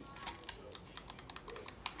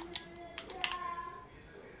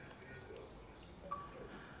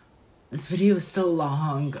 This video is so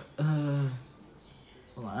long. Hold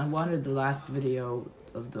on, I wanted the last video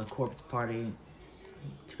of the corpse party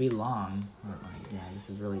to be long. But like, yeah, this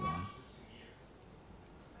is really long.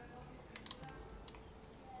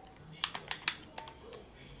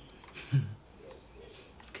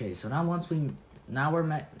 Okay, so now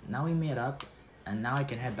we met up, and now I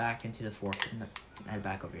can head back into the fork and head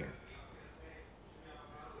back over here.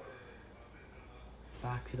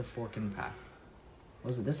 Back to the fork in the path.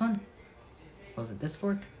 Was it this one? Was it this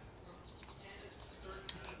fork?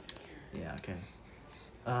 Yeah,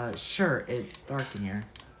 okay. Sure, it's dark in here.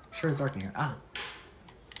 Sure, it's dark in here. Ah.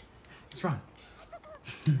 What's wrong?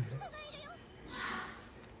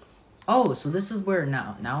 Oh, so this is where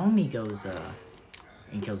Naomi goes,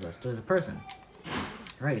 and kills us. There's a person.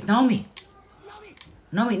 Right, it's Naomi!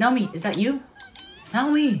 Naomi, is that you?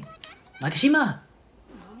 Naomi! Makishima!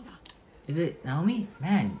 Is it Naomi?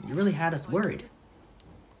 Man, you really had us worried.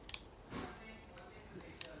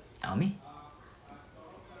 Naomi?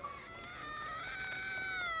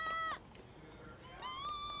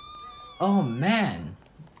 Oh man.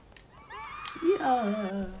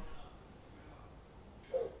 Yeah.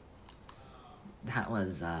 That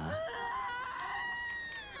was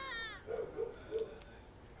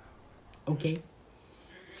okay.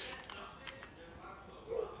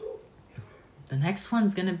 The next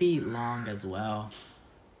one's gonna be long as well.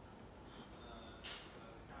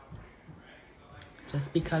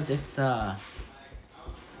 Just because it's the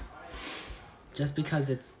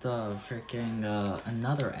freaking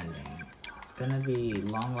another ending. It's gonna be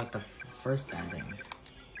long like the first ending.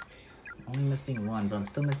 Only missing one, but I'm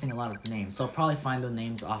still missing a lot of names. So I'll probably find the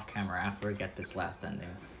names off camera after I get this last ending.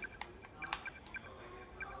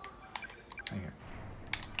 Right here.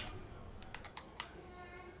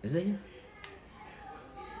 Is it here?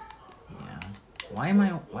 Yeah. Why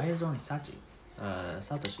is there only Satoshi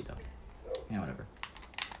though? Yeah, whatever.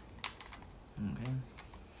 Okay.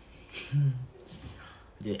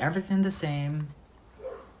 Do everything the same.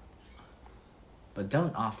 But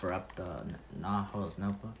don't offer up the Naho's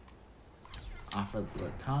notebook. Offer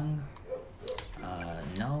the tongue.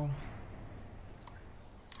 No.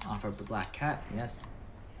 Offer up the black cat. Yes.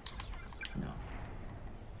 No.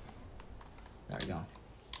 There we go.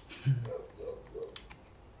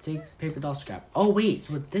 Take paper doll scrap. Oh wait,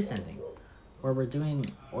 so it's this ending, where we're doing,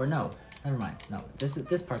 or no, never mind. No,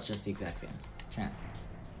 this part's just the exact same. Chant.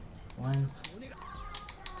 1,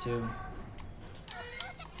 2,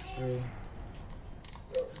 3,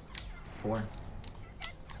 4,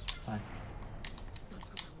 5.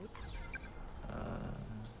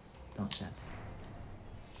 Don't chant.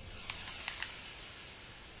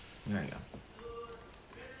 There we go.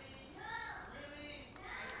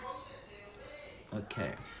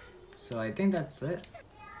 Okay, so I think that's it.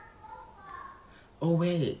 Oh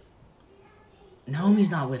wait,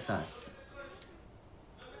 Naomi's not with us.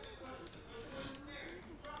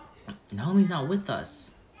 Naomi's not with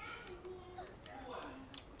us.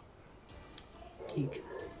 Geek.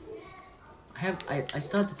 I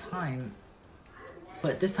still have the time,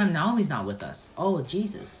 but this time Naomi's not with us. Oh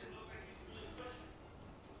Jesus.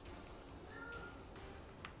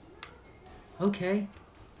 Okay.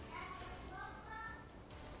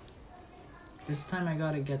 This time I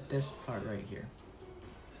gotta get this part right here.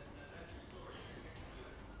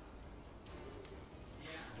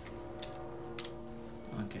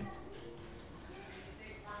 Okay.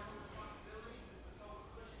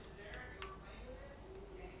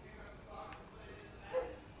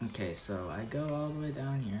 Okay, so I go all the way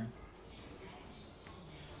down here.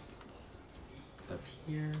 Up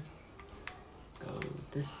here. Go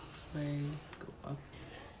this way. Go up.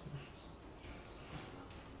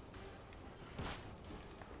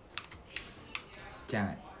 Damn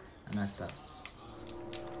it. I messed up.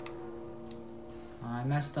 I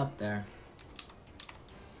messed up there.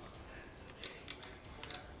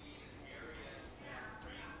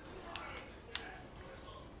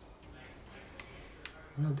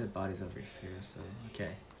 There's no dead bodies over here, so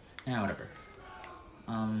okay. Yeah, whatever.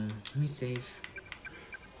 Let me save.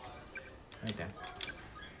 Right there.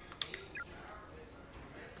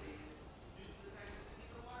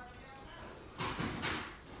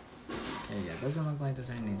 Okay, yeah, it doesn't look like there's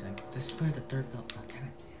any name tags. This is where the third belt. Oh, damn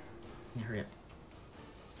it. Let me hurry up.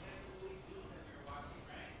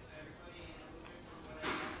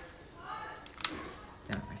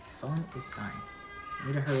 Damn it, my phone is dying. I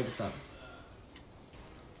need to hurry this up.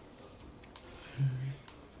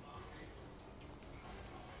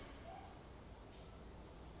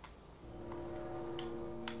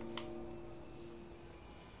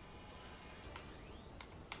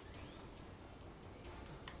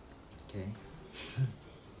 Okay.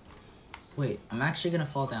 Wait, I'm actually gonna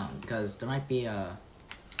fall down because there might be a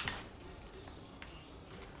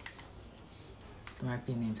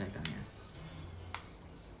name tag down here.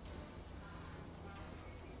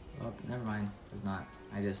 Oh, never mind. There's not.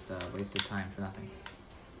 I just wasted time for nothing.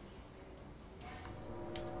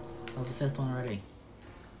 That was the fifth one already.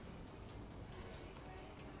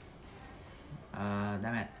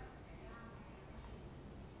 Damn it.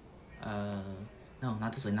 No,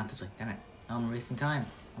 not this way, not this way. Damn it. No, I'm wasting time.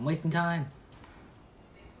 I'm wasting time.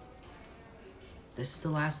 This is the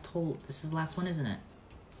last hole. This is the last one, isn't it?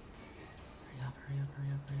 Hurry up, hurry up,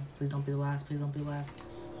 hurry up, hurry up. Please don't be the last. Please don't be the last.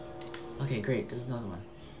 Okay, great. There's another one.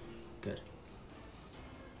 Good.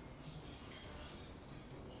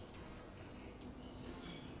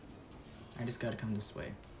 I just gotta come this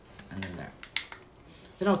way. And then there.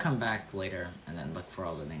 Then I'll come back later and then look for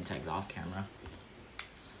all the name tags off camera.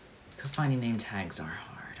 Because finding name tags are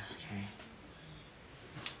hard, okay?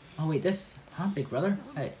 Oh wait, this, huh, big brother?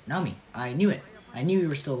 Hey, Naomi, I knew it. I knew you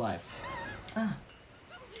were still alive. Ah,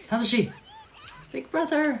 Satoshi! Big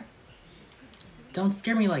brother! Don't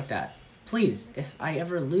scare me like that. Please, if I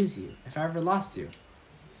ever lose you, if I ever lost you.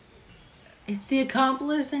 It's the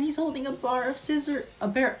accomplice and he's holding a pair of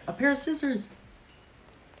scissors.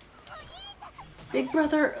 Big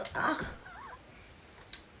brother.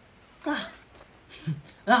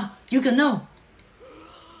 Yuka, no.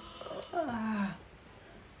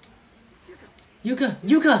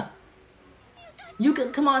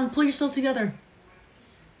 Yuka, come on, pull yourself together.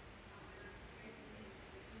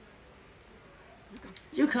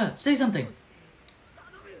 Yuka, say something.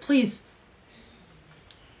 Please.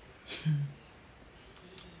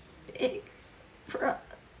 Big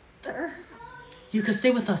brother. Yuka,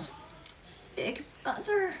 stay with us. Big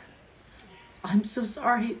brother. I'm so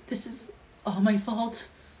sorry. This is all my fault.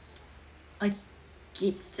 I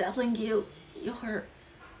keep telling you, you're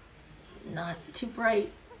not too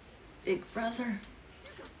bright, big brother.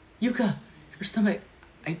 Yuka, your stomach.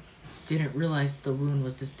 I didn't realize the wound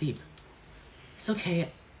was this deep. It's okay.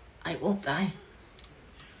 I won't die.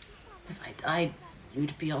 If I died,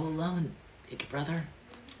 you'd be all alone, big brother.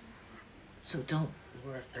 So don't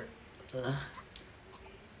worry.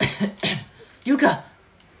 Yuka!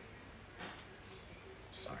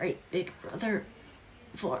 Sorry, big brother,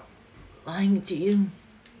 for lying to you.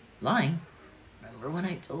 Lying? Remember when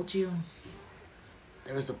I told you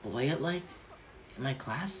there was a boy I liked in my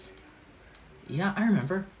class? Yeah, I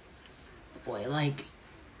remember. The boy I like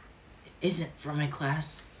isn't from my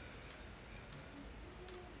class.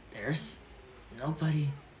 There's nobody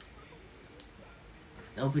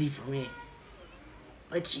for me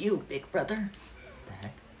but you, big brother. The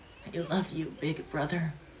heck? I love you, big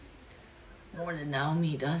brother. More than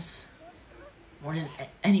Naomi does. More than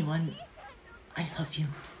anyone. I love you.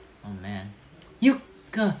 Oh man.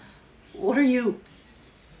 Yuka, what are you?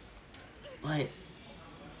 But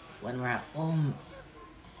when we're at home,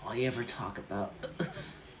 all you ever talk about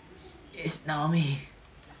is Naomi.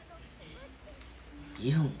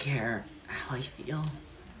 You don't care how I feel.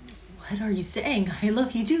 What are you saying? I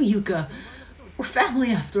love you too, Yuka. We're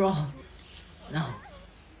family after all. No.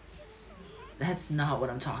 That's not what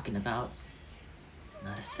I'm talking about.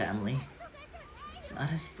 Not as family.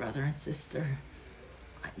 Not as brother and sister.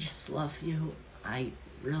 I just love you. I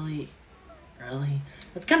really...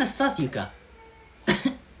 That's kind of sus, Yuka.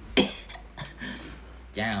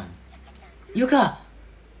 Damn. Yuka!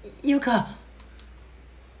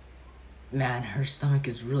 Man, her stomach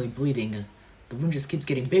is really bleeding. The wound just keeps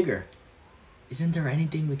getting bigger. Isn't there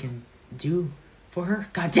anything we can do for her?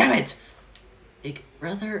 God damn it! Big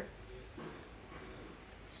brother...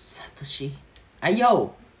 Satoshi. Hey,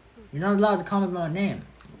 yo! You're not allowed to comment my name.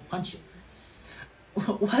 I'll punch you.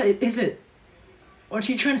 What is it? What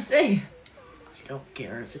are you trying to say? I don't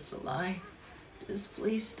care if it's a lie. Just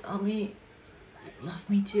please tell me you love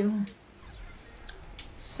me too.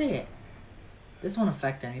 Say it. This won't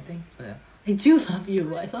affect anything, but I do love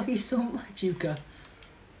you. I love you so much, Yuka.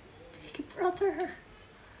 Big brother.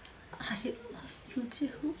 I love you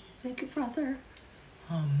too, big brother.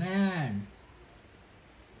 Oh man.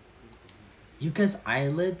 Yuka's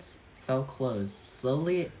eyelids fell closed,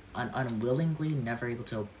 slowly and unwillingly, never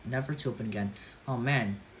to open again. Oh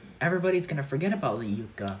man, everybody's gonna forget about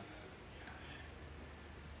Yuka.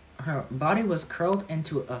 Her body was curled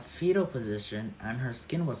into a fetal position, and her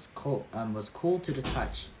skin was cool to the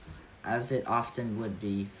touch, as it often would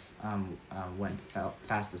be when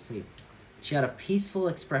fast asleep. She had a peaceful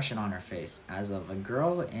expression on her face, as of a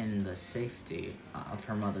girl in the safety of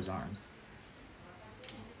her mother's arms.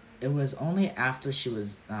 It was only after she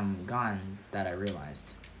was gone that I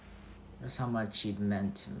realized just how much she'd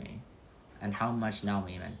meant to me, and how much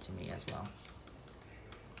Naomi meant to me as well.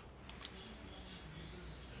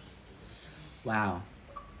 Wow.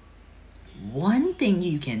 One thing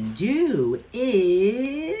you can do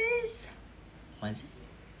is... What is it?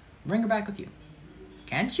 Bring her back with you.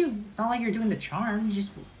 Can't you? It's not like you're doing the charm. You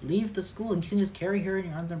just leave the school and you can just carry her in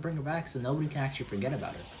your arms and bring her back so nobody can actually forget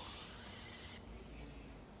about her.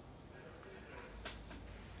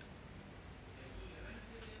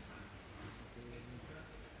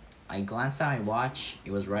 I glanced at my watch.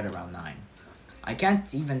 It was right around 9. I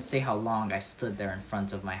can't even say how long I stood there in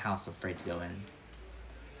front of my house afraid to go in.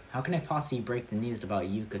 How can I possibly break the news about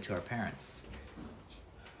Yuka to her parents?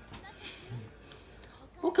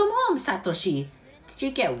 Well, come on, Satoshi. Did you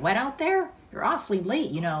get wet out there? You're awfully late,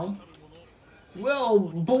 you know. Well,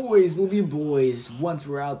 boys will be boys. Once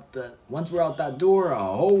we're out that door, a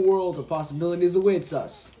whole world of possibilities awaits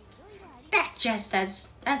us.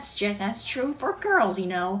 That's just as true for girls, you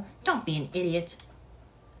know. Don't be an idiot.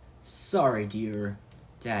 Sorry, dear.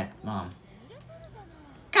 Dad, Mom.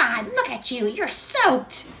 God, look at you. You're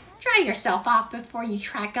soaked. Dry yourself off before you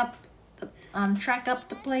track up track up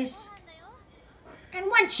the place. And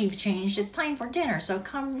once you've changed, it's time for dinner, so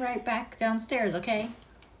come right back downstairs, okay?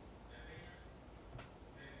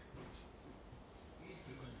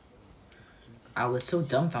 I was so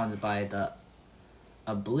dumbfounded by the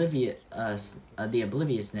obliviousness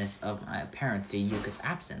of my parents to Yuka's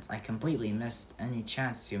absence. I completely missed any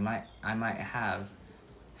chance I might have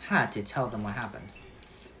had to tell them what happened.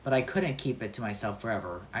 But I couldn't keep it to myself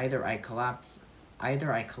forever. Either I collapsed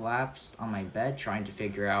on my bed trying to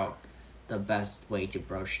figure out the best way to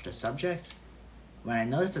broach the subject, when I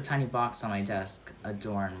noticed a tiny box on my desk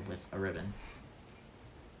adorned with a ribbon.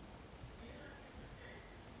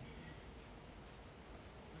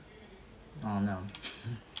 Oh no.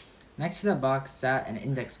 Next to that box sat an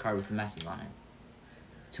index card with a message on it.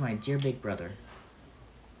 To my dear big brother.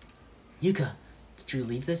 Yuka, did you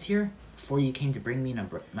leave this here before you came to bring me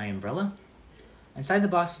my umbrella? Inside the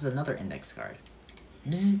box was another index card.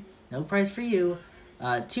 Bzz, no prize for you.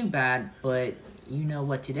 Too bad, but you know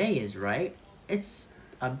what today is, right? It's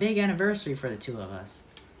a big anniversary for the two of us.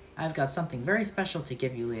 I've got something very special to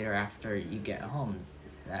give you later after you get home,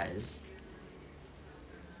 that is.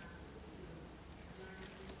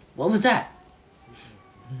 What was that?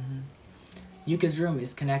 Yuka's room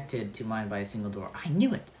is connected to mine by a single door. I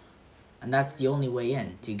knew it! And that's the only way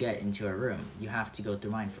in. To get into her room, you have to go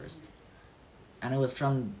through mine first. And it was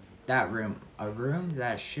from that room, a room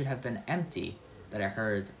that should have been empty, that I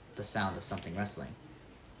heard the sound of something wrestling.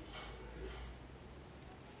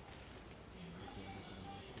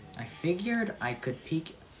 I figured I could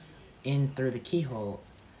peek in through the keyhole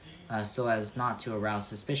so as not to arouse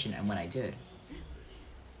suspicion, and when I did,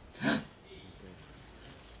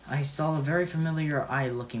 I saw a very familiar eye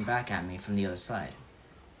looking back at me from the other side.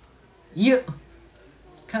 You!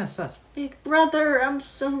 It's kind of sus. Big brother, I'm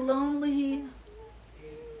so lonely.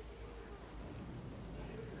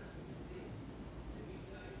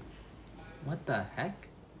 What the heck?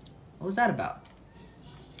 What was that about?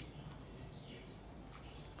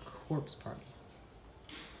 Corpse party.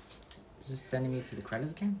 Is this sending me to the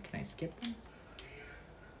credits again? Can I skip them?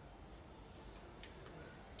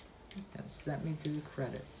 That sent me to the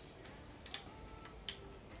credits.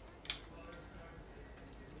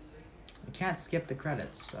 I can't skip the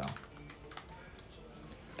credits, so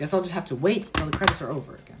guess I'll just have to wait till the credits are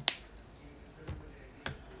over again.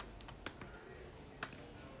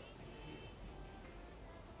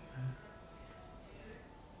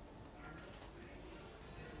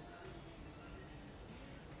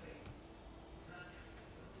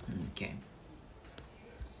 Okay.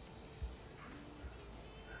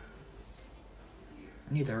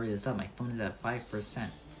 I need to hurry this up. My phone is at 5%.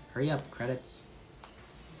 Hurry up, credits.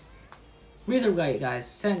 Either way, guys,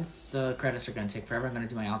 since credits are gonna take forever, I'm gonna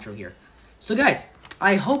do my outro here. So, guys,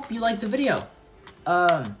 I hope you liked the video.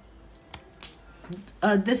 I'm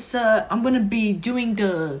gonna be doing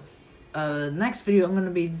the next video. I'm gonna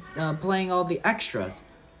be playing all the extras,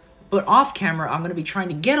 but off camera, I'm gonna be trying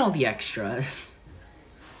to get all the extras.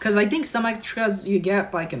 Cause I think some extras you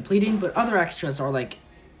get by completing, but other extras are like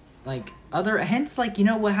other hints. Like, you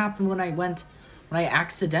know what happened when I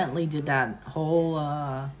accidentally did that whole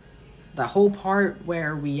part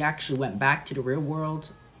where we actually went back to the real world,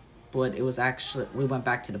 but it was actually, we went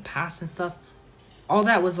back to the past and stuff. All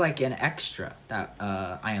that was like an extra that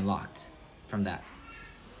I unlocked from that.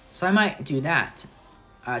 So I might do that.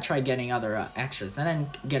 Try getting other extras, and then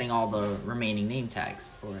getting all the remaining name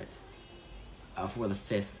tags for it. For the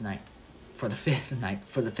fifth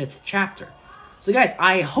chapter. So guys,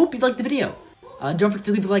 I hope you liked the video. Don't forget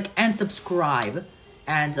to leave a like and subscribe.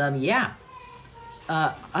 And yeah.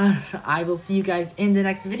 I will see you guys in the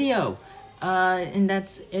next video. And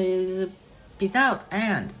that's peace out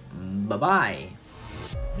and bye-bye.